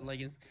anime, but like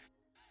it's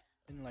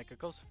In like a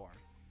ghost form.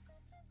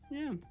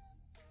 yeah.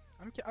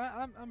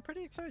 I'm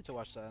pretty excited to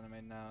watch the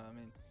anime now. I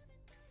mean,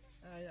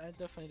 I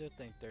definitely do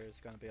think there's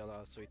gonna be a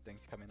lot of sweet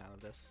things coming out of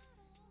this.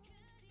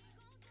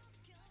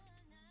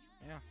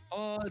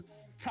 Yeah.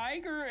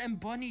 Tiger and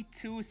Bunny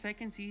 2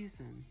 second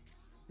season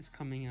is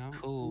coming out.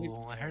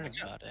 Cool. I heard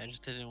about it. I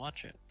just didn't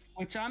watch it.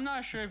 Which I'm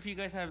not sure if you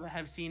guys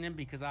have seen it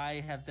because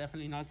I have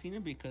definitely not seen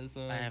it because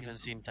I haven't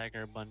seen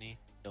Tiger Bunny.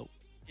 Nope.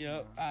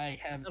 Yeah, I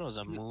have. That was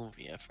a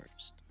movie at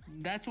first.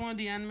 That's one of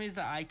the animes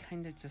that I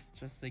kind of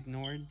just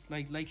ignored.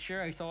 Like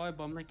sure I saw it,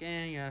 but I'm like,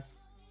 yes.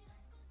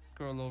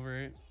 Scroll over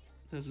it.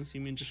 Doesn't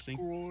seem interesting.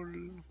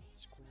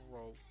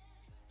 Scroll.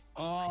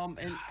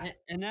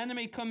 An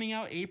anime coming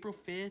out April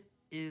 5th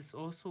is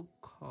also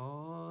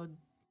called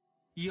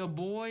Your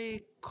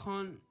Boy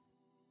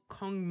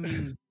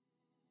Kongming.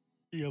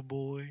 Yeah,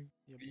 boy.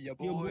 Your Your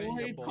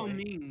Boy boy.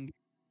 Kongming.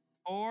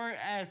 Or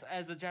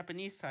as the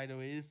Japanese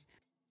title is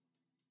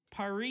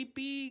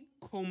Paripi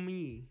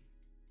Komi.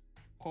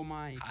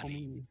 Komai.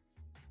 Komi.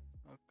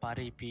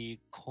 Paripi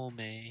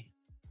Kome.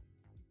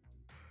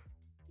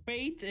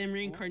 Fate and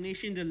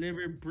Reincarnation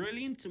deliver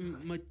brilliant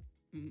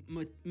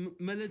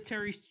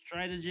military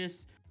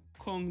strategist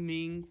Kong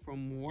Ming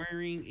from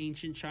warring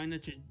ancient China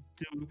to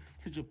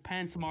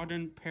Japan's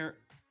modern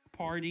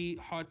party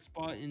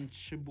hotspot in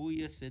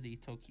Shibuya City,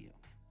 Tokyo.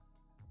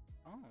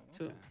 Oh.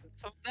 So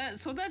Okay.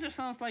 so that just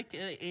sounds like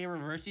a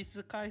reverse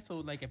isekai. So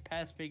like a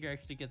past figure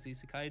actually gets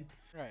isekai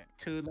Right.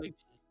 to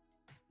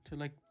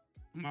like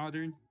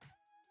modern.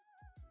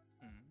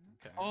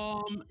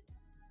 Okay.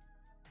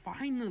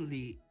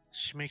 Finally,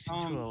 She makes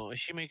on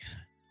he makes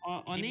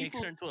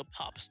April her into a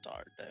pop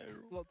star, dude.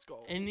 Let's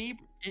go.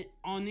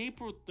 On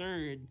April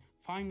 3rd,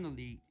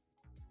 finally,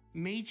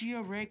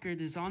 Magia Record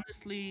is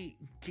honestly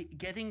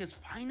getting its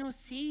final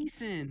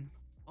season.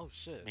 Oh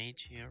shit.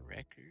 Meiji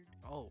record.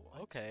 Oh,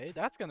 What? okay.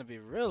 That's gonna be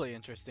really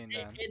interesting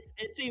then.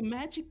 It's a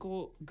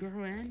magical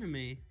girl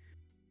anime,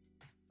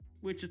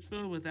 which is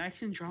filled with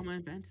action, drama,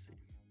 and fantasy.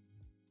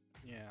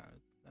 Yeah,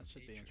 that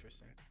should be Meiji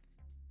interesting.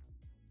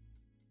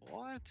 record.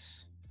 What?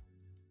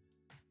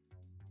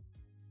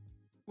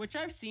 Which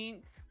I've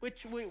seen,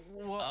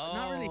 well,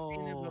 not really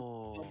seen it,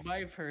 Oh, but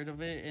I've heard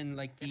of it in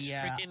like it's the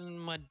freaking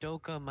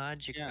Madoka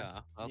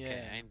Magica.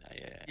 Okay, Yeah.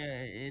 yeah.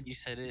 yeah You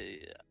it's said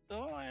it.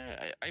 Oh,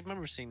 I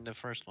remember seeing the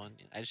first one.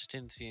 I just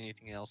didn't see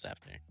anything else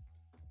after.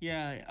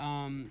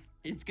 yeah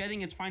it's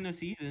getting its final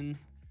season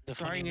The funny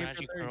starting April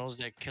magic 3rd. girls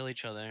that kill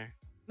each other.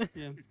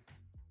 Yeah,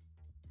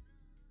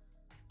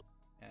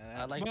 I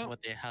Yeah, like Well,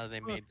 how they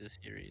well, made this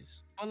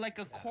series. but like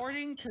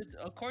according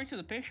to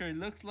the picture, it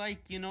looks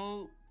like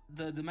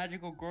the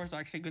magical girls are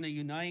actually gonna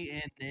unite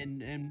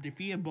and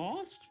defeat a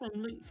boss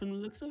from the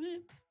looks of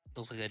it.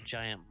 Looks like a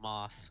giant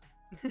moth.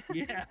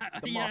 Yeah,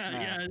 The yeah,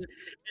 Mothman.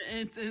 yeah.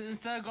 It's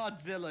instead of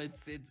Godzilla,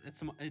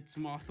 it's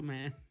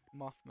Mothman.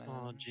 Mothman.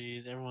 Oh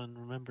jeez, everyone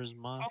remembers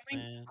Coming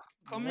Mothman.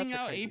 coming That's a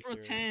out crazy April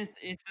series. 10th.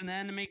 It's an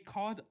anime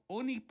called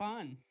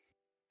Onipan.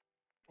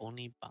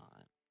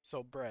 Oniban.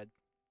 So bread.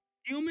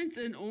 Humans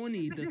and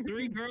Oni, the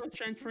three girls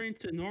transfer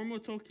into normal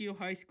Tokyo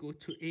high school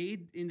to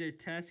aid in their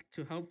task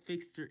to help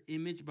fix their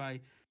image by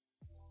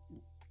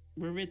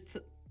revit-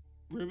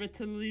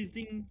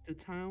 revitalizing the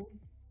town.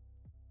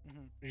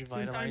 Hmm.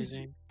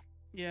 Revitalizing.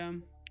 Yeah,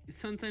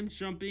 sometimes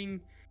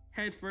jumping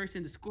headfirst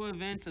into school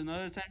events and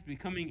other times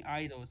becoming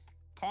idols.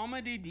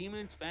 Comedy,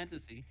 demons,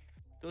 fantasy.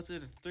 Those are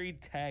the three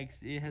tags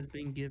it has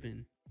been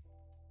given.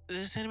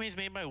 This anime is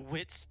made by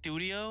Wit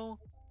Studio.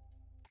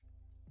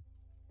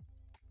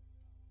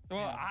 Well,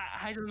 Yeah.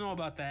 I don't know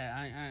about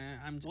that. Wit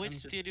I'm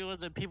just Studio are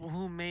the people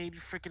who made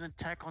freaking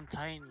Attack on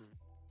Titan.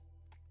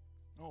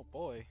 Oh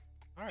boy.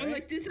 All But right.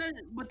 like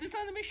but this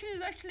animation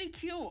is actually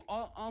cute.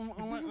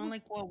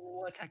 Unlike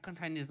what Attack on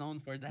Titan is known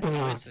for. That's Wit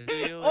what it is.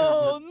 Studio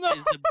Oh, no!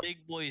 is the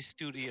big boy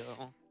studio.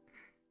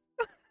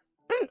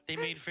 They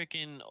made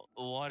freaking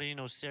Wari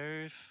no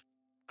Seraph,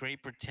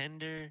 Great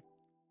Pretender,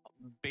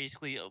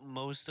 basically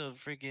most of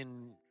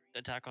freaking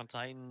Attack on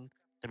Titan.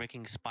 They're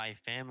making Spy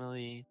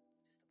Family.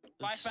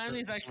 My So,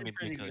 family is so actually many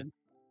pretty big. good.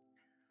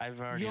 I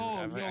caught up to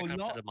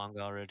Yo, the manga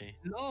already.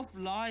 Love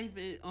Live.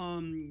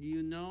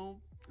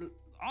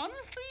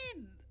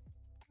 Honestly,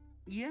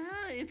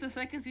 yeah, it's a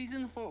second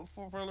season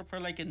for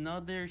like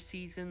another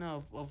season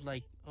of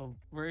like a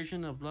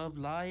version of Love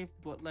Live.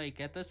 But like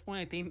at this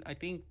point, I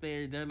think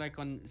they're like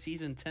on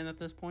season 10 at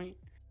this point.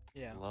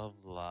 Yeah. Love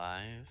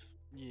Live.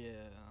 Yeah.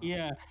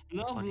 Yeah,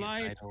 Love Funny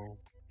Live. idol.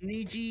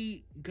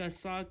 Niji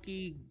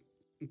Gasaki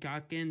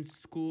Gaken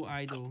School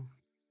Idol.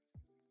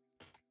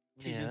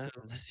 Season Yeah,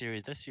 2.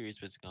 that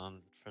series was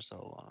gone for so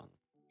long.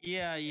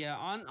 Yeah.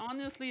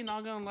 Honestly,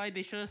 not gonna lie,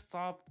 they should have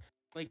stopped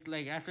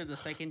like after the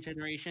second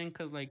generation,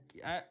 cause like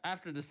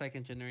after the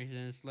second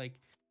generation, it's like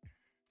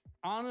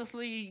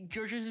honestly,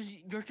 you're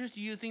just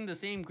using the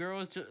same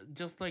girls,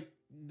 just like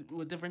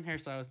with different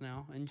hairstyles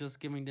now, and just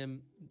giving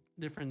them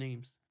different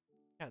names.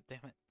 God damn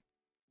it.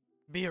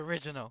 Be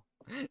original.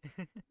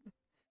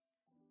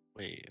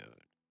 Wait,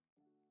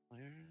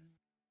 where?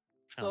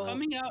 So-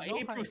 Coming out no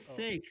April hi- oh.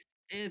 6th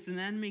is an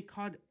anime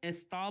called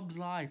Estab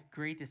Live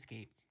Great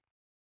Escape.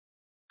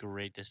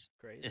 Greatest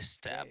Great.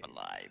 Stab escape.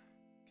 Alive.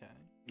 Okay.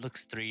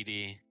 Looks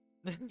 3D.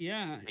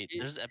 Yeah. Wait,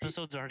 there's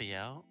episodes already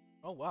out.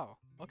 Oh wow.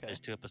 Okay. There's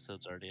 2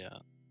 episodes already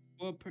out.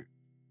 Well,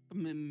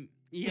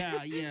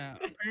 yeah.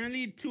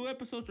 Apparently, 2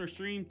 episodes were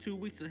streamed 2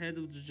 weeks ahead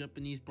of the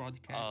Japanese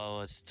broadcast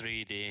Oh, it's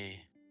 3D.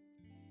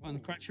 on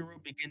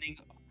Crunchyroll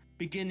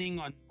beginning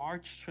on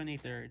March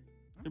 23rd.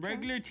 The Okay.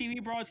 regular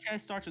TV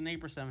broadcast starts on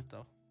April 7th,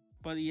 though.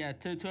 But yeah,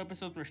 two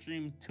episodes were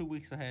streamed 2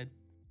 weeks ahead.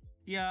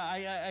 Yeah,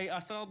 I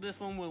saw this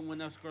one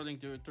when I was scrolling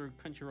through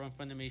Crunchyroll and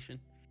Funimation.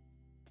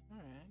 All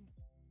right.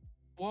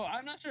 Well,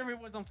 I'm not sure if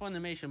it was on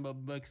Funimation, but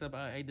except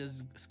I did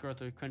scroll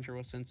through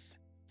Crunchyroll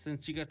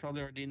since you guys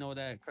probably already know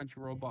that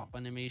Crunchyroll bought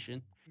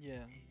Funimation.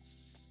 Yeah.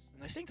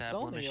 And I think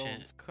Sony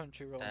owns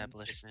Crunchyroll. and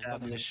Establishment. Funimation.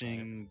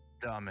 Establishing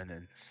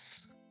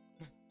dominance.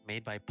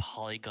 Made by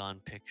Polygon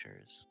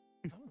Pictures.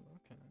 Oh,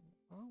 okay.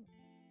 Oh.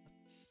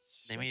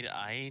 They made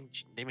Aijin.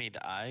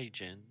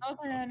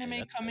 Another Okay, anime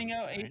that's coming good,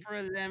 out right?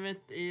 April 11th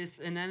is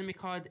an anime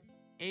called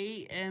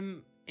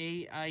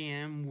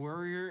AMAIM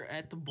Warrior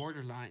at the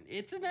Borderline.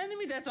 It's an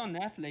anime that's on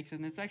Netflix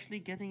and it's actually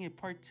getting a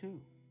part 2.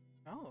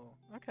 Oh,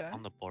 okay.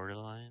 On the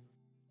borderline.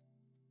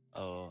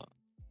 Oh.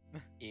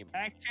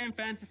 Action,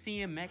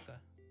 fantasy, and mecha.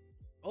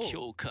 Oh.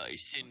 Kyokai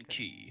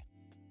Senki.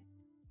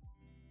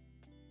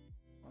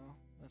 Well,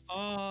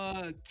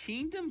 that's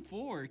Kingdom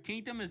 4.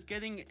 Kingdom is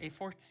getting a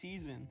 4th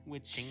season,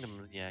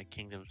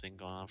 Kingdom's been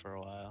going on for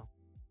a while.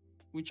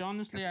 which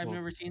honestly Yeah, I've well,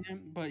 never seen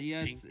it, but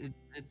yeah, King-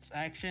 it's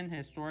action,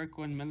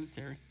 historical, and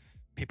military.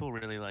 People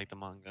really like the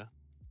manga.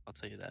 I'll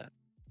tell you that.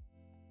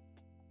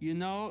 You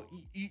know,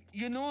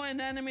 you know an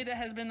anime that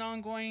has been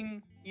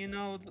ongoing,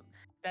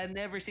 that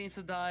never seems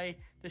to die,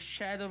 the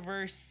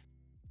Shadowverse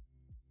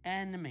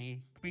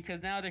anime,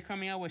 because now they're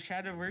coming out with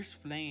Shadowverse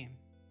Flame.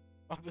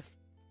 oh, this-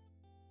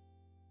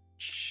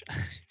 Sh-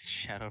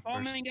 Shadowverse.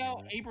 Coming out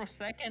Flame. April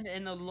 2nd,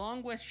 and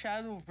along with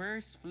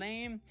Shadowverse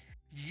Flame,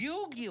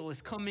 Yu-Gi-Oh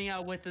is coming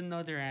out with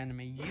another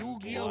anime.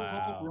 Yu-Gi-Oh! Gold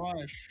Wow.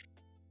 Rush.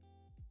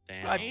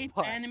 Damn. The eighth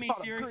Pot- anime pot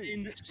of series greed.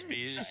 in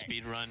the,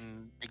 Speed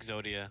run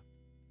Exodia.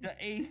 the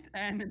eighth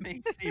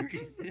anime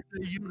series in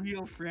the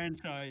Yu-Gi-Oh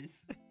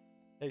franchise.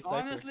 Hey,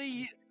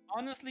 Cypher.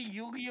 Honestly,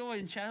 Yu-Gi-Oh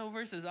and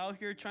Shadowverse is out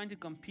here trying to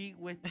compete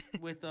with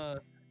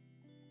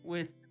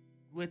with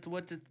with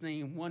what's its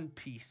name, One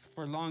Piece,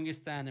 for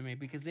longest anime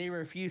because they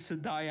refuse to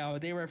die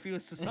out. They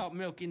refuse to stop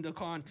milking the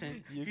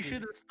content. You Yugi.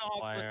 should have stopped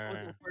with the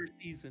Wire. first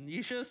season.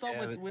 You should have stopped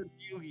Yeah, with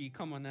Yugi.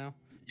 Come on now.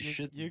 You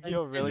should.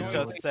 Yu-Gi-Oh really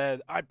enjoy just it.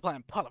 said, "I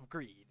plan pot of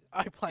greed.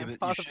 I plan but you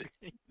pot of should-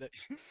 greed."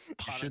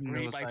 Pot of should know,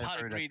 greed. By pot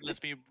Cypher, of that greed,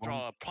 let's me one-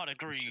 draw a pot of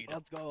greed.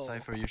 Let's go.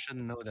 Cypher, you should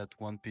know that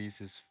One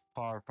Piece is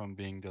far from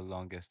being the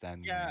longest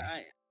anime.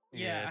 I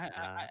know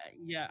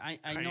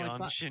it's Crayon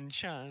not.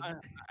 Shin-chan.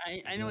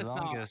 I know The it's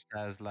not. longest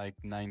has like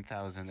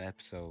 9,000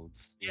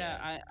 episodes.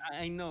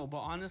 I know, but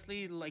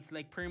honestly, like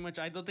pretty much,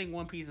 I don't think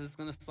One Piece is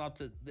gonna stop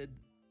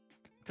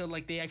till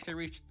like they actually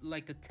reach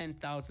like the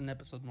 10,000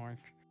 episode mark.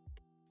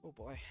 Oh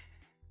boy.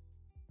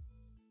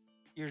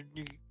 Your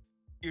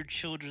your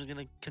children's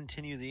gonna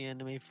continue the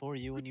anime for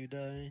you when you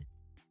die.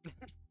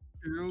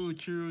 True.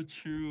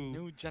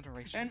 New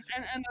generation.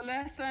 And the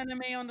last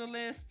anime on the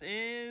list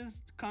is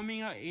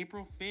coming out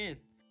April 5th.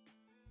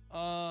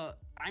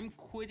 I'm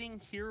quitting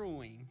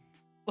heroing.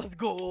 Let's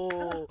go.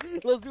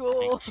 Let's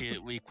go.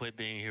 We quit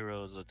being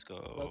heroes. Let's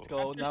go. Let's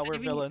go. After Now we're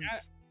saving-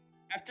 villains.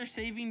 After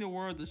saving the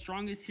world, the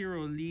strongest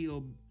hero,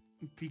 Leo,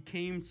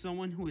 became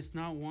someone who is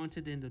not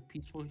wanted in the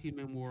peaceful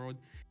human world.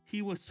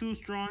 He was too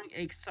strong,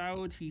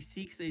 exiled. He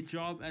seeks a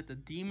job at the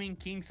Demon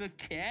King's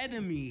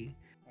Academy,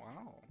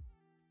 Wow.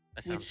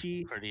 That which sounds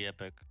he- pretty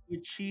epic.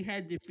 which he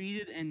had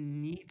defeated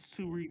and needs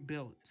to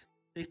rebuild.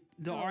 The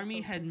Oh, army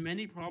sounds had nice.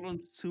 many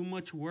problems, too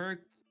much work,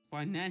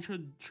 financial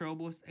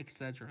troubles,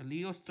 etc.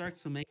 Leo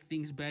starts to make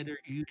things better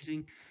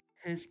using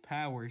his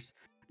powers.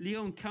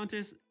 Leo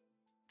encounters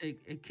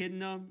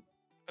Echidna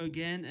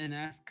again and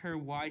asks her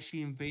why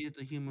she invaded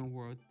the human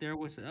world. There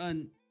was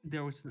an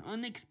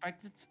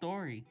unexpected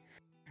story,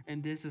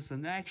 and this is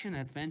an action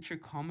adventure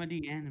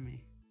comedy anime.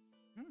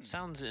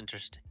 Sounds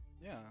interesting.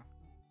 Yeah.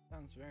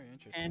 Sounds very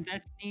interesting. And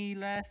that's the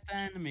last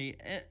anime.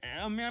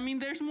 I mean,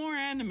 there's more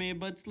anime,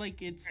 but it's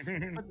like except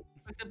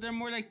they're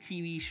more like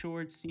TV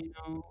shorts, you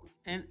know.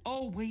 And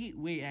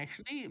wait,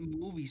 actually,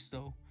 movies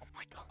though. Oh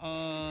my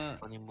god.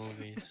 Funny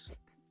movies.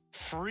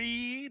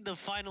 Free the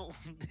final.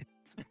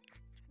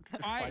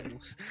 I-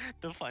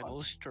 the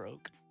final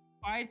stroke.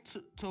 Fight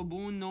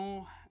Tobu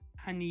no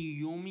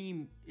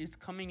Haniyomi is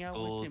coming out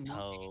with a movie.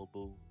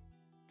 Gotobu.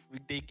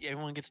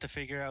 Everyone gets to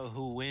figure out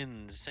who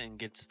wins and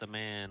gets the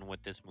man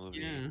with this movie.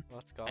 Yeah.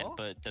 Let's go.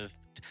 But the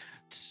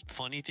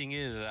funny thing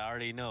is, I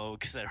already know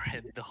because I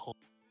read the whole.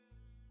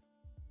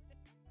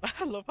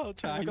 I love how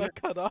Channel I got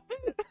cut off.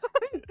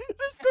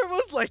 This girl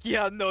was like,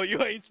 "Yeah, no,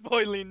 you ain't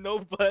spoiling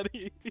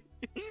nobody."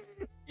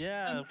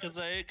 Yeah, because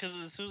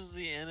as soon as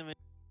the anime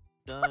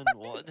done,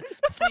 well, the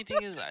funny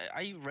thing is,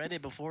 I read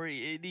it before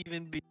it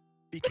even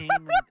became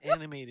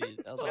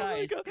animated. I was Oh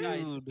like, my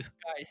God. dude.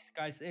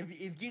 Guys,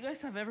 if you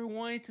guys have ever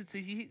wanted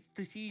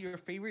to see your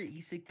favorite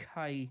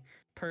isekai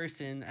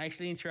person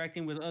actually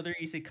interacting with other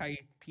isekai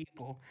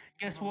people,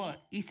 guess what?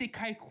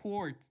 Isekai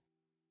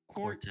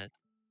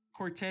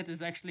Quartet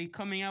is actually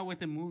coming out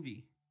with a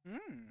movie.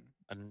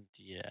 And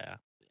yeah,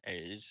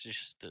 it's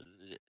just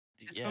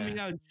It's yeah. coming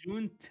out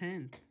June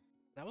 10th.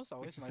 That was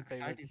always Which is my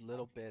favorite exciting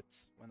little stuff.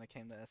 bits when it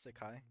came to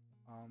Isekai.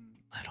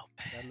 Little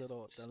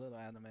That little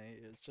anime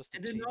is just a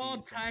And then all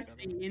chibi semi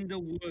Taxi in the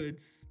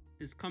Woods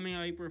is coming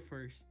out April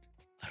 1st.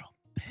 little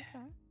Okay.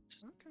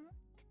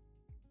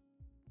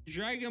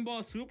 Dragon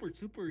Ball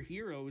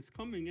Superhero is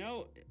coming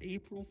out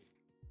April.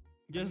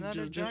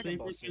 Another Dragon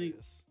Ball 20.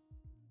 series.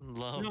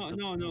 Love No, the,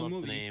 no, love the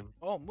movie. name.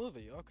 Oh,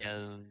 movie. Okay.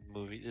 Yeah,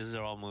 movie. These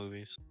are all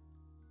movies.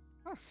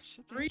 Huh,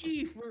 should be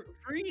interesting.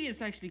 Free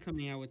is actually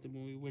coming out with the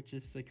movie, which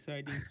is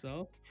exciting.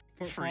 So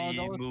for Free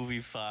those- movie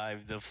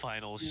 5, the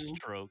final Yeah.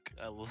 stroke.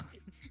 I love.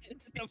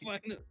 the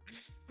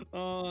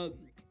final-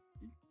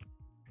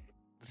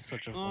 It's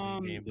such a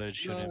funny game, but it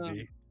shouldn't the-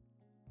 be.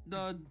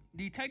 the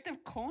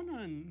Detective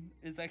Conan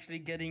is actually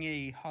getting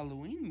a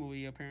Halloween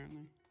movie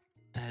apparently.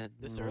 That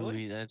This movie,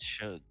 early? that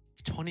show,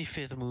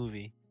 25th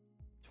movie.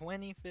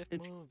 25th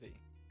It's- movie.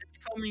 It's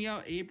coming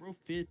out April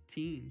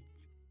 15th.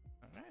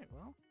 All right.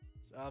 Well,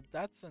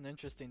 that's an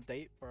interesting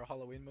date for a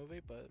Halloween movie,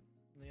 but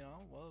you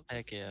know, well,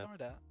 Heck just yeah. ignore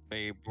that.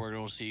 Babe, we're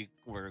gonna see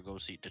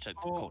Detective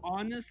Oh, Conan.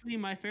 honestly,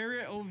 my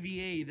favorite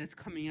OVA that's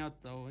coming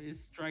out though is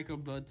Strike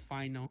of Blood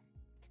Final.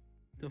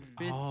 The Mm.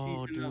 fifth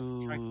Oh, season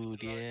of Strike of dude,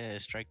 Blood. yeah,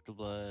 Strike the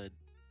Blood.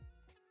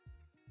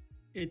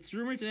 It's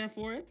rumored to have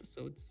 4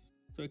 episodes.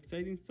 So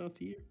exciting stuff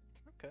here.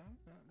 Okay.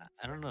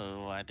 I don't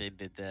know why they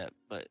did that,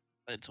 but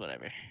it's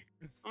whatever.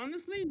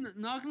 Honestly,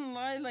 not gonna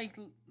lie, like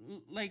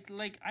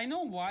I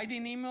know why they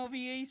name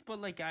OVAs, but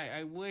like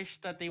I wish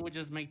that they would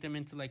just make them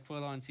into like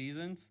full-on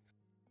seasons,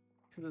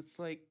 because it's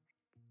like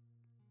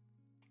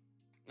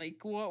Like,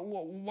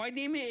 why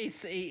name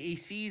it a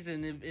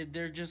season if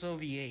they're just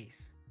OVAs?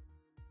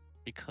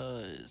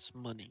 Because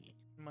money.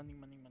 Money,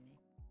 money,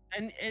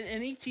 money.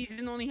 And each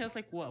season only has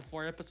like what,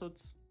 4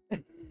 episodes?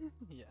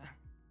 Yeah.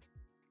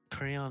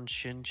 Crayon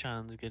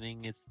Shin-chan's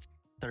getting its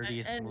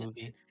 30th and,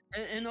 movie.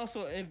 and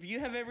also, if you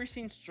have ever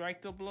seen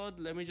Strike the Blood,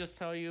 let me just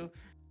tell you,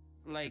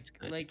 like It's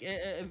good.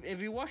 if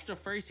you watch the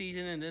first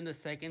season and then the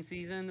second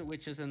season,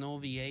 which is an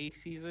OVA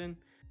season,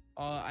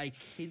 I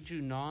kid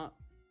you not,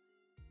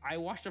 I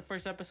watched the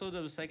first episode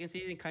of the second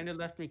season, kind of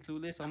left me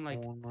clueless. I'm like,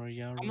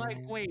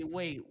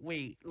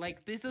 wait,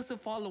 like this is a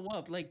follow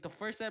up. Like the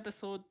first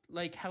episode,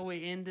 like how it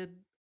ended,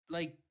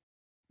 like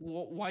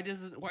why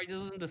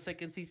doesn't the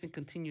second season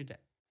continue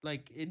that?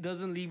 Like it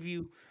doesn't leave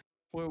you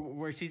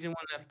where season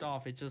one left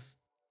off. It's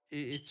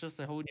just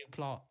a whole new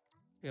plot,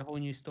 a whole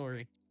new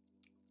story.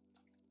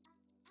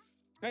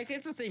 Like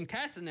it's the same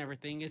cast and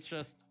everything. It's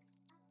just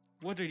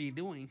what are you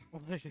doing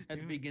What are you at the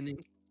doing?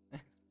 beginning? I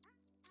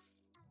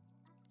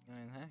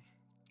mean, hey,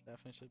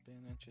 definitely should be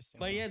an interesting.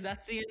 But one. yeah,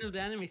 that's the end of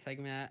the anime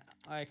segment.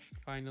 Actually,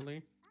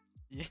 finally.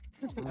 Yeah.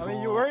 I'm I mean,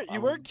 you going- weren't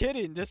I'm-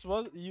 kidding. This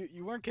was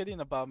you weren't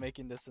kidding about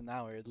making this an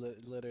hour. It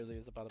literally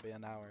is about to be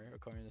an hour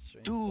according to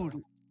stream. Dude,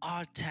 so-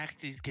 Odd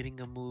Taxi's getting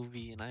a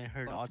movie, and I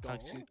heard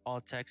Let's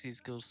Odd Taxis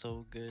go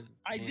so good.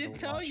 I need did to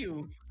tell watch it.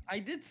 you. I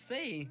did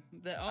say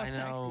that all I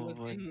taxi know, was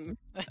but- in.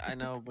 I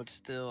know, but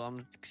still,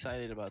 I'm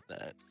excited about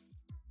that.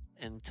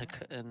 And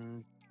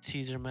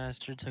Teaser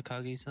Master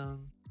Takagi-san.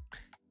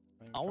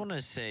 I want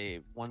to say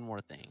one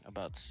more thing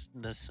about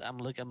this. I'm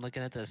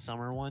looking at the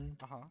summer one.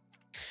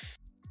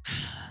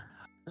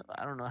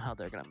 I don't know how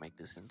they're gonna make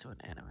this into an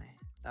anime.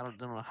 I don't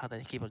know how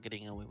they keep on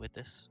getting away with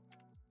this.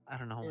 I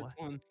don't know Which what.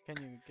 one? Can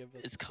you give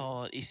us? It's a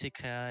called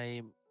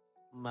Isekai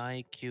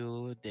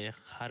Maikyu de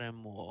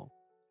Haremo.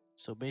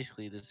 So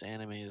basically, this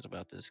anime is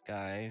about this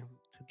guy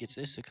who gets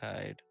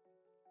isekai'd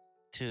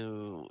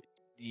to,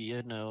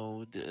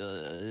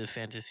 the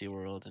fantasy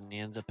world, and he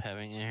ends up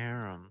having a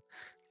harem.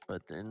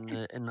 But in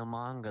the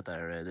manga that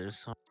I read, there's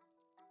some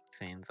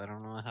scenes. I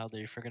don't know how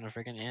they're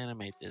freaking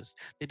animate this.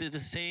 They did the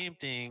same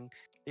thing.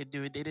 They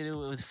did it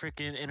with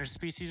freaking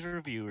interspecies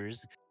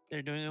reviewers.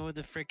 They're doing it with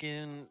the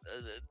freaking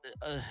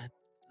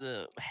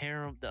the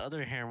harem, the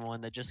other harem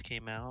one that just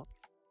came out,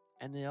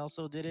 and they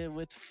also did it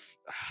with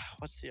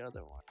what's the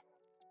other one?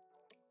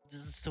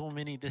 There's so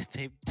many that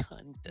they've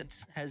done that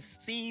has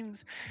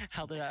scenes.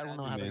 How they I don't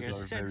know how they're Animes gonna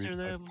are very censor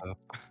them. fucked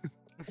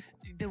up.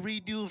 The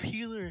redo of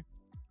Healer.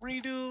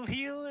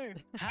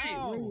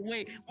 How?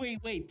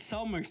 Wait.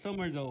 Summer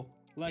though.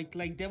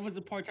 Like Devil's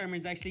a part-timer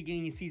is actually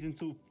getting a season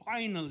 2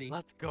 finally.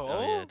 Let's go.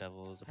 Oh yeah,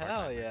 Devil is a Hell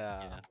part-timer.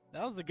 yeah. Yeah.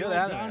 That was a Yo, good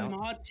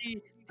anime.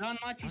 Don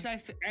Machi's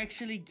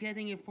actually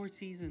getting a 4th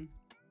season.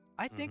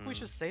 I think we Mhm.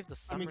 should save the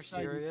summer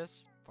excited.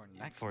 series for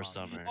next For month.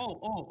 summer.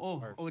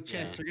 Oh,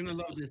 Chess, yeah, they're gonna this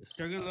love is- this. this-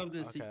 They're gonna love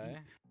this. Okay.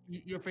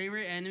 Your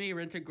favorite anime,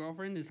 Rent a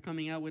Girlfriend, is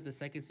coming out with the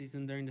 2nd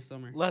season during the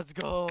summer. Let's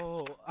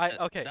go.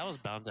 Okay. That was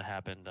bound to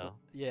happen though.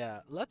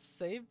 Yeah, let's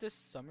save this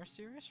summer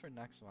series for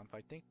next month.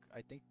 I think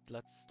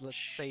let's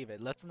save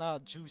it. Let's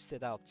not juice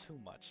it out too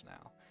much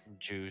now.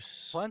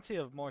 Juice. Plenty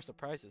of more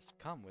surprises to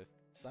come with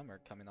summer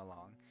coming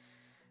along.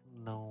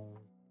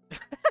 No.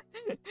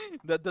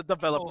 the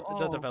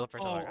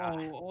developers are like,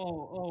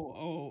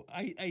 "Ah."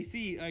 I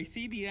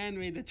see the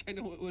anime that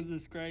China was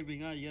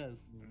describing. Ah, yes.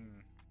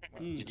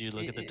 Mm. Did you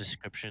look at the Eh,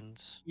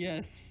 descriptions?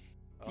 Yes.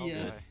 Oh, boy.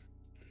 yes.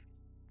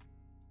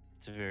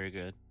 It's very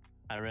good.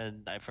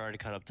 I've already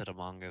caught up to the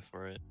manga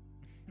for it.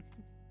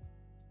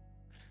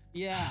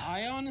 Yeah,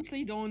 I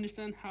honestly don't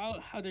understand how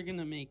they're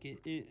gonna make it.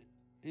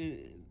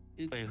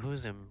 It's, Wait,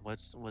 who's him?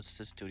 What's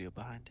the studio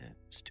behind it?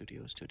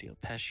 Studio.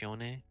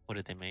 Passione? What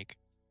did they make?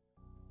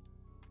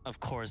 Of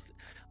course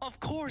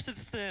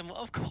it's them.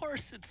 Of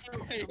course it's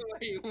them.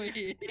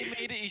 wait.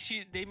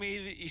 They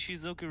made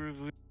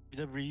Ishizoku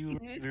Oh,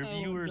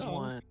 reviewers no.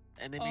 one,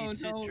 and they Oh,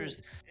 made no.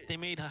 Citrus. They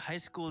made a High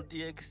School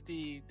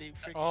DxD. They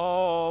freaking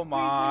Oh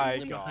my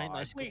They're behind god.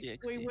 High School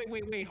DxD.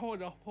 Wait.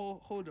 Hold up.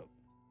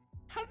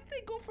 How did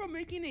they go from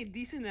making a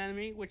decent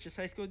anime, which is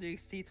High School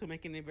DxD, to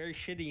making a very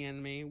shitty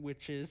anime,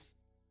 which is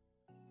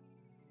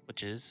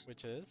Which is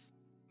Which is?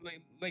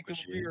 like the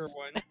Which weird is-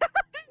 one?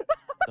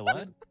 the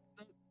what?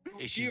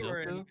 Viewer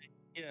Ishizoku? anime.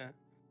 Yeah.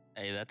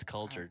 Hey, that's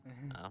cultured.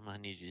 I'm gonna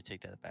need you to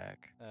take that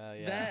back.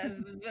 Yeah.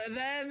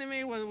 That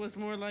anime was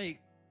more like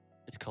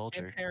It's a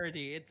culture.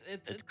 parody.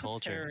 It's a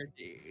culture.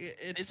 parody.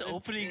 Its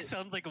opening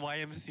sounds like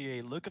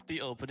YMCA. Look up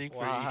the opening for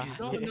Wow.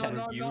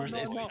 Ishizoku reviewers.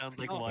 It no, sounds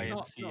like no,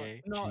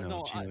 YMCA.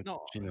 No,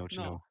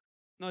 Chino,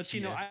 He's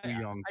too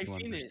young I've to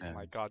seen it. Oh understand.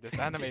 my god, this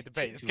anime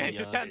debate is Too getting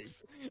too young.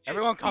 tense.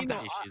 Everyone calm Chino,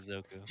 down.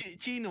 Ishizoku.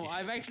 Chino,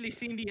 I've actually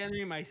seen the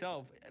anime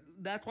myself.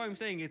 That's why I'm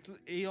saying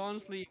it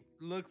honestly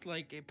looks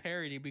like a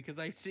parody because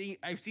I've seen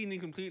it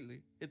completely.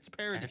 It's a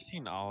parody. I've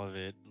seen all of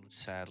it,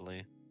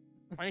 sadly.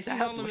 I've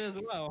seen all of Sadly. it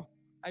as well.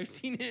 I've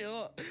seen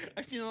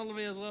all of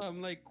it as well.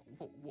 I'm like,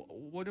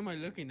 what am I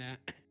looking at?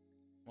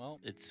 Well,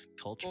 It's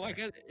culture. Well, I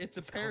guess it's a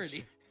it's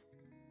parody. culture.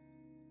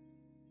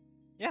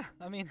 Yeah,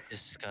 I mean,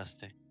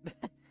 Disgusting.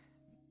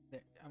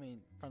 I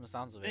mean, from the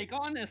sounds of it. Like The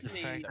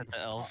honestly, fact that the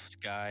elf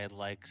guy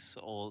likes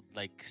old,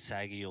 like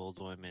saggy old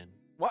women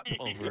What?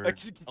 over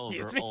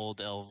Excuse me.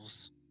 old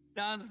elves.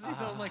 honestly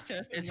don't like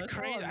chess. It's That's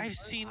crazy. all. I've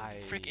seen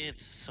frick. I-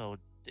 It's so.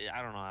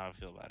 I don't know how to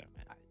feel about it,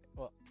 man.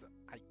 Well,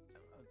 I.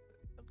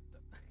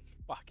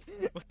 Fuck.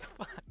 What the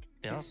fuck?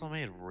 They also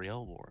made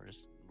Real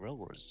Wars. Real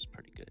Wars is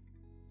pretty good.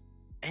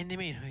 And they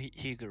made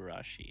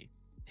Higurashi.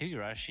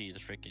 Higurashi is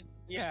freaking.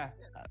 Yeah,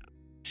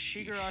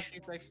 sheesh. Higurashi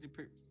is actually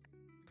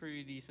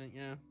pretty decent.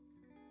 Yeah.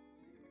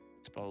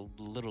 It's about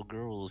little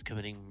girls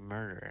committing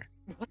murder.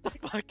 What the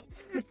fuck?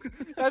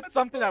 That's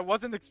something I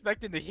wasn't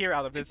expecting to hear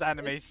out of this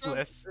anime It's still-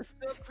 list. It's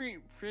still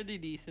pretty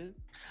decent.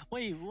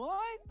 Wait,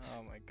 what?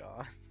 Oh my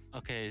god.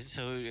 Okay,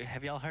 so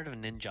have y'all heard of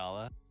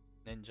Ninjala?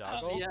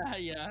 Ninjago? Oh,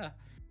 yeah.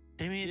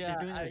 They're Yeah,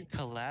 doing I- a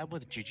collab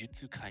with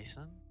Jujutsu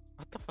Kaisen.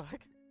 What the fuck?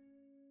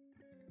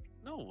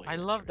 No way. I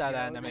that's love that real.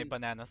 Yeah, anime then-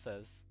 Banana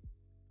says.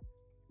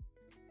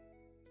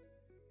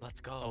 Let's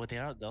go. Oh,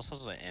 there's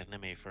also an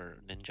anime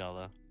for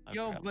Ninjala. I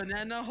Yo, forgot.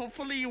 Banana,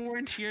 hopefully you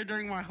weren't here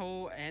during my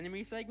whole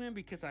anime segment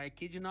because I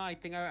kid you not, I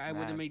think I would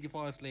Man. have made you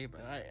fall asleep.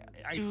 Dude,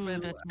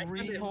 spent, that's I spent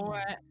real. a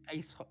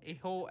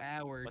whole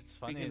hour What's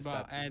funny speaking is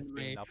about that it's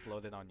being anime.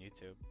 uploaded on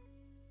YouTube.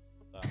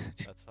 So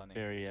that's funny.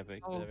 Very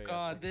epic. Oh very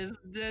god, epic.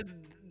 this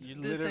You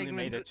this literally segment,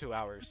 made it 2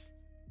 hours.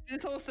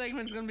 This whole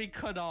segment's gonna be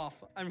cut off.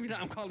 I mean,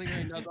 I'm calling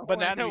it now. the whole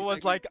Banana anime was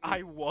segment. like,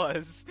 I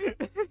was.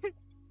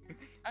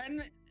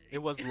 And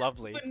It was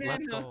lovely. Banana,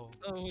 Let's go.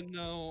 oh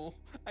no,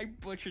 I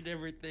butchered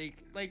everything.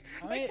 Like,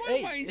 I like mean, why hey,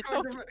 am I in it's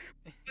charge okay. of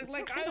it? It's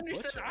Like, okay I to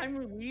understand butcher. I'm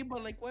a wee,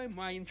 but like, why am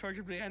I in charge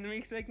of the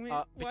anime segment?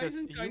 Why Because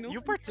isn't Dino you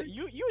in charge?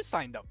 you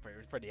signed up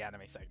for the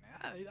anime segment.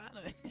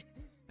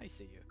 I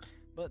see you.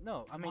 But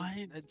no, I mean,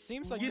 Why- it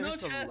seems like You know,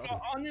 there's a Chad,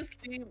 lot.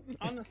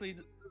 honestly,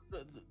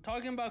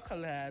 talking about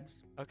collabs.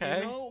 Okay.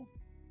 You know,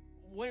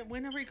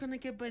 when are we gonna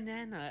get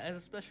Banana as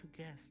a special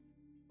guest?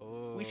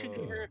 We should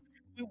get her.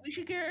 We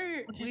should get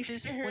her. When We did should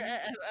this- get her when-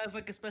 as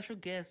like a special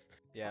guest.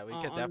 Yeah, we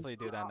on- could on- definitely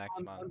do that next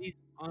on, month.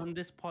 on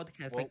this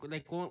podcast,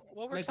 We'll-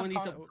 we'll work like some on these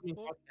con- upcoming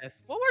we'll- podcasts.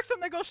 We'll work some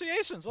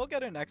negotiations. We'll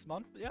get her next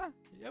month. Yeah,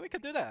 we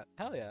could do that.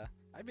 Hell yeah,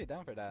 I'd be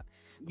down for that.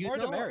 You more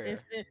the know, merrier.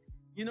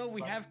 you know,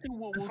 we have to.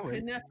 We'll Wait.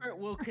 kidnap her.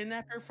 We'll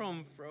kidnap her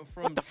from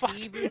the fuck?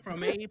 TV,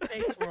 from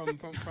Apex,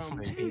 from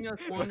Wait. Genius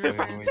Wait,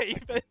 Wonderland.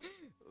 David.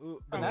 Ooh,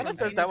 Banana from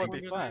says that would be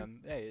David fun.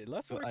 Hey,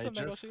 let's So work I some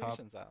just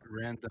negotiations out.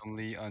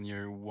 randomly on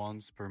your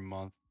once per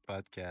month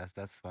podcast.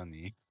 That's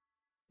funny.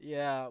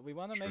 Yeah, we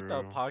want to make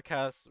the True.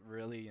 podcast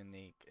really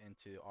unique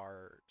into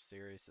our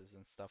series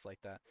and stuff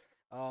like that.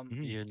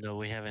 Mhm. Even though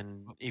we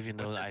haven't, even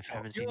though What's it I called?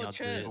 haven't seen Yo, y'all do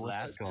Chad, it what's it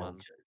last called?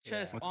 month. Chess, Yeah.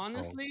 What's it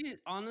called?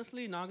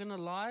 honestly, not gonna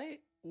lie.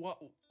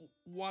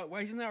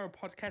 Why isn't our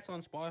podcast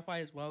on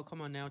Spotify as well?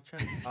 Come on now,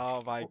 Chess.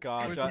 Oh my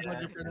god, Where's John- the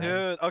budget for that?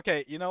 dude.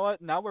 Okay, you know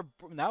what? Now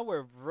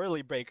we're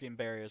really breaking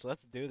barriers.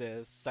 Let's do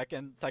this.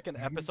 Second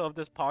episode of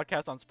this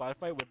podcast on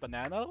Spotify with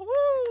Banana.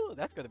 Woo!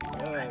 That's gonna be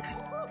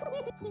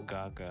good.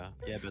 Gaga.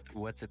 Yeah, but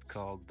what's it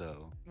called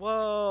though?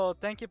 Whoa!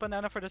 Thank you,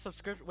 Banana, for the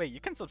subscription. Wait, you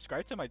can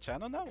subscribe to my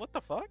channel now? What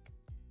the fuck?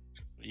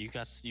 You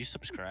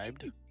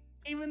subscribed?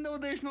 Even though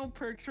there's no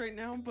perks right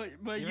now, but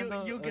Even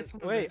though- you'll get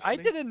some. Wait, I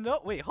eventually. didn't know.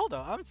 Wait, hold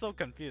on. I'm so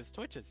confused.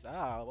 Twitch is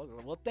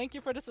well, thank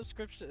you for the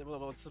subscription.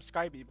 Well,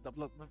 subscribe.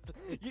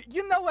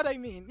 You know what I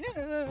mean.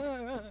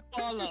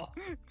 Follow.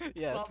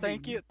 Yes,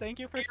 Subbing. thank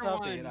you for Tier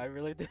subbing. one. I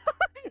really do.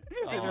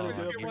 I Oh, really on do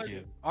Tier one. appreciate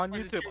it. YouTube. On For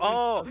the YouTube. tier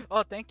one Oh,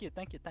 sub. thank you.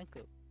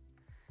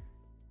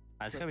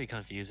 That's gonna be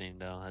confusing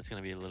though. That's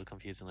gonna be a little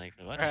confusing. Like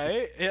what?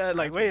 Right? Yeah,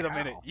 like That's wait a wow.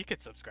 minute. You could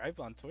subscribe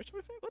on Twitch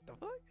with me? What the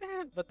fuck?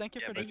 But thank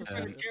you Yeah, for the Thank you but,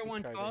 for the subscribe. tier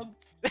one subscribing.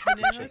 subs.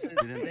 Banana. Just Thank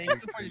didn't you think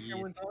for the tier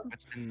we- one subs.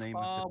 What's the name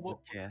of the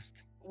well- podcast?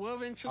 We'll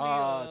eventually.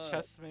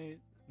 Chessmate.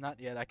 Not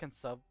yet. I can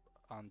sub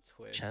on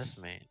Twitch.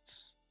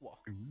 Chessmates. Whoa.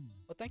 Ooh.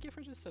 Well, thank you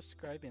for just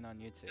subscribing on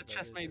YouTube. The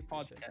I really do Chessmate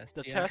appreciate it. Podcast,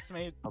 The yeah.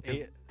 Chessmate.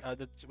 Okay.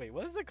 Wait,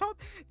 what is it called?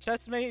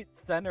 Chessmate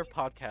Center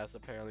Podcast.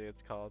 Apparently,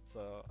 it's called.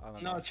 So I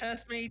don't No, know.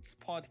 Chessmates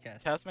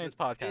podcast. Chessmates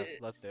Podcast.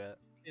 it- Let's do it.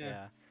 Yeah.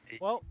 Yeah.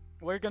 It- Well,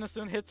 we're gonna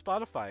soon hit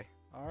Spotify.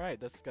 All right,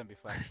 this is gonna be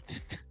fun.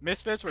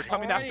 Misfits, we're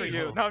coming after Alright.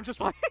 you. No, I'm just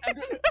playing.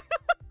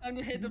 I'm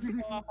gonna hit the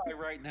Spotify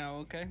right now,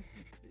 okay?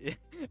 Yeah,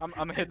 I'm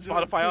gonna hit Do it,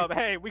 Spotify do up.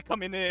 Hey, we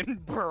coming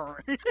in.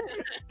 Brr.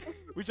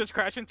 We just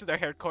crashed into their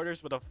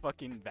headquarters with a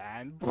fucking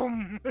van.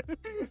 Boom.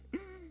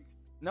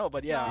 No,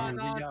 but yeah.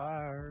 No, Here we no.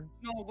 are.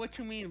 No, what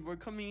you mean? We're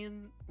coming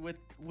in with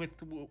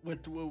the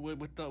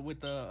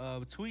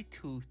sweet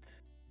tooth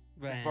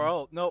van.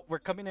 Bro, no, we're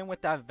coming in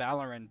with that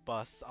Valorant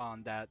bus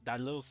on that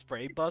little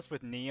spray bus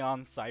with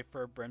Neon,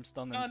 Cypher,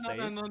 Brimstone, No, and no, Sage.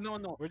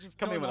 no. We're just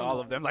coming No, with no, all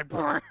no. of them, like.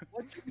 Brr.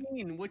 What you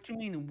mean? What you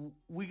mean?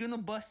 We're gonna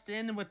bust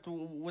in with the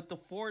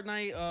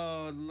Fortnite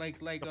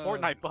The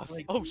Fortnite bus.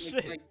 Oh,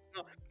 shit.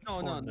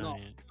 no,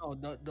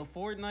 Fortnite. the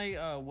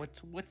Fortnite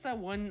what's that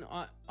one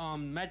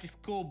Magic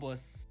School Bus,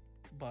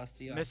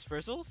 yeah. Miss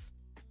Frizzles?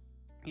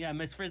 Yeah,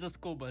 Miss Frizzle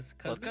School Bus.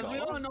 Cause Let's we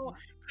go. all know.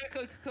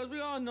 Cause we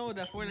all know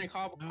that Fortnite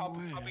Jeez, no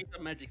way. copies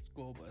the Magic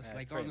School Bus. Yeah,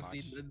 Like pretty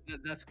honestly, much.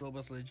 that school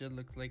bus legit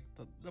looks like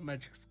the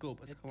Magic School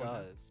Bus. It Come on now.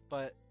 does,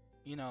 but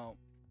you know,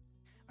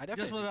 I Just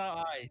definitely.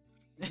 without eyes.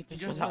 Just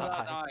Just without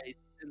without eyes. eyes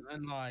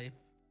in life.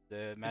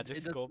 The Magic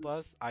it School doesn't-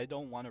 Bus, I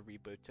don't want a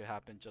reboot to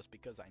happen just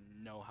because I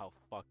know how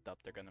fucked up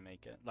they're gonna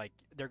make it. Like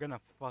they're gonna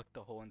fuck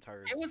the whole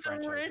entire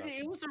franchise up.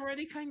 It was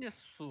already kind of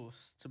sus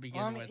to begin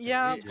Well, I mean, with.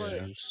 yeah, It- but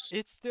Zeus.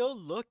 it still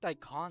looked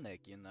iconic,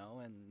 you know.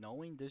 And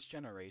knowing this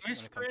generation Miss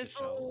when it comes to shows,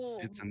 Frizzle,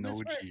 It's an Miss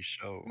OG Fri-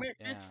 show. Miss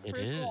Yeah. It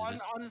Frizzle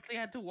is. honestly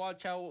had to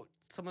watch out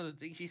some of the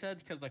things she said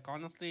because, like,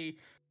 honestly,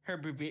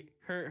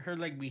 her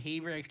like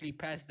behavior actually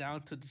passed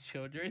down to the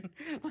children.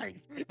 Like,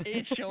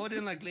 it showed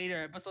in like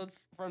later episodes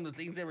from the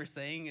things they were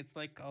saying. It's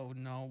like, oh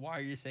no, why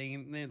are you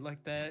saying it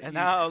like that? and You-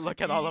 now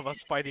look at all you- of us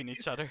fighting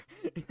each other.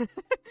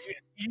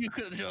 You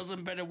could have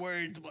chosen better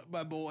words,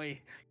 my boy.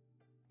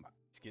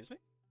 Excuse me.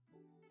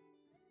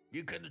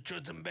 You could have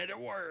chosen better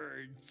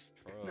words.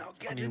 True. Now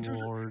get Funny into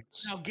the,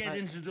 words. now get I-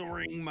 into the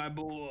ring, my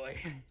boy.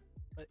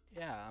 But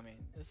yeah, I mean,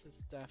 this is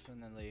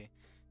definitely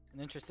an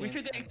interesting. We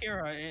should get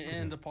Kira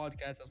in the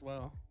podcast as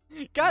well.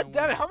 God No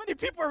damn way. it! How many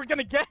people are we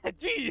gonna get?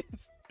 Jeez.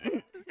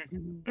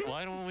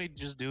 Why don't we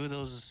just do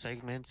those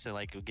segments to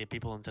like get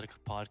people into the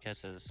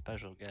podcast as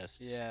special guests?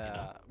 Yeah, You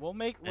know? we'll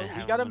make. And We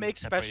have gotta them make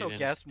special separated in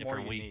guests more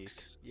different unique.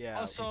 weeks. Yeah.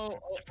 Also,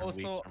 different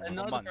weeks also or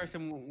another months.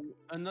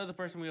 another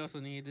person we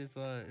also need is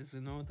you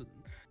know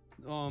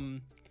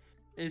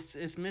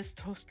is Miss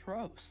Toast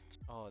Roast.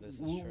 Oh, this is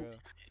w- true.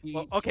 You-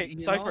 Well, okay, you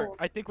Cypher. know-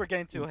 I think we're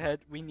getting too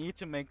ahead. We need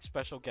to make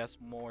special guests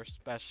more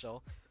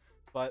special,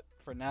 but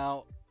for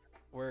now,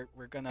 we're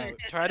gonna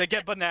try to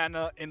get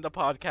Banana in the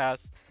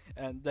podcast,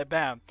 and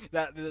bam,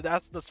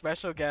 that's the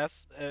special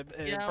guest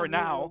Yeah, for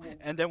now, we'll-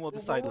 and then we'll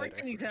decide work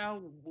later. things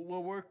out.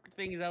 We'll work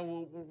things out.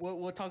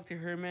 We'll talk to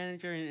her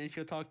manager, and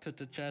she'll talk to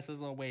Chess as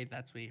well. Wait,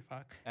 that's me.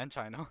 Fuck. And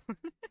China.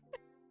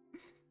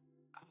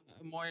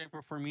 More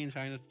for me and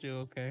China to do.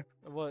 Okay.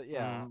 Well,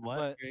 yeah,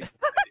 what?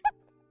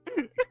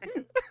 but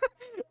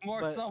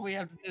More But- stuff we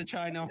have to do,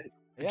 China.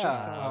 yeah,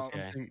 Just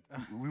okay.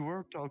 something. We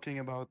were talking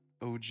about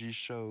OG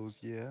shows,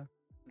 yeah.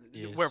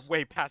 we're Yes.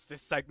 way past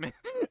this segment.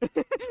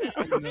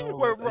 know,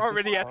 we're I just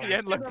already at thought- the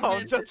end, Should've Lacombe.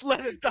 made Just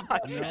let it die.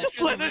 Yeah, Just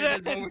let should've it made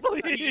it end,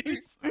 over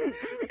please.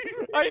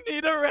 I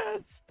need a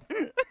rest.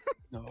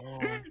 No.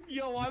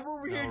 Yo, I'm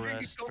over here No drinking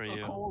rest for you.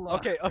 Coca-Cola.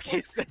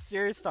 Okay,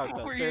 serious talk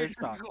though. Over here Serious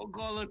drinking talk.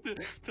 Coca-Cola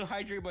to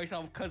hydrate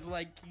myself, cause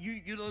like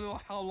you don't know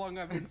how long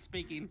I've been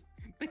speaking.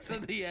 Thanks to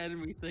the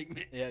enemy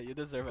segment. Yeah, you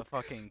deserve a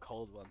fucking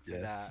cold one for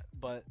Yes. that.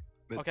 But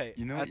But okay,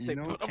 you know, at the-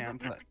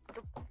 Camp.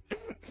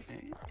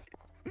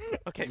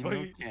 okay, You what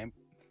know, do you- Camp.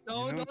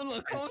 No, You know- no,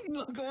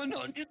 look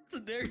on just to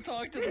dare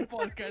talk to the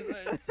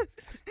podcast.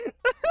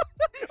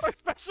 Our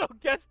special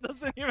guest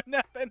doesn't even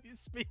have any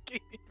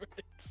speaking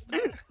rights.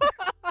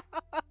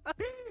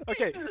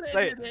 Okay,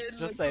 say it.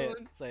 Just say it.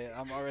 Say it.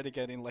 I'm already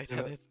getting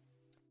lightheaded.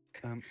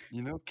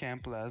 You know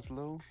Camp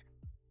Laszlo?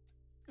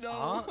 No,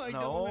 I don't.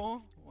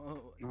 No.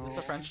 Well, is this a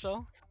No. French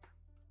show?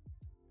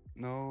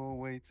 No,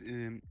 wait.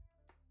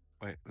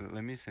 Wait.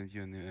 Let me send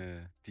you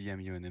an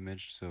DM you an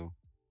image. So,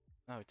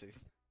 Oh,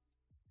 jeez.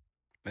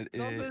 but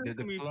Don't send it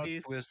the to me, plot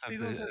please. twist of Please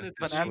the, don't send it to the me.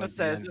 show Banana at the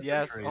says end is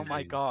yes. Oh my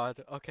crazy.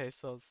 god. Okay,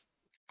 so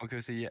Okay,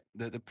 so yeah,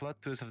 the plot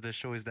twist of the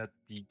show is that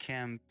the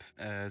camp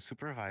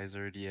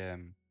supervisor,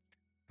 the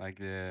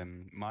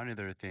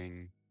monitor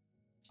thing,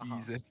 Uh-huh.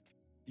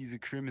 he's a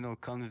criminal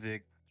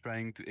convict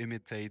trying to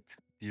imitate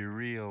the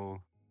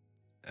real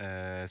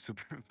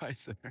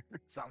supervisor.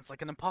 sounds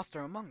like an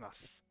imposter among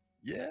us.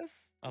 Yes.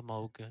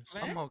 Amogus.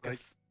 Man, Among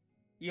us.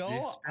 Yo,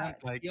 They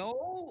spent, like,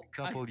 yo, A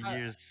couple I-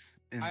 years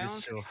in I this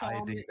honestly show saw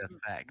hiding mi- that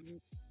fact.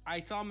 I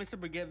saw Mr.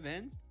 Baguette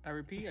Vin. I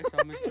repeat, I saw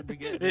Mr.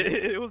 Baguette Vin.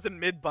 It was in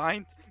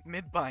mid-bind.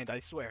 Mid-bind, I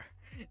swear.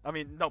 I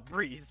mean, no,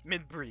 breeze.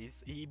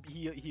 Mid-breeze.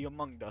 He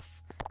among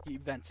us. He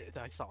vented,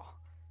 I saw.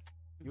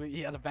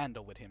 He had a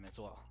vandal with him as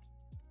well.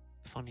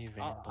 Funny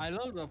vandal. I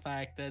love the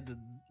fact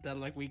that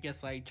like we get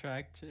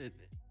sidetracked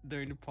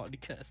during the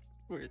podcast.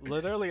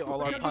 Literally,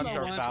 all our talking puns about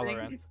are one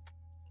Valorant. thing.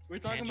 We're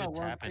talking about Tangents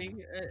one happen.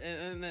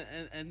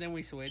 thing, and then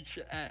we switch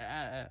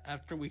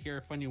after we hear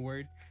a funny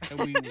word that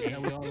we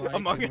all like.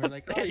 Among and we're us,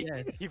 like, oh hey,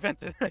 yes. he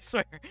vented, I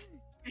swear.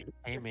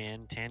 Hey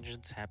man,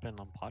 tangents happen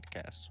on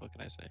podcasts. What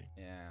can I say?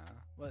 Yeah,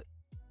 but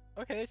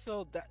okay,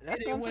 so that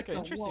Hit it sounds like with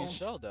an the interesting wall.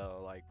 show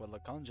though, like what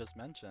Lacan just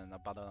mentioned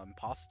about an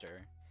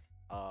imposter,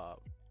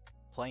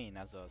 playing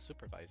as a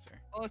supervisor.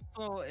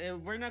 Also,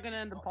 we're not gonna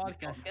end the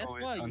podcast. Guess Oh,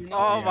 it- what? You until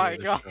know, Oh the my end of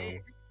the God. show.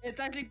 it's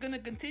actually gonna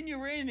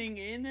continue raining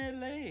in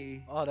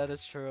LA. Oh, that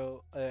is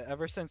true.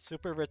 Ever since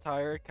Super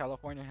retired,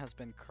 California has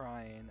been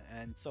crying,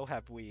 and so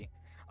have we.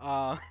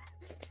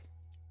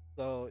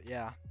 So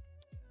yeah,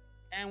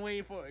 And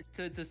wait for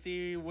to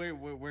see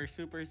where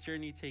Super's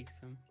journey takes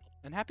him.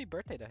 and happy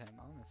birthday to him,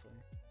 honestly.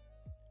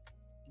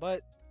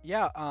 But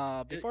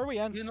yeah, before we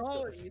end, You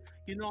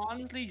know,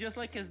 honestly, just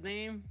like his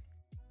name,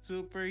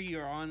 Super,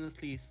 you're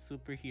honestly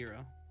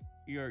superhero.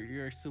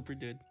 You're a super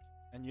dude.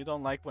 and you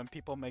don't like when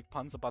people make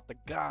puns about the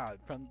god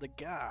from the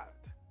god,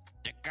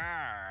 The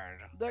guard.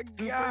 the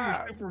you're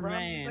god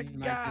Superman, from my the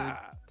dude.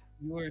 god.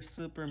 You're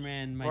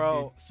Superman, my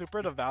Bro,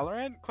 Super the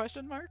Valorant?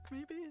 Question mark?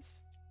 Maybe.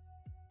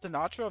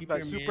 Sinatra of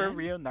Super Superman?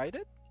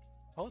 reunited?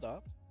 Hold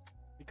up,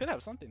 we could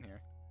have something here.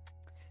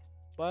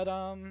 But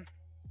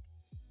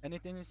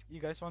anything you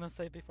guys want to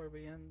say before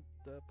we end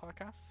the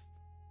podcast?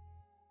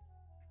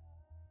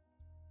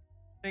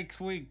 6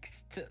 weeks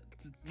till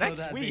Next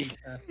that week.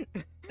 day,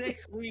 Chess.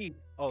 6 weeks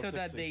Oh, till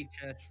that 6 day, weeks.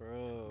 Chess.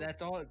 True.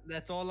 That's all.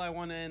 That's all I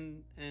want to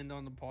end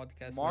on the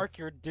podcast. Mark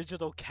your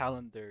digital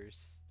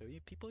calendars.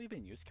 People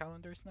even use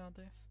calendars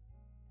nowadays?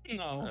 With.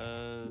 No,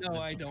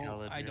 I mental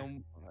don't. I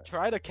calendar. don't.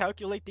 Try to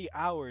calculate the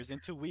hours in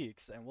 2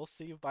 weeks, and we'll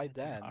see you by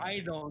then. I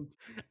don't.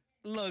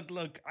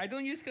 Look. I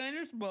don't use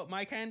calendars, but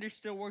my calendar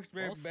still works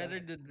Well better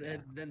said, yeah.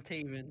 than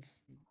Taven's.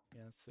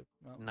 Yeah,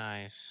 well,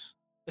 Nice.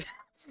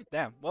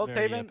 damn. Well,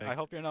 Very Taven, I epic.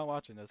 hope you're not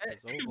watching this.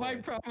 'Cause, oh If I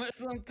boy. promise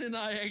something,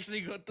 I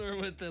actually go through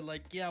with it.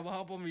 Like, yeah, we'll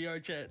hop on VR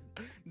chat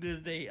this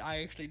day.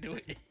 I actually do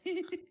it.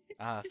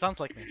 Sounds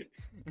like me.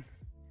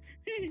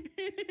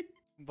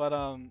 But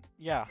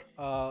yeah.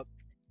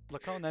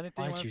 Lacone,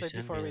 anything you Why'd want to you say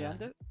send before me we that?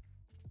 end it?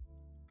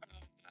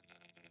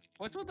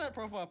 What's with that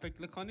profile pic?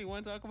 Lacondi, you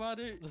want to talk about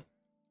it?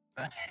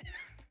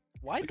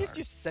 Why did Regard.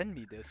 you send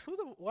me this? Who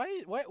the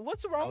why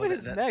what's wrong Oh, with that-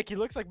 his that- neck? He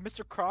looks like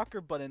Mr. Crocker,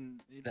 but in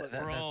That-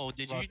 Bro,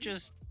 did you Rocky.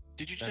 just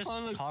That's-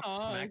 On the talk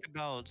smack time.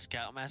 about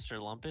Scoutmaster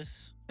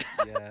Lumpus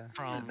Yeah.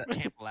 from that-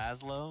 Camp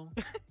Laszlo?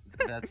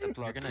 That's the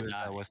plot gonna twist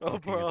I die. was oh, talking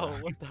bro,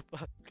 about. what the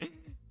fuck?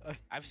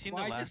 I've seen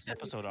Why the just last send-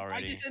 episode I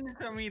already. just send it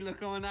to me,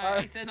 Lacone. I-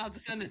 I said not to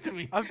send it to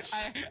me. I'm I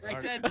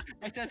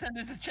said send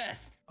it to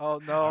Chess. Oh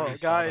no, already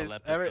saw the guys!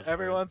 episode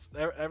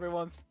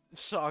Everyone's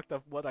shocked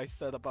of what I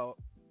said about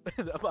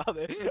about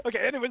it. Okay,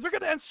 anyways, we're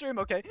gonna end stream.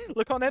 Okay,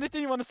 look on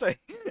anything you want to say.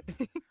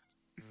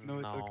 No,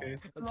 it's okay.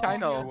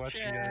 Chino. Love you,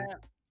 Watching, guys.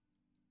 chat.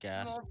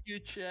 Gasp. Love you,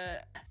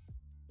 chat.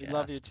 We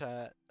love you, Gasp.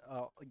 chat.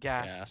 Oh,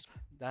 gasp.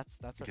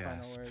 Gasp. That's our final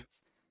Gasp. words.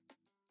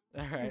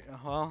 All right.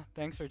 Well,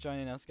 thanks for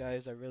joining us,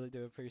 guys. I really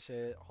do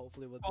appreciate it.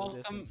 Hopefully, we'll do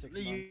this in 6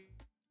 months.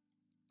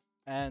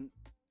 And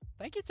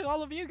thank you to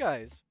all of you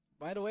guys.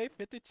 By the way,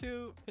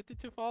 52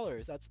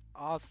 followers. That's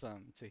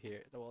awesome to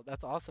hear. Well,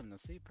 that's awesome to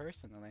see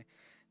personally.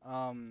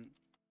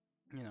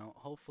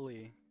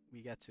 Hopefully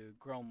we get to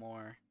grow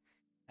more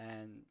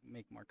and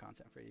make more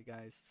content for you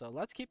guys. So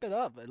let's keep it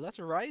up. Let's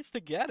rise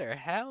together.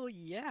 Hell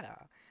yeah.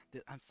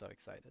 I'm so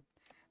excited.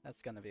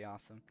 That's going to be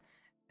awesome.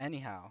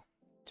 Anyhow,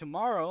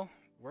 tomorrow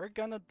we're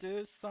going to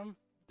do some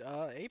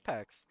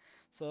Apex.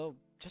 So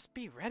just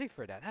be ready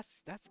for that.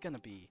 That's going to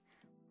be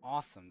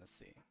awesome to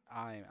see.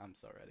 I'm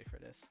so ready for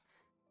this.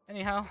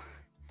 Anyhow,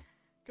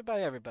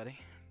 goodbye everybody.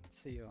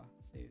 See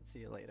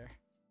you later.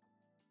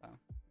 So.